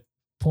involved with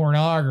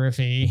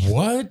pornography.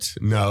 What?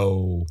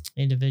 No.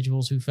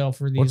 Individuals who fell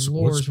for these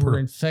lures were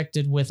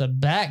infected with a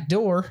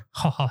backdoor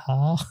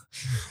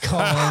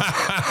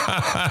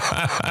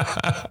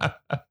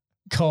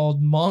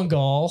called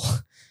Mongol,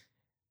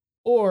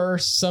 or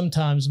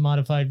sometimes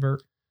modified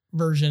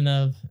version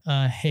of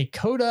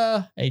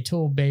Hakoda, a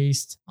tool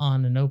based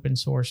on an open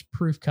source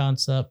proof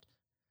concept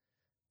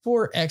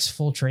for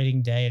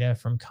exfiltrating data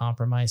from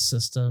compromised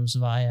systems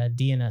via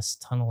DNS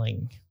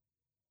tunneling.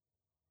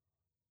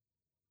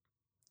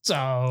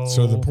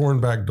 So the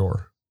porn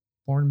backdoor.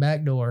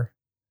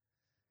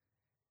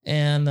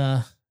 And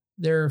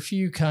there are a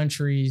few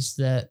countries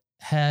that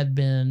had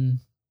been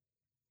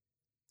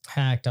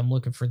hacked. I'm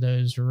looking for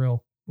those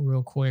real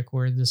quick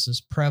where this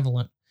is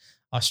prevalent.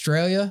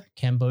 Australia,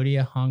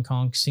 Cambodia, Hong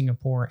Kong,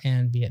 Singapore,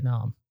 and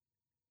Vietnam.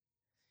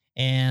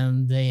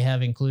 And they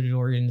have included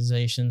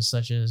organizations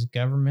such as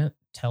government,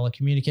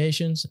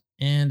 telecommunications,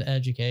 and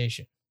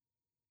education.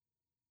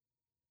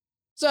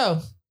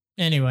 So,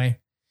 anyway,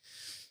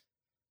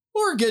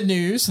 more good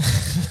news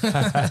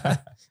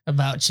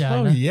about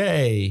China. Oh,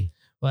 yay.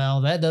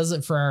 Well, that does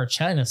it for our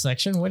China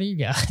section. What do you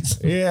got?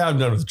 Yeah, I'm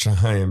done with China.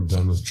 I am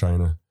done with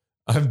China.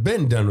 I've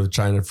been done with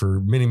China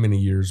for many, many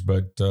years,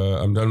 but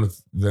I'm done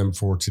with them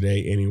for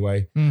today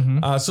anyway.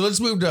 Mm-hmm. So let's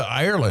move to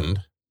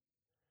Ireland.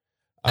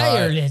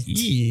 Ireland.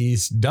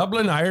 Yes,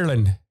 Dublin,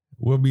 Ireland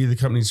will be the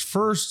company's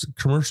first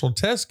commercial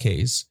test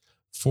case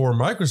for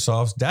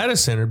Microsoft's data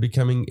center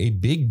becoming a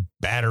big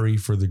battery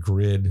for the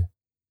grid.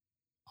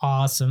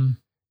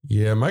 Awesome.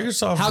 Yeah,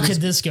 Microsoft. How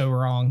could this go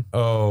wrong?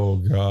 Oh,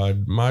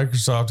 God.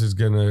 Microsoft is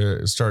going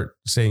to start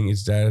saying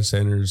its data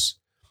centers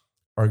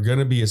are going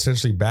to be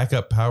essentially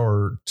backup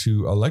power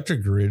to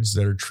electric grids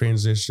that are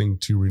transitioning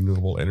to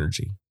renewable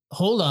energy.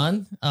 Hold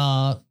on.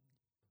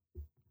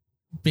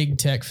 Big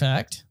tech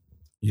fact.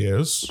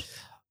 Yes.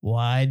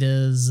 Why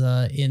does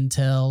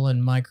Intel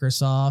and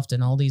Microsoft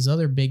and all these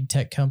other big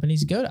tech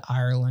companies go to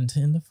Ireland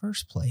in the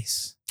first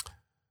place?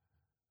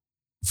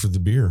 For the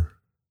beer.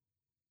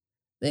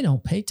 They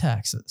don't pay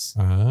taxes.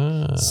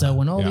 Ah, so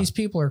when all these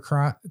people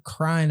are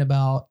crying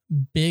about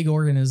big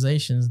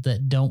organizations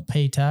that don't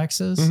pay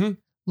taxes, mm-hmm.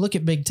 Look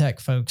at big tech,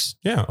 folks.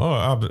 Yeah.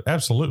 Oh,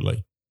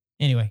 absolutely.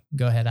 Anyway,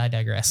 go ahead. I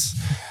digress.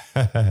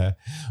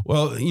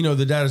 Well, you know,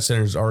 the data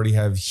centers already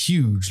have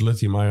huge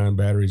lithium ion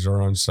batteries are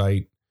on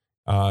site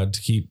to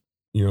keep,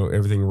 you know,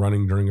 everything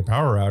running during a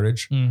power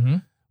outage. Mm-hmm.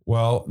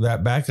 Well,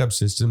 that backup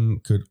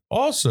system could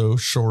also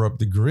shore up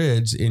the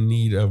grids in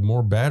need of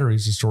more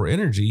batteries to store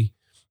energy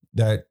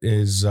that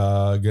is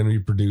going to be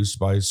produced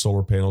by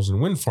solar panels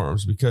and wind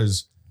farms.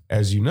 Because,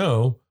 as you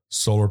know,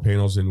 solar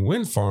panels and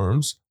wind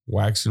farms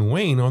wax and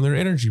wane on their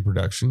energy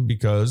production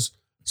because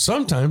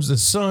sometimes the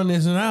sun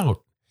isn't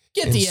out.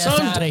 Get the F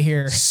out of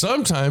here.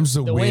 Sometimes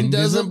the wind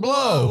doesn't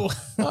blow.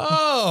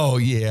 Oh,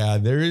 yeah,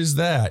 there is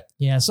that.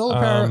 Yeah,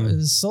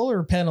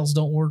 solar panels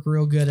don't work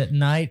real good at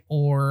night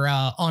or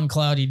on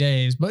cloudy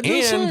days. But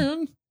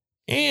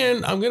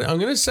and I'm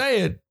gonna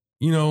say it,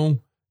 you know,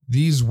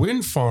 these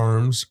wind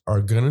farms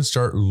are gonna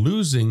start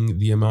losing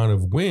the amount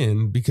of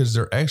wind because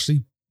they're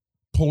actually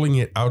pulling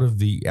it out of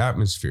the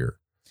atmosphere.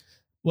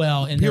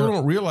 Well, and people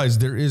don't realize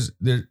there's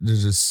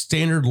a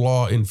standard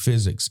law in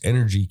physics.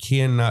 Energy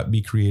cannot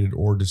be created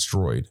or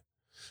destroyed.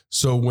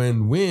 So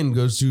when wind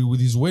goes through with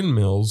these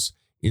windmills,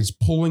 it's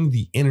pulling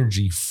the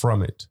energy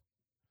from it.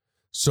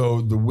 So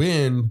the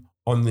wind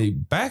on the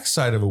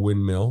backside of a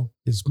windmill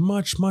is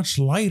much, much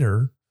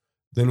lighter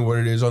than what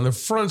it is on the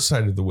front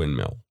side of the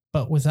windmill.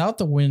 But without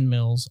the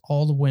windmills,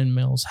 all the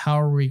windmills, how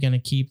are we going to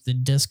keep the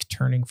disk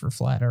turning for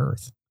flat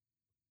Earth?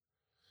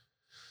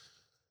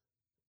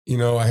 You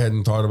know, I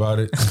hadn't thought about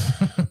it,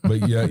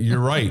 but yeah,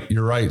 you're right.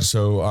 You're right.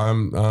 So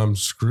I'm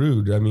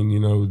screwed. I mean, you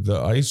know, the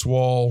ice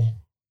wall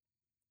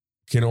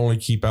can only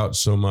keep out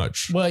so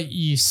much. Well,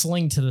 you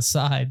sling to the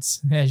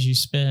sides as you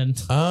spin.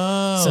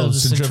 Oh, so the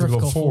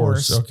centrifugal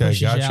force okay,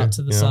 pushes gotcha. You out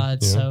to the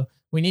sides. Yeah. So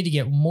we need to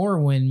get more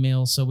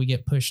windmills so we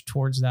get pushed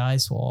towards the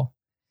ice wall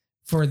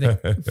for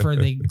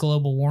the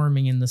global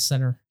warming in the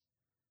center.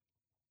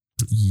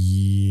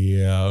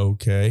 Yeah.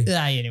 Okay.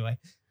 Anyway.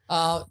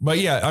 But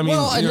yeah, I mean,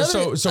 well, you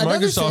know, so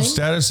Microsoft's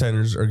data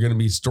centers are going to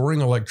be storing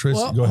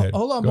electricity. Well, go ahead.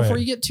 Hold on. Before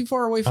you get too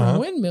far away from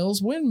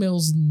windmills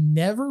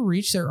never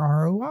reach their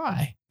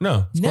ROI.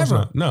 No, of course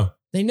not. No,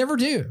 they never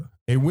do.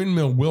 A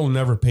windmill will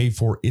never pay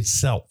for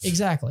itself.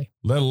 Exactly.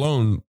 Let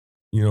alone,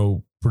 you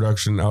know,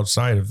 production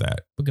outside of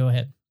that. But go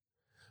ahead.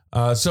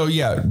 So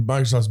yeah,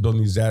 Microsoft's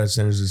building these data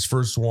centers. Its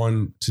first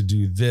one to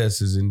do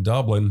this is in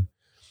Dublin.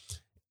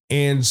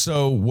 And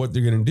so what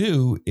they're going to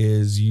do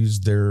is use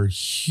their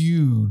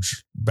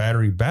huge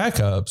battery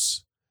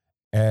backups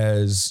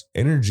as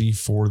energy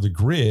for the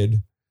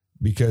grid,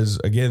 because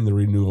again, the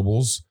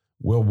renewables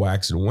will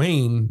wax and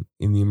wane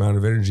in the amount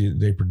of energy that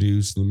they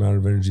produce, the amount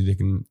of energy they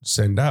can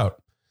send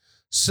out.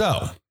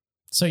 So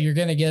you're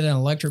going to get an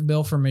electric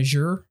bill from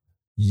Azure?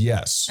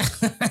 Yes.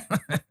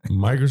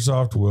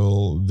 Microsoft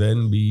will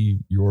then be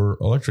your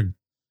electric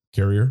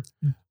carrier.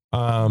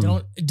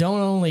 Don't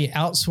only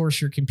outsource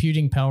your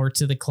computing power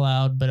to the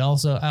cloud, but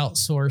also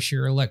outsource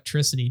your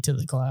electricity to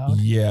the cloud.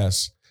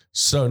 Yes.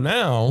 So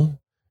now,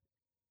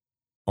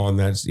 in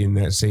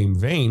that same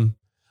vein,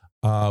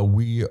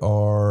 we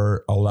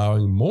are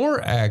allowing more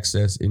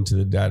access into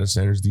the data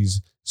centers.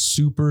 These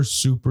super,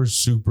 super,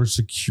 super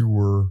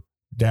secure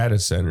data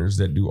centers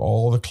that do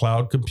all the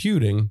cloud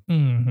computing.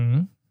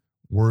 Mm-hmm.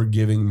 We're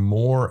giving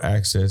more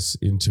access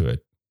into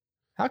it.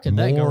 How could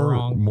that go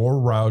wrong? More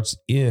routes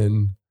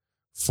in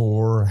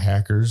for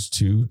hackers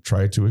to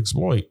try to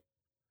exploit.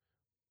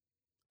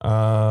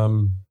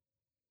 I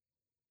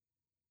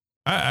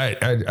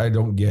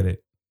don't get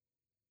it.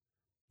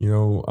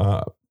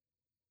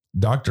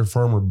 Dr.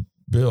 Farmer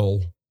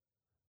Bill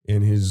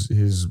and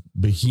his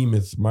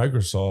behemoth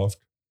Microsoft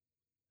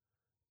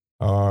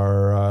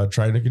are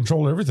trying to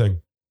control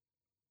everything.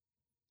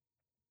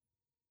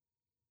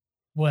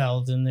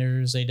 Well, then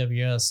there's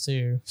AWS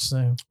too.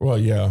 So, well,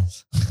 yeah,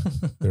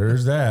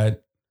 there's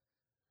that.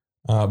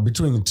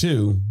 Between the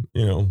two,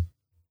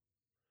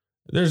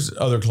 there's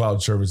other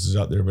cloud services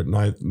out there, but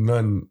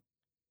none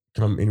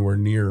come anywhere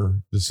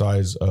near the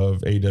size of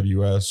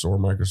AWS or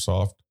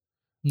Microsoft.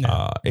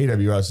 No.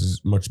 AWS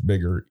is much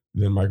bigger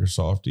than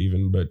Microsoft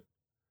even, but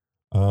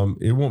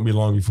it won't be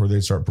long before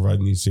they start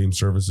providing these same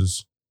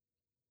services,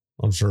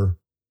 I'm sure.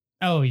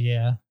 Oh,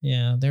 yeah.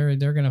 Yeah. They're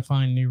going to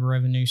find new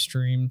revenue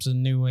streams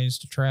and new ways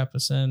to trap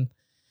us in.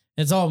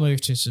 It's all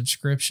moved to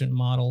subscription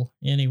model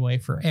anyway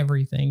for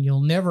everything.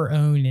 You'll never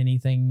own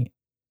anything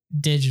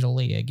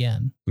digitally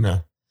again.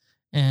 No.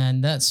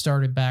 And that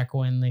started back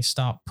when they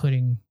stopped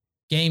putting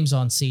games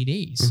on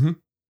CDs. Mm-hmm.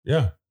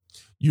 Yeah.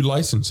 You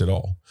license it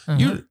all.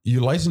 Uh-huh. You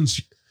license.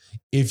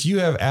 If you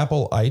have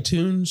Apple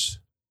iTunes,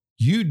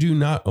 you do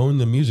not own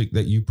the music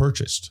that you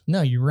purchased.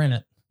 No, you rent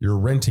it. You're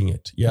renting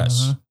it.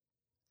 Yes. Uh-huh.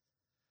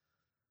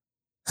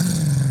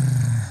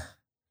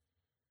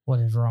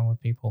 What is wrong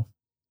with people?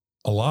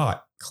 A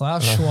lot.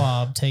 Klaus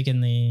Schwab taking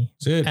the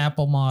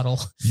Apple model.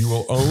 You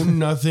will own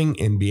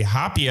nothing and be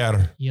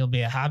happier. You'll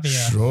be happier.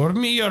 Show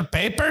me your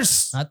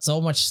papers. Not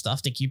so much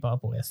stuff to keep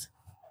up with.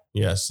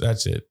 Yes,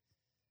 that's it.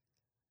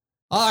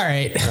 All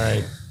right.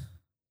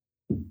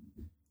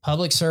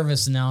 Public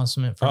service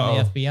announcement from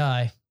the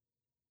FBI.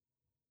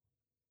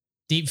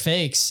 Deep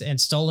fakes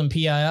and stolen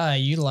PII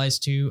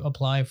utilized to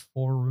apply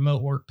for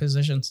remote work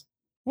positions.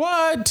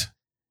 What?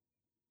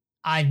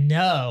 I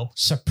know.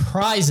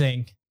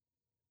 Surprising.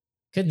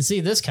 Couldn't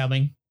see this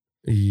coming.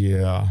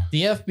 Yeah.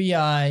 The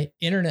FBI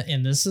internet,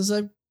 and this is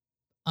a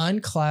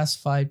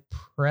unclassified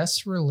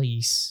press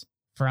release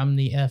from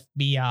the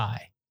FBI.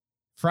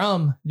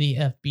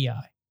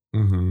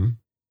 Mm-hmm.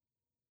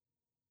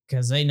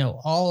 Because they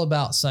know all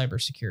about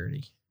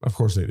cybersecurity. Of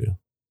course they do.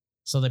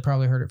 So they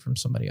probably heard it from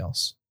somebody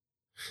else.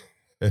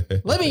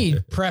 Let me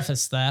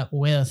preface that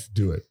with...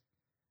 Do it.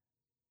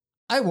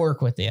 I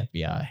work with the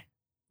FBI.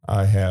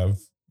 I have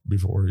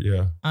before,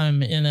 yeah.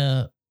 I'm in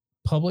a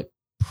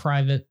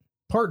public-private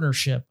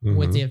partnership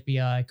with the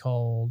FBI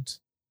called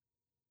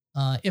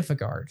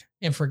InfraGard.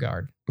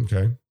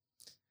 Okay.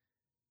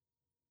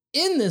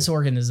 In this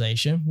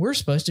organization, we're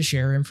supposed to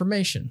share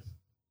information.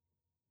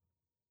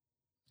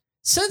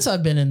 Since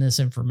I've been in this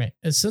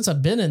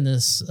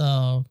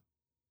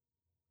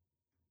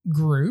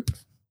group,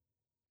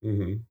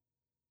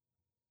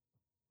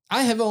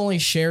 I have only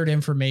shared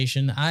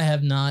information. I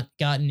have not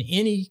gotten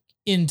any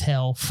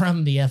intel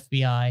from the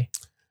FBI,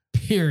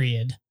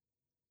 period.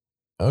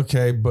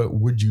 Okay, but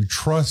would you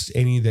trust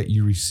any that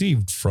you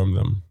received from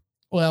them?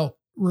 Well,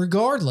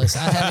 regardless,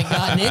 I haven't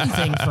gotten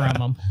anything from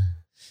them.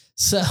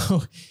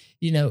 So,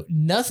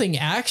 nothing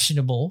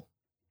actionable.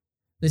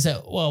 They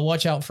said, well,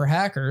 watch out for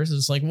hackers.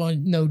 It's like, well,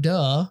 no,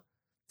 duh.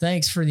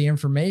 Thanks for the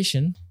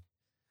information.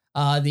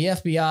 The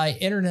FBI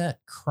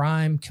Internet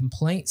Crime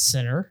Complaint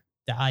Center,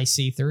 the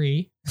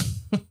IC3.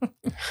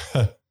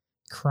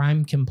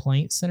 Crime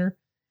Complaint Center.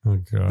 Oh,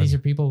 God. These are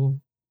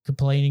people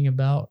complaining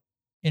about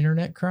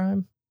internet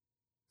crime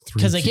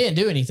because they can't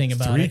do anything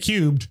about it. 3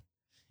 cubed.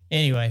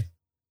 Anyway,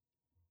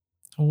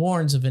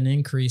 warns of an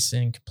increase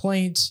in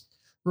complaints,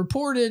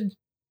 reported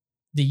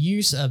the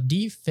use of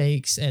deep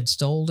fakes and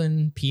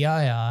stolen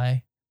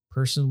PII,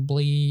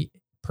 personally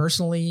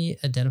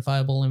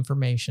identifiable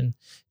information,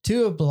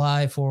 to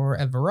apply for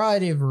a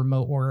variety of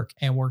remote work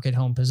and work at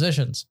home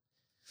positions.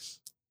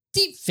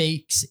 Deep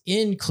fakes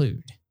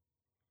include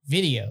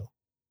video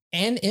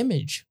and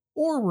image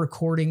or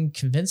recording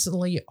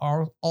convincingly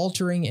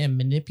altering and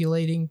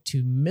manipulating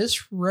to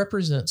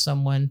misrepresent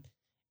someone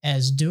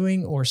as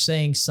doing or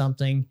saying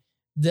something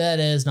that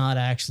is not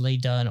actually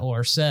done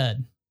or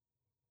said.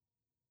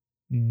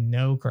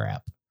 No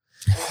crap.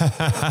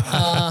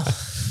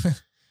 The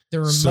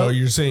remote, so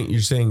you're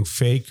saying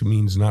fake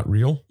means not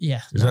real?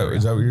 Yeah. Is that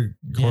what you're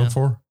going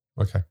for?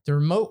 Okay. The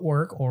remote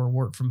work or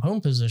work from home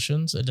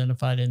positions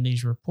identified in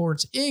these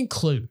reports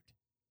include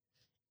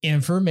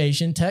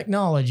information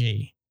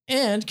technology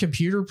and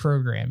computer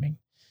programming,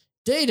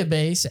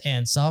 database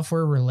and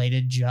software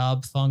related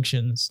job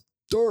functions.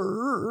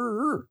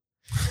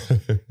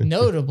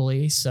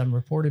 Notably, some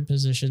reported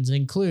positions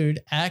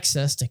include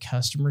access to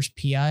customers'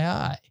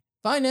 PII,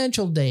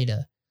 financial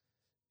data,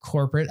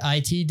 corporate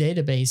IT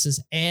databases,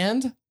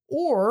 and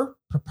or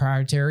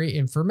proprietary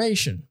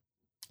information.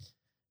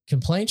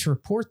 Complaints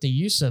report the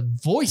use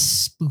of voice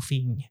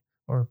spoofing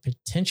or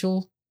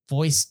potential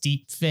voice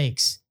deep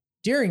fakes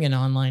during an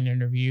online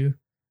interview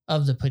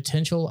of the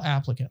potential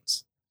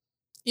applicants.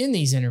 In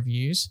these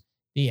interviews,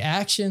 the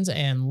actions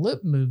and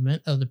lip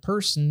movement of the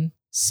person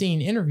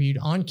seen interviewed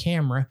on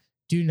camera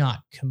do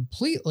not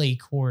completely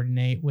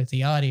coordinate with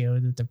the audio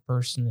that the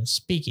person is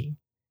speaking.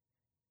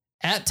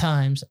 At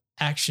times,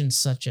 actions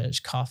such as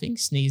coughing,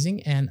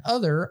 sneezing, and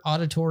other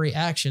auditory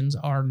actions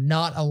are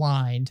not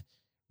aligned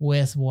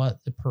with what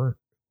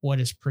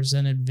is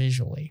presented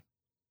visually.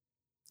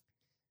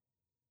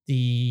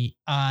 The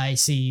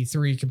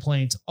IC3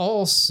 complaints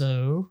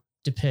also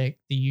depict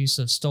the use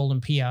of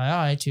stolen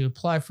PII to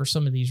apply for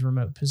some of these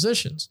remote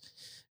positions.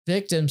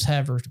 Victims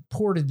have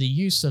reported the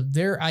use of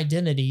their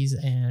identities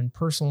and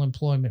personal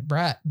employment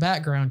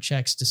background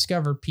checks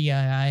discovered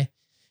PII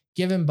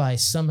given by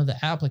some of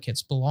the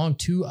applicants belong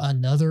to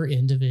another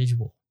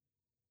individual.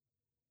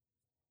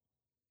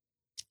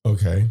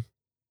 Okay.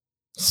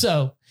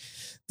 So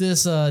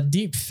this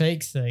deep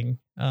fake thing,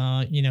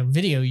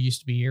 video used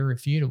to be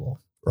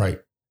irrefutable.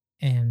 Right.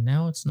 And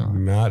now it's not.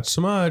 Not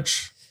so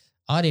much.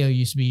 Audio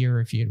used to be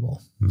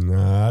irrefutable.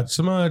 Not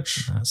so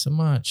much. Not so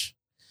much.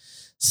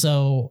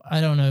 So I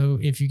don't know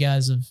if you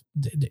guys have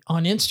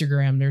on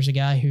Instagram, there's a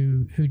guy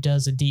who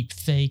does a deep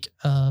fake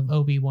of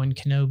Obi-Wan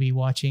Kenobi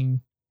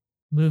watching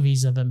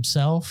movies of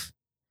himself.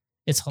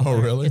 It's hilarious.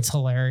 Oh, really? It's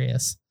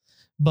hilarious.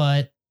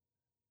 But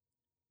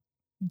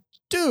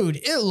dude,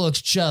 it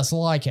looks just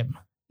like him.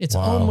 It's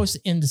almost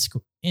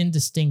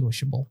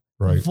indistinguishable.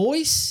 Right.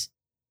 Voice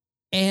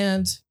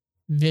and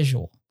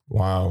visual.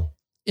 Wow.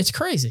 It's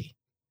crazy.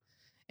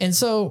 And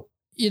so,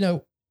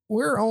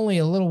 we're only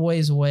a little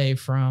ways away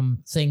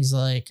from things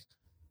like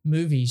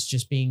movies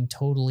just being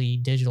totally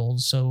digital.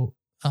 So,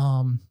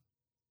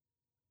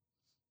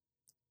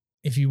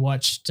 if you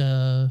watched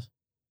The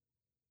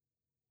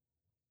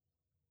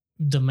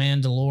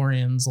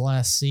Mandalorian's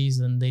last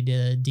season, they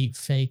did a deep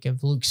fake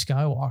of Luke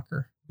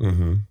Skywalker.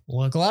 Mm-hmm.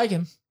 Look like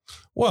him.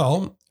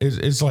 Well,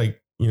 it's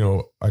like,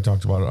 I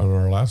talked about it on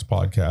our last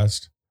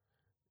podcast,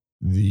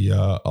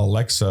 the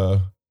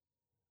Alexa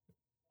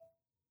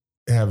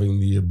having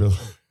the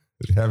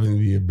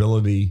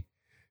ability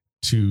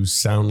to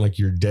sound like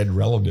your dead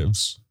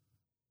relatives.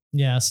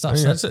 Yeah, stop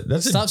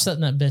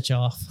setting that bitch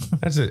off.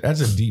 That's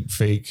a deep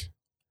fake.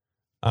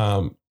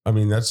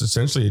 That's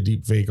essentially a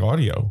deep fake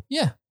audio.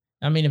 Yeah.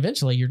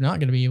 Eventually you're not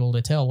going to be able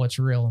to tell what's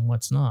real and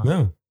what's not.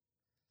 No.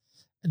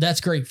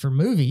 That's great for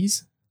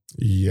movies.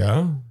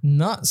 Yeah.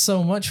 Not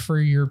so much for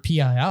your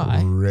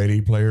PII.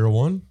 Ready Player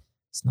One.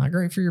 It's not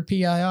great for your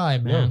PII,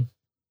 man. No.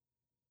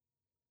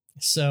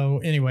 So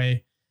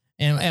anyway,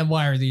 and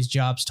why are these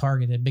jobs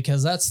targeted?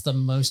 Because that's the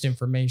most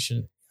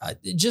information.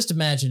 Just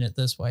imagine it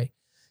this way.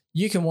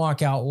 You can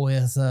walk out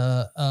with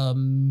a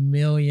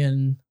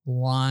million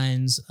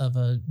lines of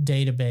a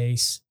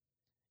database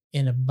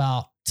in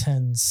about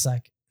 10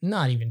 seconds.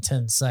 Not even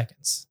 10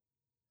 seconds.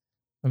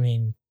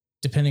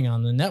 Depending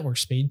on the network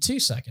speed, 2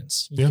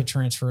 seconds. You can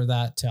transfer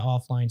that to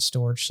offline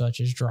storage such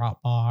as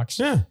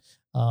Dropbox,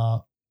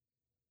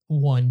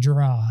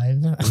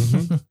 OneDrive,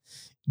 mm-hmm.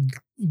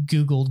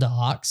 Google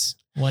Docs,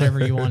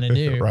 whatever you want to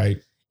do. Right.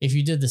 If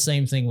you did the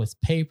same thing with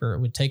paper,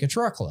 it would take a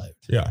truckload.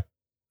 Yeah.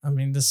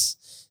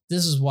 This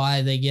is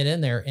why they get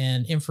in there,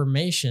 and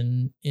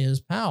information is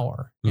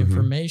power. Mm-hmm.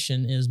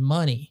 Information is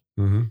money.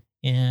 Mm-hmm.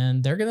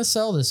 And they're going to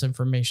sell this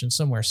information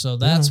somewhere. So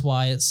that's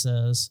why it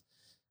says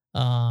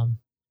IT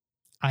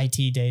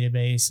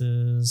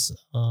databases,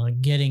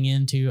 getting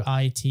into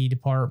IT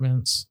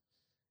departments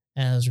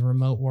as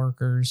remote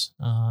workers,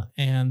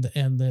 and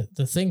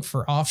the thing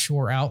for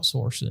offshore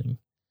outsourcing,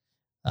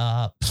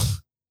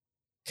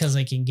 because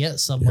they can get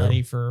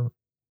somebody for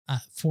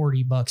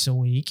 $40 a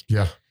week.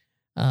 Yeah.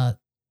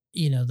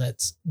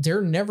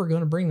 They're never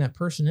going to bring that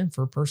person in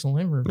for a personal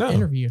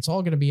interview. It's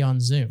all going to be on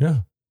Zoom. Yeah.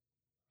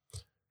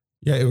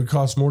 Yeah, it would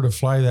cost more to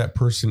fly that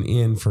person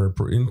in for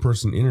an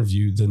in-person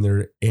interview than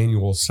their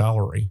annual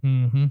salary.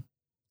 Mm-hmm.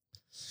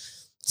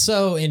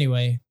 So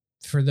anyway,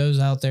 for those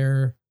out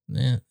there,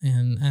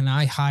 and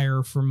I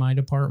hire for my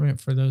department,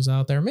 for those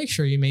out there, make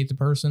sure you meet the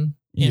person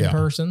in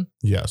person.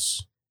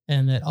 Yes.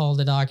 And that all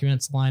the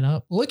documents line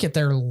up. Look at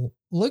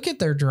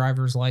their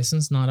driver's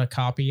license, not a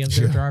copy of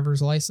their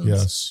driver's license.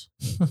 Yes.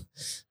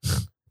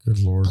 Good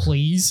Lord.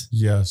 Please.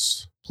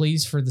 Yes.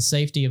 Please, for the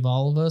safety of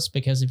all of us,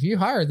 because if you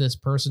hire this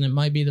person, it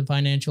might be the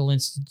financial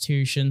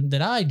institution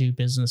that I do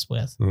business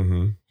with.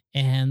 Mm-hmm.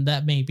 And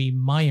that may be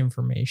my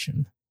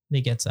information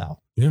that gets out.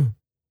 Yeah.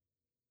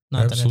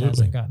 Not Absolutely. that it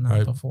hasn't gotten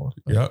out before.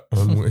 But. Yeah.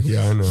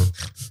 Yeah, I know.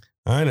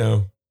 I know.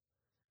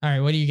 All right.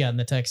 What do you got in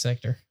the tech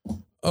sector?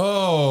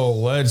 Oh,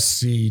 let's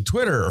see.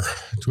 Twitter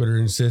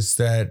insists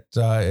that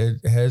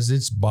it has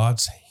its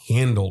bots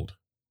handled.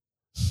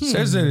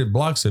 Says that it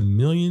blocks 1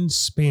 million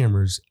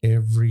spammers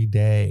every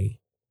day.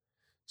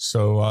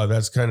 So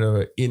that's kind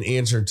of in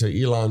answer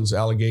to Elon's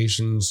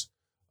allegations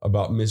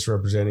about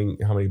misrepresenting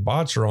how many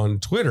bots are on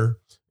Twitter,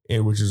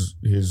 and which is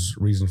his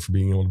reason for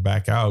being able to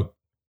back out,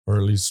 or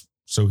at least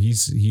so he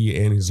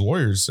and his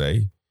lawyers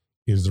say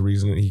is the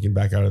reason that he can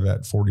back out of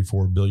that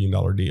 $44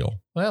 billion deal.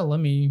 Well,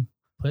 let me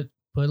put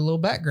a little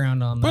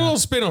background on that. Put a little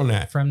spin on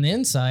that. From the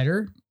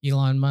insider,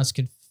 Elon Musk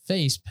could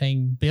face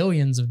paying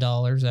billions of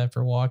dollars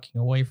after walking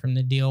away from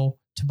the deal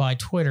to buy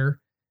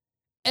Twitter.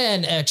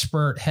 An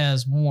expert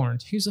has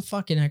warned. Who's a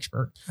fucking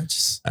expert?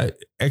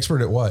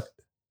 Expert at what?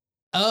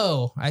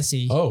 Oh, I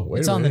see. Oh, wait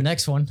it's a on the minute.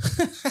 next one.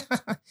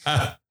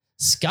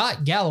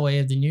 Scott Galloway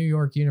of the New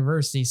York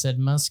University said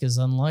Musk is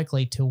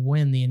unlikely to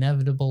win the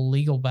inevitable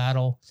legal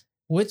battle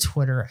with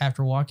Twitter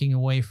after walking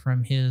away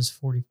from his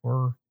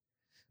 $44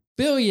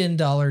 billion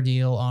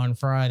deal on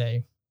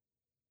Friday.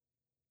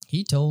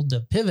 He told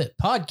the Pivot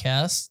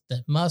podcast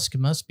that Musk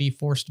must be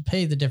forced to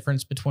pay the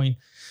difference between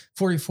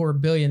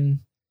 $44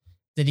 billion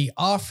that he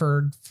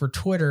offered for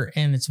Twitter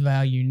and its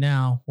value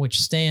now, which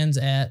stands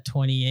at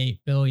 $28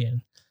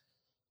 billion.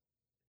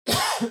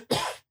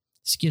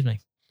 Excuse me.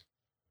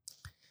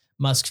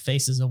 Musk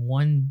faces a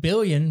 $1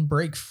 billion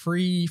break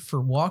free for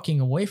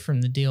walking away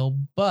from the deal,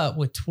 but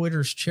with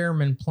Twitter's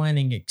chairman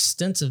planning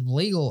extensive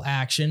legal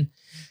action,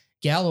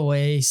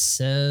 Galloway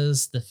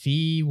says the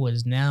fee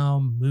was now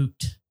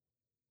moot.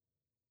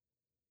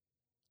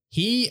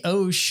 He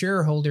owes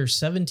shareholders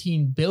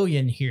 $17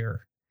 billion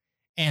here,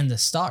 and the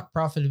stock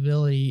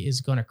profitability is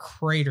going to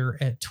crater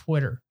at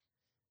Twitter.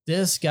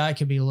 This guy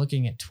could be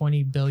looking at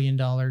 $20 billion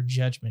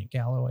judgment,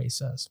 Galloway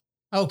says.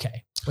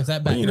 Okay, with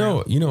that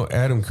background. You know,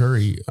 Adam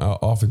Curry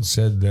often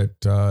said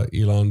that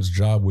Elon's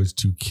job was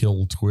to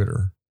kill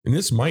Twitter, and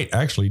this might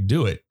actually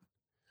do it.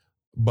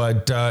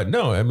 But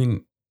no, I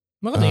mean,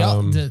 well,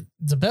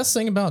 the best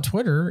thing about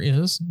Twitter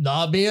is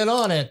not being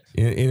on it.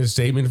 In a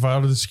statement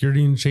filed to the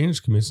Security and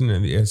Exchange Commission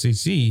and the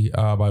SEC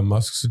by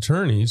Musk's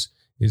attorneys,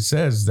 it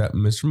says that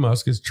Mr.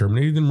 Musk has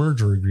terminated the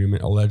merger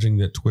agreement, alleging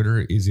that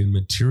Twitter is in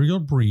material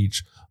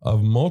breach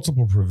of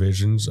multiple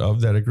provisions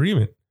of that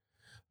agreement.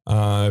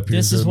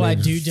 This is why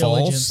due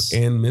diligence false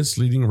and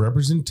misleading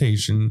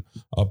representation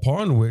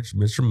upon which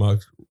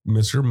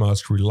Mr.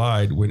 Musk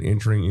relied when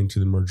entering into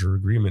the merger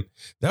agreement.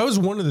 That was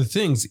one of the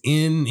things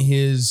in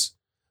his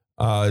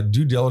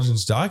due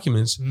diligence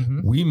documents.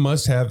 Mm-hmm. We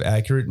must have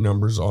accurate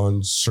numbers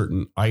on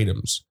certain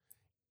items.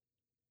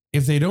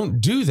 If they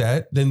don't do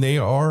that, then they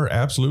are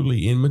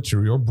absolutely in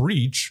material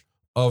breach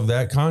of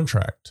that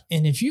contract.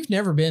 And if you've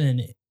never been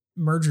in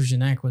mergers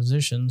and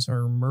acquisitions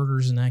or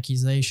murders and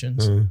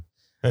accusations,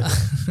 a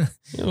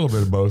little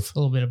bit of both. A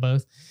little bit of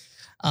both.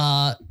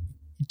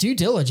 Due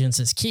diligence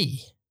is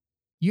key.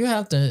 You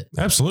have to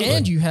absolutely,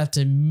 and you have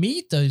to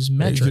meet those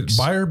metrics.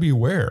 Buyer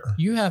beware.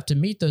 You have to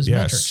meet those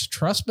metrics.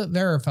 Trust but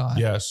verify.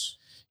 Yes.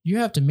 You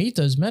have to meet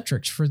those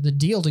metrics for the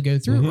deal to go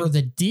through, or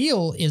the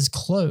deal is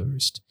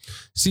closed.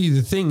 See,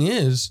 the thing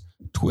is,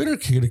 Twitter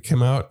could have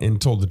come out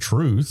and told the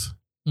truth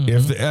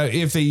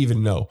if they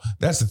even know.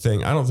 That's the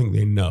thing. I don't think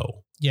they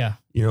know. Yeah.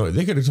 You know,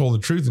 they could have told the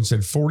truth and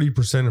said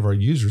 40% of our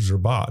users are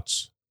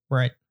bots.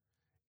 Right.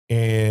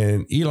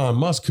 And Elon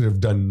Musk could have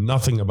done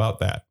nothing about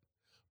that.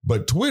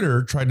 But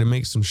Twitter tried to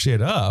make some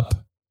shit up.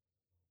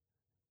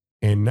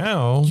 And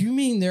now... You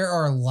mean there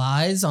are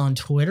lies on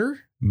Twitter?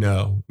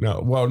 No.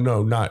 Well,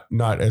 no,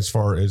 not as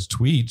far as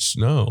tweets.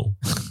 No.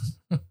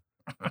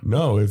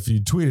 No, if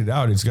you tweet it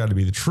out, it's got to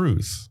be the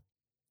truth.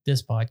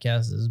 This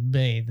podcast is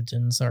bathed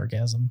in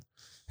sarcasm.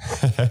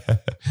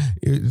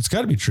 It's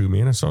got to be true,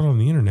 man. I saw it on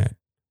the internet.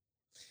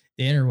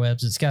 The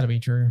interwebs, it's got to be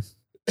true.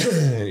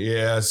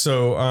 Yeah.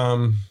 So,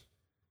 I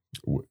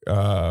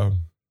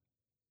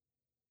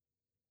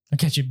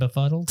got you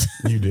befuddled.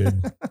 You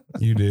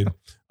did.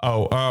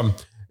 Oh,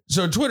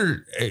 so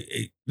Twitter,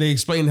 they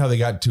explained how they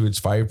got to its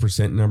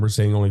 5% number,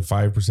 saying only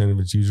 5% of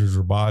its users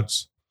were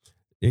bots.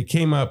 It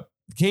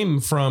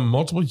came from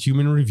multiple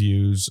human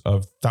reviews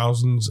of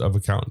thousands of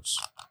accounts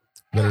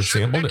that are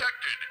sampled.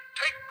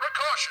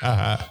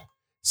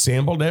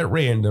 Sampled at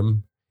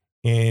random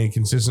and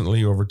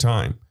consistently over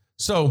time.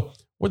 So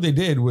what they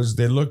did was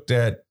they looked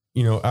at,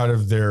 out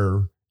of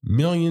their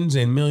millions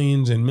and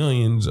millions and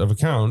millions of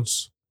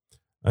accounts,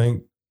 I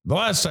think the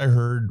last I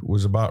heard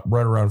was about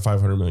right around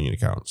 500 million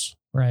accounts.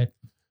 Right.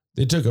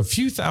 They took a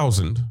few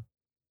thousand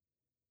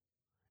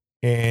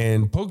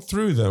and poked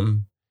through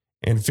them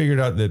and figured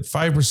out that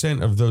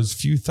 5% of those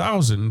few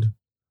thousand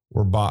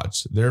were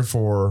bots.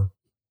 Therefore,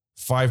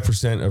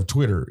 5% of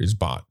Twitter is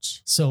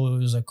bots. So it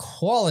was a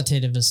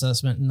qualitative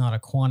assessment, not a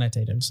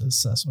quantitative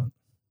assessment.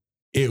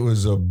 It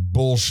was a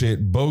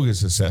bullshit,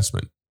 bogus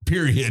assessment,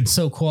 period.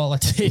 So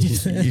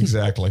qualitative.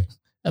 Exactly.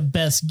 A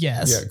best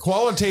guess. Yeah,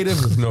 qualitative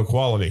with no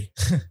quality.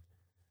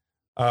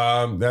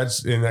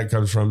 That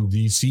comes from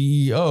the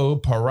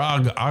CEO,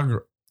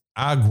 Parag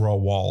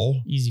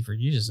Agrawal. Easy for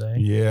you to say.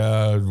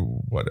 Yeah,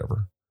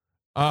 whatever.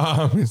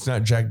 It's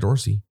not Jack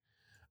Dorsey.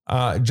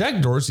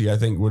 Jack Dorsey, I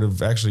think, would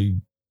have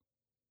actually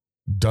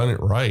done it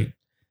right.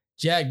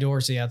 Jack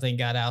Dorsey, I think,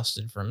 got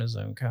ousted from his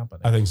own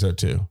company. I think so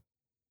too.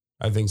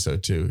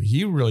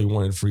 He really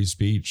wanted free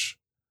speech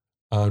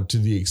to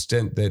the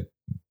extent that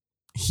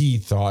he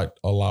thought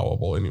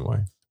allowable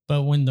anyway.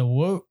 But when the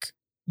woke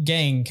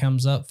gang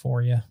comes up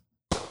for you,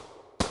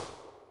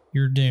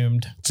 you're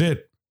doomed. That's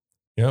it.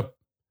 Yep.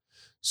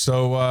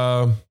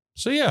 So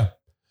yeah,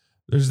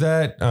 there's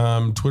that.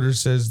 Twitter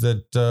says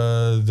that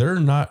they're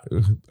not,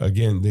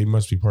 again, they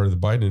must be part of the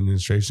Biden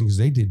administration because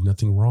they did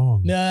nothing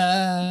wrong.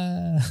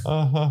 Nah.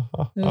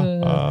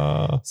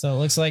 So it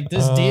looks like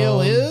this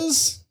deal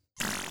is.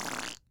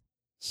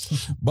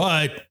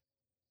 But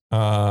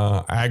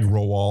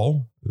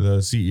Agrawal, the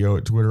CEO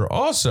at Twitter,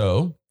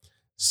 also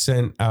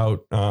sent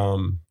out,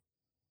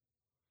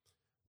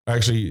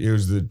 actually, it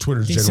was the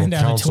Twitter's general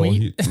counsel.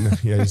 He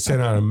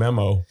sent out a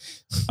memo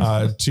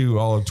to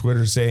all of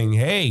Twitter saying,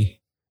 "Hey,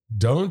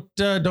 don't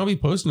be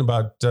posting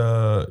about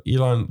the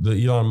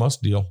Elon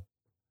Musk deal.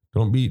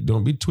 Don't be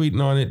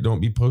tweeting on it. Don't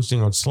be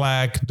posting on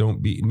Slack.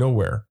 Don't be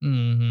nowhere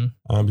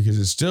because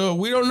it's still,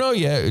 we don't know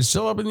yet. It's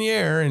still up in the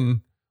air,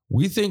 and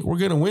we think we're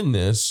gonna win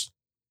this."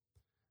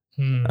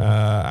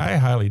 I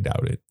highly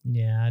doubt it.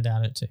 Yeah, I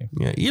doubt it too.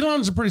 Yeah,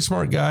 Elon's a pretty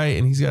smart guy,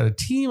 and he's got a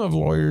team of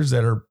lawyers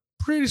that are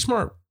pretty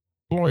smart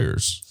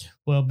lawyers.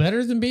 Well,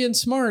 better than being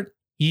smart,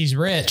 he's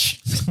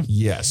rich.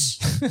 Yes.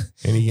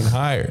 And he can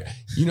hire.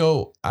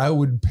 I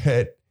would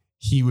bet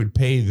he would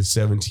pay the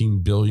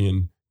 $17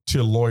 billion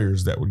to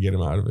lawyers that would get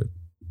him out of it.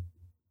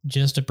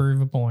 Just to prove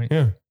a point.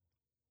 Yeah.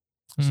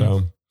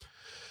 So,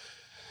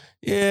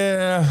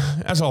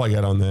 yeah, that's all I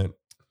got on that.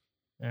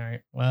 All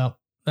right. Well,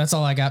 that's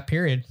all I got,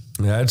 period.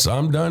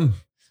 I'm done.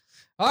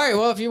 All right.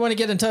 Well, if you want to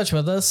get in touch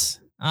with us,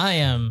 I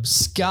am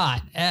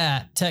Scott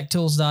at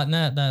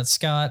techtools.net. That's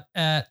Scott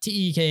at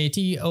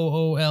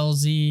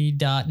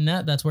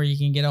TEKTOOLZ.net. That's where you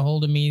can get a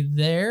hold of me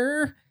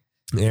there.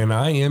 And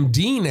I am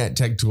Dean at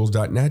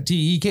techtools.net,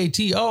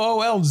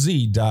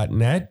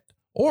 TEKTOOLZ.net.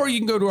 Or you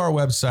can go to our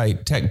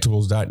website,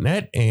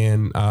 techtools.net,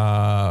 and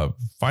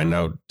find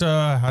out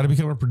how to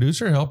become a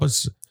producer. Help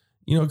us,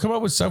 come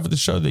up with stuff for the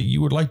show that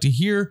you would like to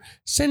hear.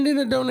 Send in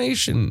a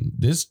donation.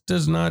 This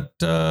is not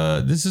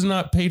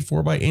paid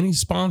for by any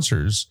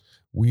sponsors.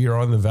 We are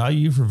on the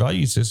value for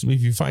value system.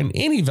 If you find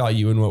any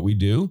value in what we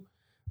do,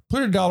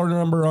 put a dollar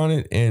number on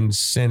it and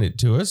send it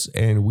to us,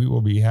 and we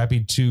will be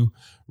happy to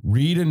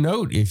read a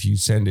note if you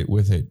send it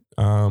with it.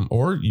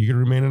 Or you can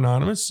remain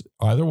anonymous,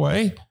 either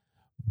way.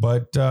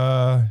 But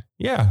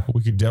yeah,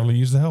 we could definitely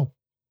use the help.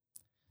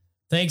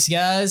 Thanks,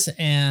 guys.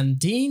 And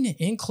Dean,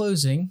 in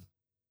closing,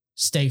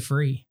 stay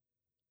free.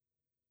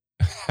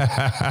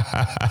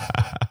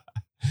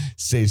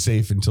 Stay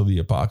safe until the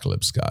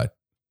apocalypse, Scott.